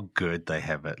how good they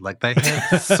have it. Like, they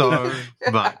have so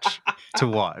much to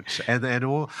watch. And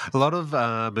a lot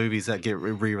of movies that get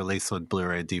re-released on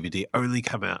Blu-ray and DVD only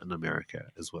come out in America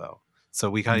as well.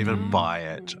 So we can't even buy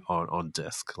it on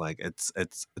disc. Like, it's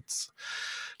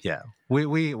yeah.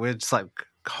 We're just like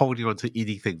holding on to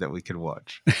anything that we can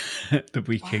watch. that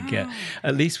we can get.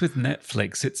 At least with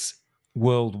Netflix, it's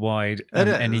worldwide, and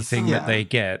is, anything yeah. that they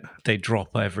get, they drop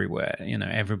everywhere.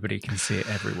 Everybody can see it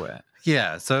everywhere.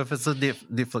 Yeah, so if it's a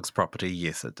Netflix property,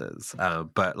 yes, it is.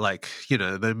 But like,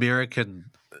 the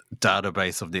American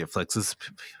database of Netflix is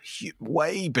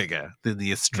way bigger than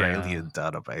the Australian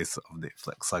database of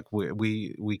Netflix. Like,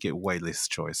 we get way less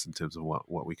choice in terms of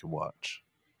what we can watch.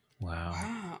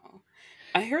 Wow.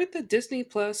 I heard that Disney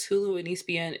Plus, Hulu, and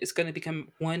ESPN is going to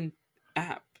become one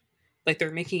app. Like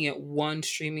they're making it one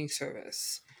streaming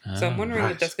service. So I'm wondering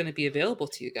if that's going to be available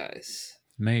to you guys.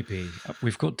 Maybe.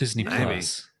 We've got Disney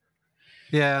Plus.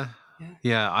 Yeah.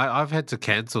 I've had to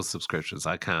cancel subscriptions.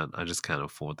 I just can't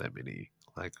afford that many.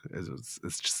 Like,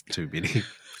 it's just too many.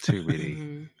 Too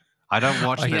many. I don't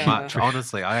watch that much.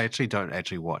 Honestly, I actually don't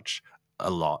watch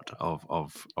a lot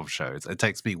of shows. It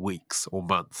takes me weeks or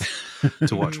months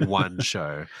to watch one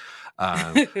show.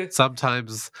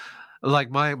 Sometimes, like,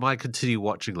 my continue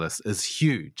watching list is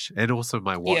huge, and also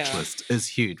my watch list is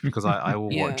huge because I will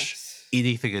watch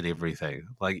anything and everything.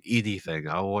 Like, anything.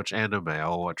 I'll watch anime,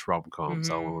 I'll watch rom-coms,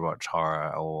 I'll watch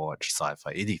horror, I'll watch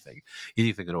sci-fi, anything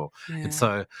at all. And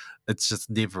so it's just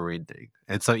never ending.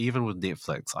 And so even with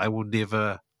Netflix, I will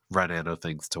never run out of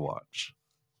things to watch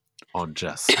on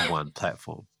just one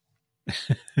platform.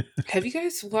 Have you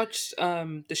guys watched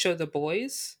the show The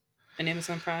Boys on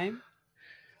Amazon Prime?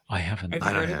 I haven't. Have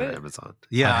you heard of it? Amazon.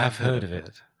 Yeah, I've heard of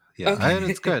it. Yeah, Okay. I heard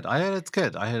it's good. I heard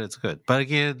it's good. But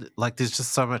again, like, there's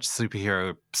just so much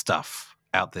superhero stuff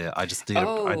out there. I just need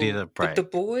I need a break. But The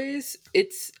Boys,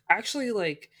 it's actually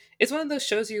like it's one of those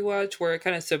shows you watch where it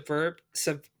kind of subverts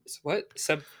the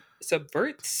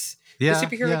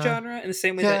superhero genre in the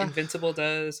same way that Invincible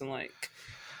does, and like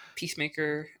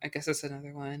Peacemaker, I guess that's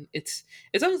another one. It's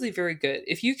honestly very good.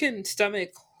 If you can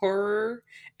stomach horror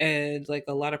and like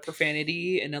a lot of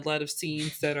profanity and a lot of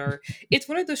scenes that are it's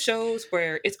one of those shows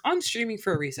where it's on streaming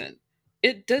for a reason.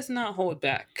 It does not hold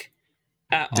back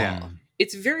at all.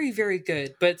 It's very, very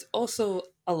good, but it's also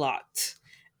a lot.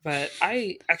 but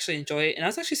I actually enjoy it. And I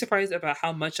was actually surprised about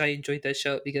how much I enjoyed that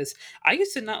show because I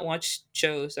used to not watch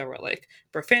shows that were like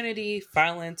profanity,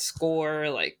 violence, gore.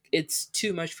 Like, it's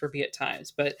too much for me at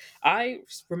times. But I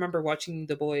remember watching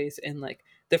The Boys, and like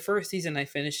the first season, I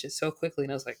finished it so quickly,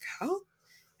 and I was like,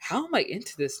 how am I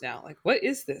into this now? Like, what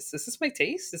is this? Is this my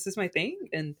taste? This is my thing?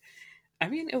 And I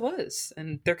mean, it was.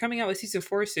 And they're coming out with season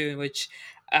 4 soon, which,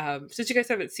 since you guys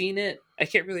haven't seen it, I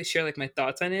can't really share like my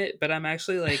thoughts on it, but I'm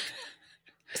actually like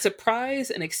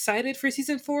surprised and excited for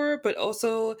season 4. But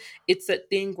also, it's that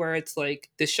thing where it's like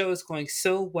the show is going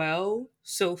so well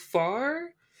so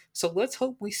far, so let's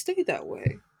hope we stay that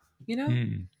way, you know.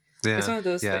 Hmm. It's Yeah, one of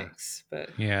those yeah. things. But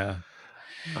Yeah.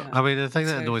 yeah, I mean, the thing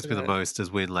that excited annoys for me the that. most is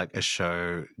when like a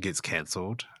show gets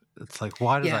cancelled. It's like,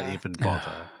 why did I Yeah. even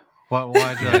bother?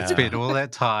 Why did I spend Yeah. all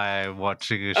that time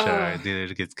watching a show Oh, and then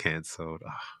it gets cancelled?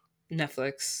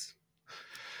 Netflix.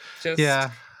 Just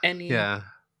Yeah, any. yeah.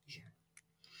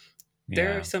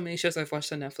 There are Yeah. so many shows I've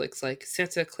watched on Netflix, like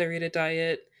Santa Clarita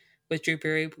Diet with Drew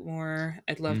Barrymore.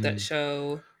 I love that Mm.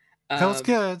 show. It was Um,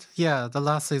 good. Yeah, the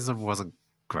last season wasn't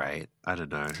great. I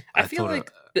don't know. I I feel thought it.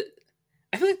 like the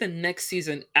I feel like the next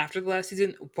season after the last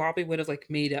season probably would have like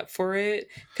made up for it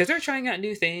because they're trying out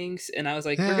new things, and I was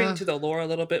like, we're getting Yeah, to the lore a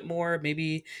little bit more.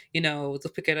 Maybe they'll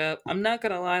pick it up. I'm not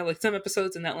gonna lie, like some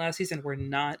episodes in that last season were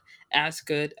not as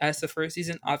good as the first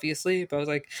season, obviously. But I was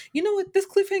like, you know what, this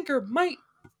cliffhanger might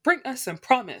bring us some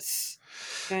promise.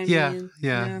 You know what I yeah, mean?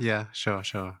 yeah, Yeah, yeah. Sure,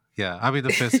 sure. Yeah, I mean,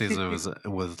 the first season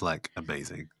was like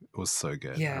amazing. It was so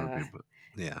good. I yeah, remember.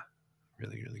 Yeah,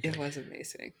 really, really it good. was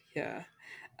amazing. Yeah.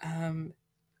 Um,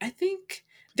 I think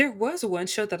there was one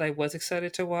show that I was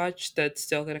excited to watch that's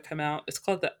still going to come out. It's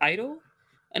called The Idol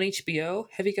on HBO.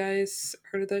 Have you guys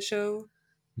heard of that show?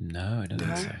 No, I don't think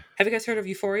No. No. so. Have you guys heard of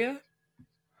Euphoria?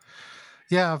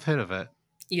 Yeah, I've heard of it. I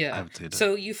Yeah. haven't seen it.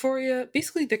 So Euphoria,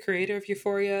 basically the creator of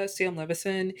Euphoria, Sam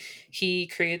Levinson, he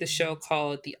created the show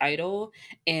called The Idol.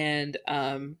 And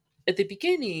at the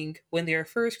beginning, when they were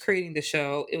first creating the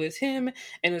show, it was him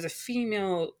and it was a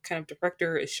female kind of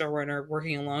director, a showrunner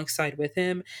working alongside with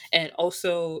him, and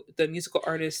also the musical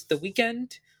artist The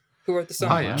Weeknd, who wrote the Oh, Oh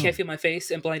song yeah. wow. Can't Feel My Face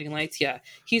and Blinding Lights. Yeah.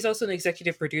 He's also an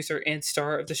executive producer and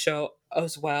star of the show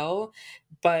as well.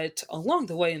 But along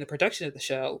the way in the production of the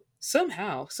show,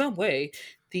 somehow, some way,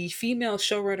 the female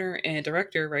showrunner and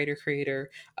director, writer, creator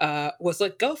was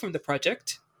let go from the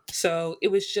project. So it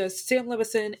was just Sam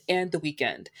Levinson and The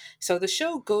Weeknd. So the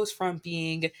show goes from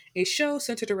being a show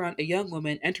centered around a young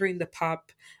woman entering the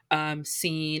pop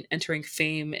scene, entering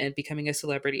fame, and becoming a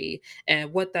celebrity,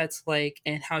 and what that's like,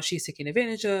 and how she's taken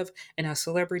advantage of, and how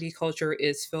celebrity culture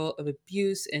is full of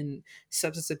abuse and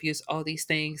substance abuse, all these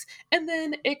things. And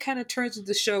then it kind of turns into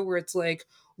the show where it's like,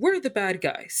 we're the bad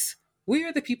guys, we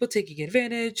are the people taking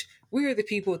advantage, we are the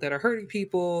people that are hurting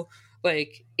people.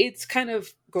 Like, it's kind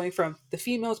of going from the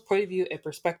female's point of view and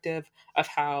perspective of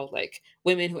how like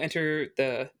women who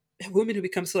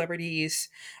become celebrities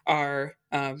are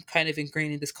kind of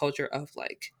ingrained in this culture of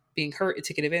like being hurt and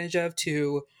taken advantage of,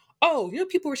 to, oh,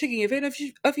 people were taking advantage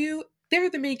of you,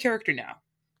 they're the main character now.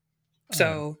 Oh,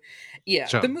 So, yeah,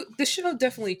 Sure. the show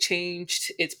definitely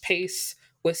changed its pace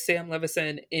with Sam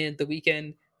Levinson in The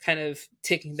Weeknd kind of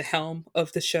taking the helm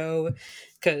of the show.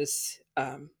 Because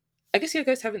I guess you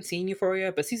guys haven't seen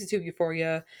Euphoria, but season 2 of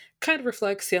Euphoria kind of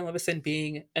reflects Sam Levinson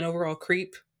being an overall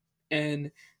creep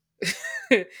and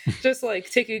just like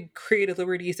taking creative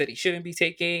liberties that he shouldn't be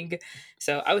taking.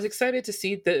 So I was excited to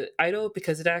see The Idol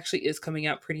because it actually is coming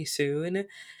out pretty soon,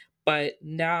 but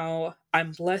now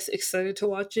I'm less excited to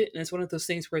watch it. And it's one of those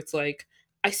things where it's like,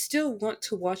 I still want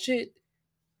to watch it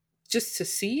just to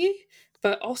see,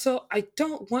 but also I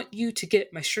don't want you to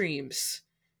get my streams.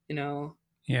 You know,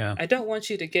 yeah. I don't want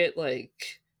you to get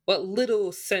like what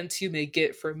little sense you may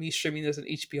get from me streaming this on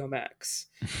HBO Max.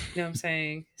 You know what I'm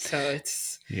saying? So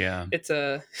Yeah. it's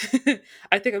a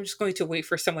I think I'm just going to wait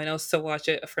for someone else to watch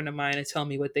it, a friend of mine, and tell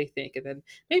me what they think, and then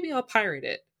maybe I'll pirate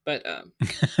it. But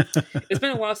it's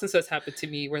been a while since that's happened to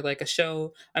me, where like a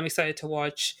show I'm excited to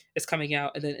watch is coming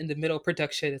out, and then in the middle of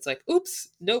production it's like, oops,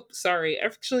 nope, sorry,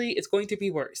 actually it's going to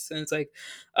be worse. And it's like,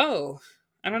 oh,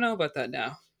 I don't know about that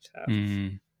now. So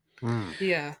Mm. Mm.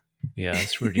 yeah. Yeah,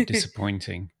 it's really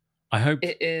disappointing. I hope,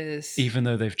 It is. even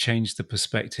though they've changed the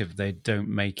perspective, they don't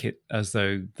make it as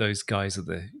though those guys are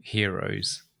the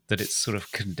heroes, that it's sort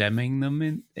of condemning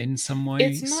them in some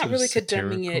It's way, not sort of really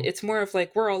condemning it. satirical. It's more of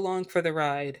like, we're along for the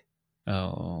ride.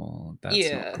 Oh, that's not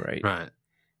Yeah. great. Right.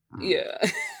 Mm.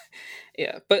 Yeah.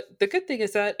 Yeah. But the good thing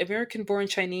is that American Born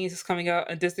Chinese is coming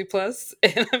out on Disney Plus,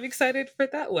 and I'm excited for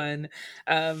that one.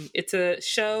 It's a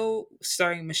show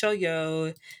starring Michelle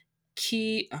Yeoh,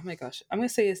 oh my gosh, I'm gonna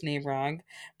say his name wrong,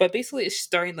 but basically it's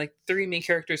starring like three main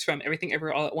characters from Everything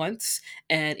Everywhere All at Once,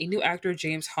 and a new actor,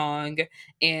 James Hong,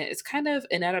 and it's kind of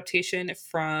an adaptation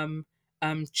from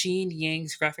Gene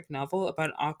Yang's graphic novel about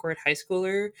an awkward high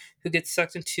schooler who gets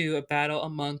sucked into a battle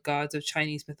among gods of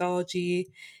Chinese mythology.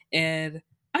 And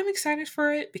I'm excited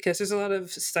for it because there's a lot of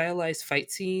stylized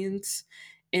fight scenes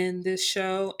in this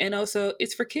show, and also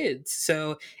it's for kids,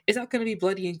 so it's not going to be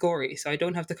bloody and gory, so I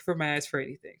don't have to cover my eyes for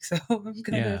anything. So I'm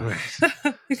gonna Yeah. Right.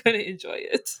 I'm gonna enjoy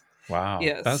it. Wow.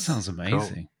 That Yes. sounds Cool.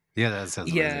 amazing. Yeah, that sounds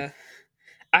amazing. Yeah.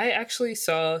 I actually I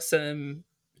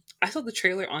saw the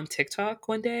trailer on TikTok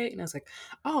one day and I was like,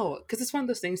 oh, because it's one of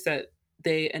those things that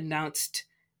they announced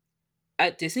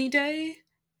at Disney Day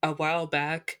a while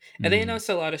back, and they Mm. announced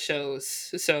a lot of shows.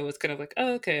 So it's kind of like,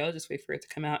 oh, okay, I'll just wait for it to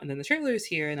come out. And then the trailer is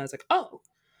here, and I was like, oh,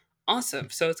 awesome.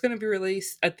 So it's going to be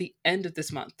released at the end of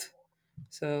this month.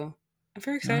 So I'm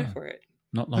very excited Oh, for it.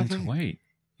 not long to Okay. wait.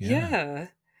 Yeah.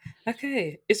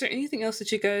 Okay. Is there anything else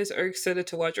that you guys are excited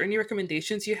to watch, or any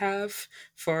recommendations you have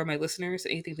for my listeners?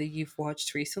 Anything that you've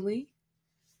watched recently?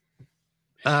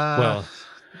 Uh, Well,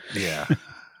 yeah.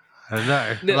 I don't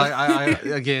know. No. Like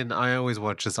I always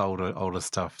watch this older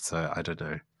stuff, so I don't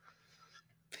know.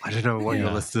 I don't know what your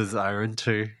Yeah. listeners are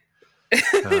into.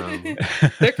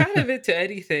 They're kind of into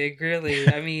anything, really.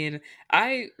 I mean,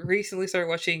 I recently started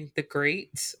watching The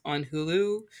Great on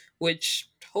Hulu, which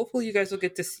hopefully you guys will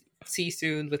get to see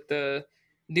soon with the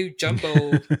new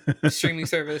jumbo streaming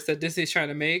service that Disney's trying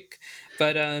to make.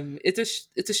 But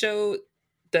it's a show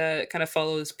that kind of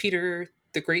follows Peter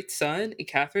the Great's son and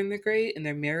Catherine the Great and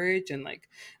their marriage and like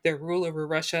their rule over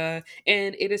Russia.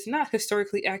 And it is not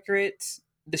historically accurate.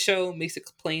 The show makes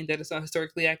it plain that it's not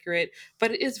historically accurate,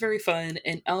 but it is very fun.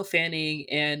 And Elle Fanning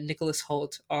and Nicholas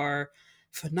Hoult are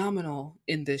phenomenal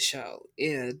in this show,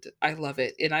 and I love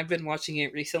it. And I've been watching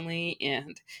it recently,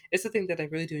 and it's a thing that I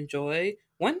really do enjoy.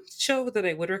 One show that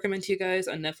I would recommend to you guys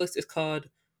on Netflix is called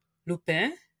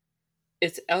Lupin.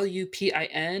 It's Lupin,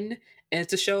 and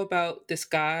it's a show about this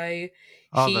guy.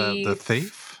 Oh, the He,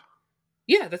 thief?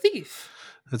 yeah, the thief.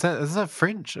 Is that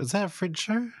French? Is that a French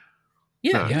show?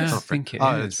 Yeah, No, it yeah, it's I not is. French. think it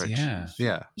Oh, it's is. French. Yeah.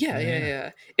 Yeah. Yeah, yeah, Yeah.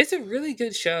 yeah. It's a really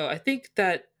good show. I think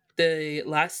that the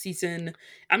last season,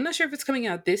 I'm not sure if it's coming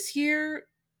out this year,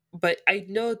 but I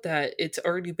know that it's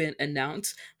already been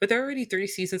announced. But there are already 3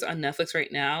 seasons on Netflix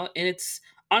right now, and it's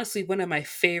honestly one of my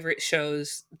favorite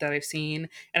shows that I've seen.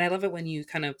 And I love it when you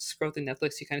kind of scroll through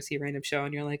Netflix, you kind of see a random show,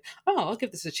 and you're like, oh, I'll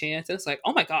give this a chance. And it's like,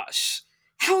 oh my gosh.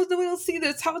 How has no one else seen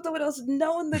this? How has no one else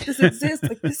known that this exists?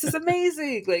 Like, this is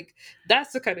amazing. Like,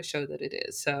 that's the kind of show that it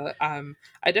is. So, I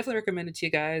definitely recommend it to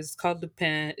you guys. It's called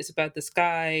Lupin. It's about this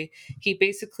guy. He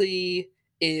basically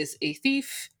is a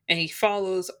thief, and he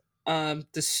follows the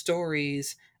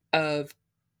stories of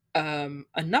a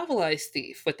novelized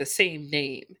thief with the same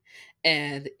name.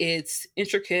 And it's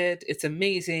intricate, it's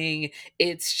amazing.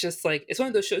 It's just like, it's one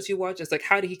of those shows you watch. It's like,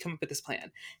 how did he come up with this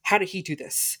plan? How did he do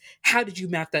this? How did you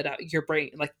map that out in your brain?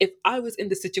 Like, if I was in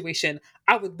this situation,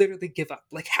 I would literally give up.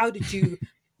 Like, how did you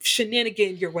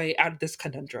shenanigan your way out of this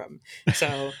conundrum?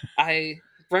 So I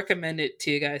recommend it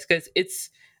to you guys because it's,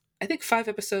 I think, 5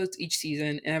 episodes each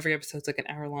season, and every episode's like an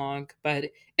hour long, but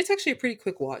it's actually a pretty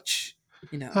quick watch, Oh,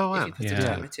 if wow. you put some Yeah.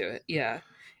 time into it. Yeah,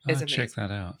 I'll it's amazing. check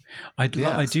that out.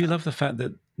 Yeah. I do love the fact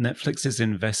that Netflix is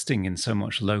investing in so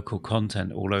much local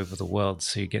content all over the world.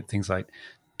 So you get things like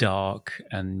Dark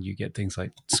and you get things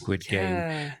like Squid Game,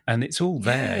 Yeah. and it's all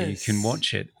there. You can Yes.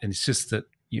 watch it, and it's just that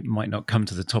you might not come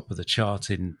to the top of the chart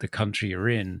in the country you're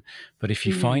in, but if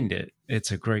you find it,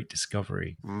 it's a great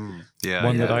discovery. Yeah.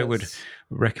 One yeah. that I would Yes.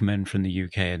 recommend from the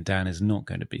UK, and Dan is not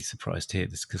going to be surprised to hear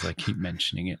this because I keep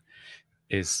mentioning it,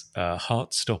 is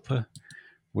Heartstopper,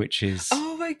 which is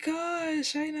Oh my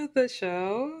gosh, I know the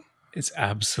show. it's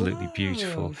absolutely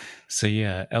beautiful. Wow. So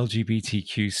yeah,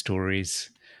 LGBTQ stories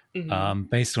Mhm.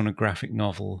 based on a graphic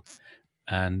novel,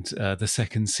 and the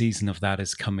second season of that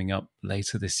is coming up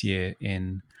later this year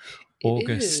in It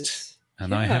August. is.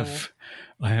 And Yeah.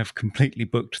 I have completely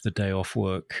booked the day off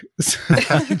work so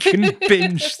I can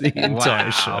binge the entire Wow.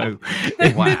 show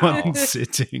in Wow. one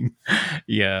sitting.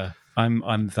 Yeah,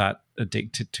 I'm that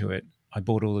addicted to it. I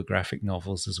bought all the graphic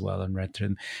novels as well and read through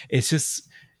them. It's just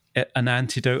an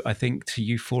antidote, I think, to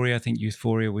Euphoria. I think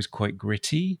Euphoria was quite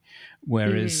gritty,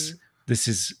 whereas Mhm. this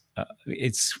is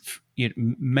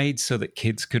made so that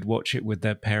kids could watch it with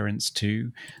their parents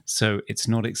too. So it's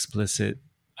not explicit,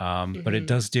 but it Mhm.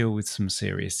 does deal with some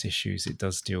serious issues. It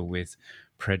does deal with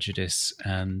prejudice,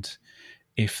 and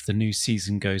if the new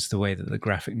season goes the way that the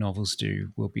graphic novels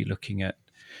do, we'll be looking at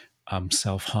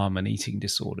self-harm and eating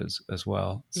disorders as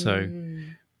well. So,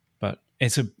 Mm. but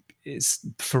it's it's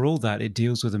for all that it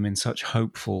deals with them in such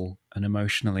hopeful and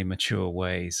emotionally mature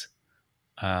ways,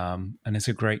 and it's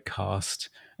a great cast.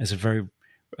 It's a very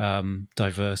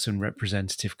diverse and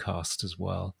representative cast as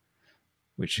well,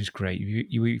 which is great.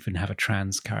 You even have a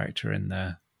trans character in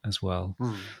there as well.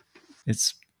 Hmm.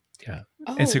 It's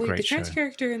Oh it's a wait, the great trans show.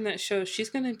 character in that show, she's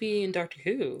gonna be in Doctor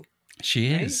Who,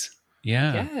 She right? is,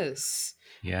 yeah, Yes.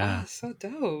 yeah. Ah, so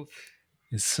dope.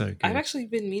 It's so I've good. actually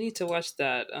been meaning to watch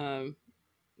that.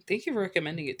 Thank you for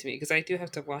recommending it to me because I do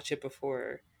have to watch it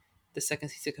before the second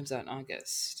season comes out in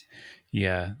August.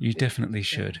 Yeah, you definitely Yeah.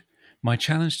 should. My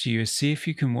challenge to you is see if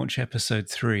you can watch episode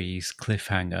three's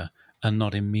cliffhanger and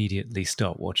not immediately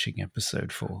start watching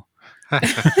episode 4.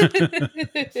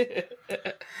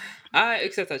 I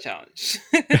accept that challenge.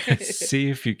 See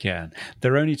if you can.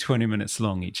 They're only 20 minutes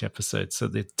long each episode, so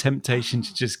the temptation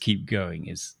to Oh, just keep going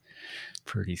is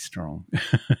pretty strong.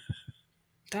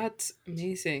 that's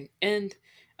amazing. And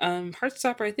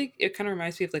Heartstopper, I think it kind of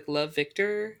reminds me of like Love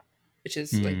Victor, which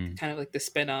is like Mm, kind of like the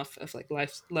spin-off of like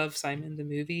Life Love Simon the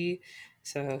movie.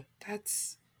 So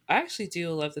that's I actually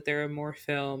do love that there are more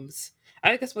films.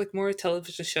 I guess like more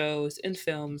television shows and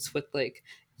films with like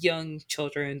young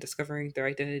children discovering their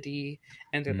identity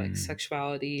and their like mm,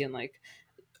 sexuality and like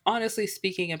honestly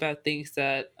speaking about things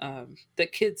that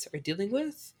that kids are dealing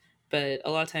with. But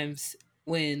a lot of times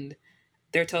when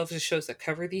there are television shows that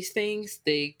cover these things,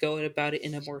 they go about it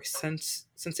in a more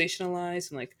sensationalized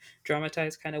and like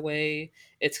dramatized kind of way.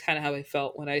 It's kind of how I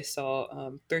felt when I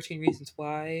saw 13 Reasons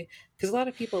Why, because a lot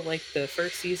of people liked the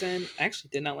first season. I actually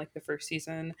did not like the first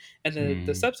season, and the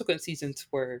mm. subsequent seasons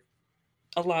were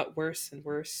a lot worse and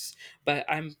worse. But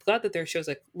I'm glad that there are shows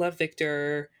like Love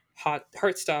Victor,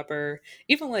 Heartstopper,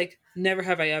 even like Never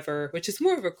Have I Ever, which is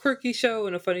more of a quirky show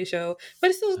and a funny show, but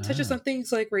it still touches Ah, on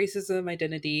things like racism,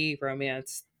 identity,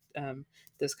 romance,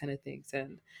 those kind of things.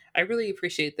 And I really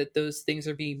appreciate that those things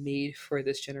are being made for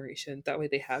this generation. That way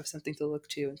they have something to look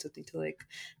to and something to like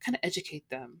kind of educate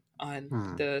them on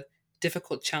Hmm. the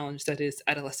difficult challenge that is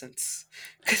adolescence.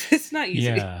 Because it's not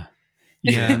easy. yeah.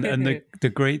 Yeah, and the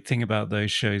great thing about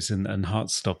those shows and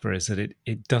Heartstopper is that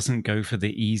it doesn't go for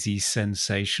the easy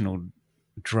sensational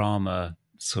drama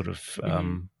sort of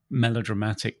Hmm.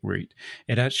 melodramatic route.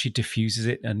 It actually diffuses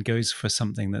it and goes for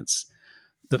something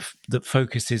that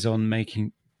focuses on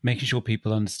making sure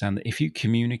people understand that if you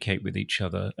communicate with each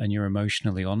other and you're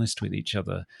emotionally honest with each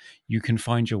other, you can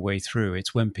find your way through.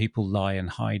 It's when people lie and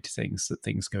hide things that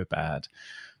things go bad.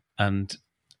 And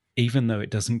even though it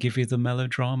doesn't give you the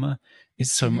melodrama,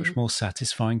 it's so Hmm. much more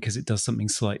satisfying because it does something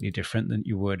slightly different than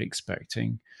you were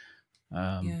expecting.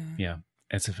 Yeah. Yeah,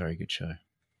 it's a very good show.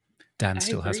 Dan I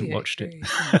still hasn't agree. I watched it.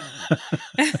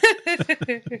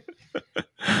 agree.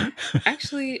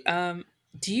 Actually,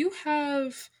 do you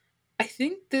have? I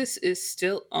think this is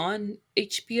still on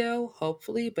HBO,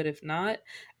 hopefully, but if not,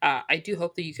 I do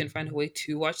hope that you can find a way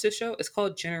to watch this show. It's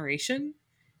called Generation.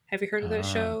 Have you heard of that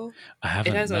Ah, show? I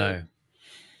It haven't, has a no.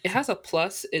 it has a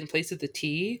plus in place of the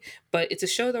T, but it's a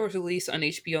show that was released on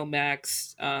HBO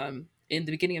Max in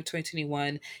the beginning of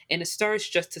 2021, and it stars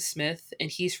Justice Smith,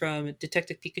 and he's from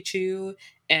Detective Pikachu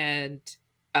and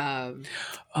um,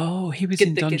 Oh, he was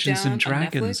in Get Dungeons and Down on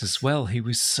Dragons as Netflix. well. He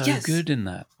was so Yes, good in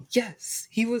that. yes,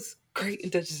 he was great in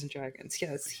Dungeons and Dragons.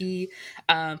 Yes, he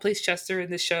plays Chester in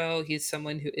the show. He's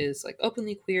someone who is like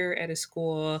openly queer at his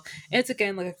school, and it's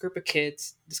again like a group of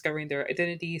kids discovering their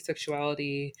identity,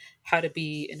 sexuality, how to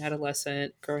be an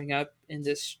adolescent, growing up in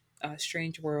this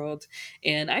strange world.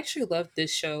 And I actually loved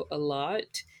this show a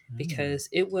lot Mm. because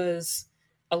it was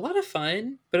a lot of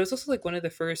fun, but it was also like one of the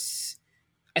first,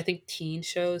 I think, teen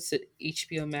shows that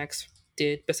HBO Max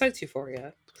did besides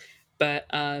Euphoria. But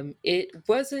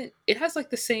it has like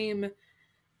the same,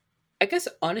 I guess,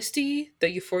 honesty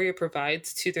that Euphoria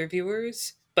provides to their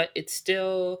viewers, but it's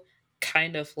still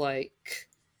kind of like,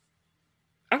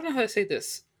 I don't know how to say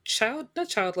this, not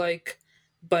childlike,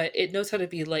 but it knows how to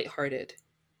be lighthearted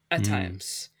at Mm.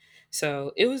 times.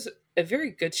 So it was a very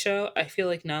good show. I feel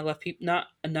like not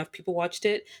enough people watched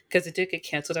it because it did get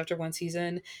canceled after one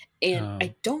season, and Oh,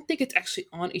 I don't think it's actually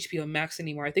on HBO Max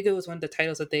anymore. I think it was one of the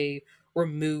titles that they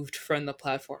removed from the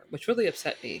platform, which really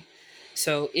upset me.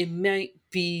 So it might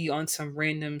be on some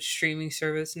random streaming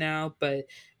service now, but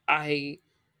I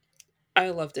I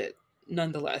loved it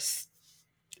nonetheless.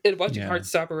 And watching yeah.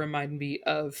 Heartstopper reminded me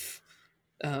of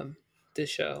um, this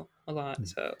show a lot.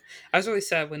 So I was really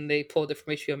sad when they pulled it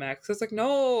from HBO Max. I was like,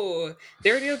 no,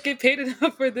 they already don't get paid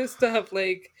enough for this stuff.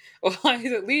 Like, why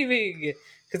is it leaving?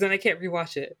 Because then I can't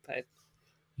rewatch it. But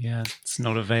Yeah, it's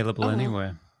not available oh well.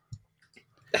 anywhere.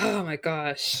 Oh my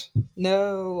gosh.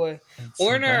 No. It's so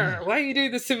Warner, bad. why are you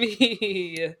doing this to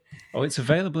me? Oh, it's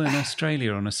available in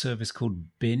Australia on a service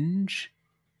called Binge.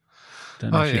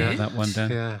 Don't know if you have that one, Dan.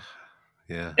 Yeah.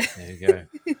 Yeah. There you go.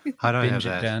 I don't Binge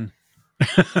have it, that. Dan.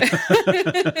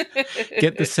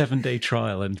 Get the 7-day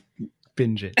trial and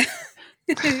binge it.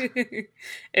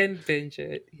 And binge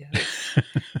it. Yes.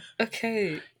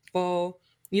 Okay. Well,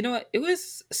 you know what? It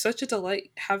was such a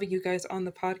delight having you guys on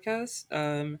the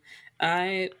podcast.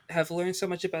 I have learned so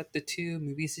much about the two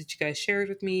movies that you guys shared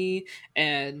with me,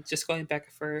 and just going back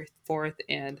and forth.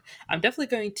 And I'm definitely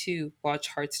going to watch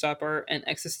Heartstopper and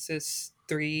Exorcist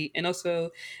 3, and also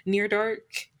Near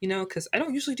Dark. You know, because I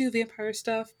don't usually do vampire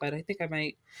stuff, but I think I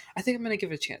might. I think I'm going to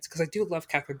give it a chance because I do love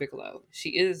Catherine Bigelow. She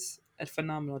is a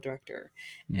phenomenal director.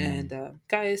 And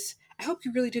guys, I hope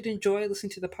you really did enjoy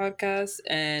listening to the podcast.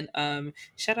 And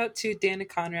shout out to Dan and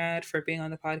Conrad for being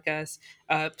on the podcast.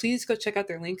 Please go check out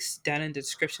their links down in the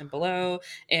description below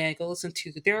and go listen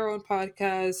to their own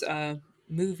podcast,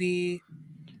 movie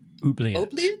Oubliette.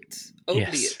 Oubliette?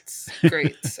 Yes. Oubliettes.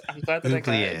 Great. I'm glad that I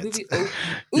got it. Movie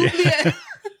Oubliette.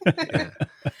 Yeah.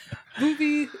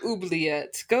 Movie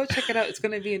Oubliette. Go check it out. It's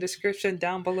going to be in the description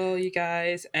down below, you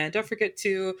guys. And don't forget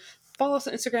to follow us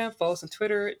on Instagram, follow us on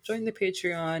Twitter, join the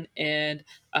Patreon, and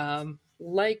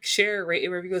like, share, rate,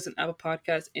 and review us on Apple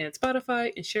Podcasts and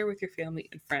Spotify, and share with your family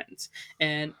and friends.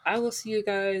 And I will see you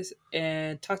guys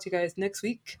and talk to you guys next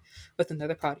week with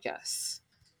another podcast.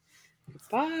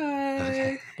 Bye.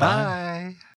 Okay. Bye.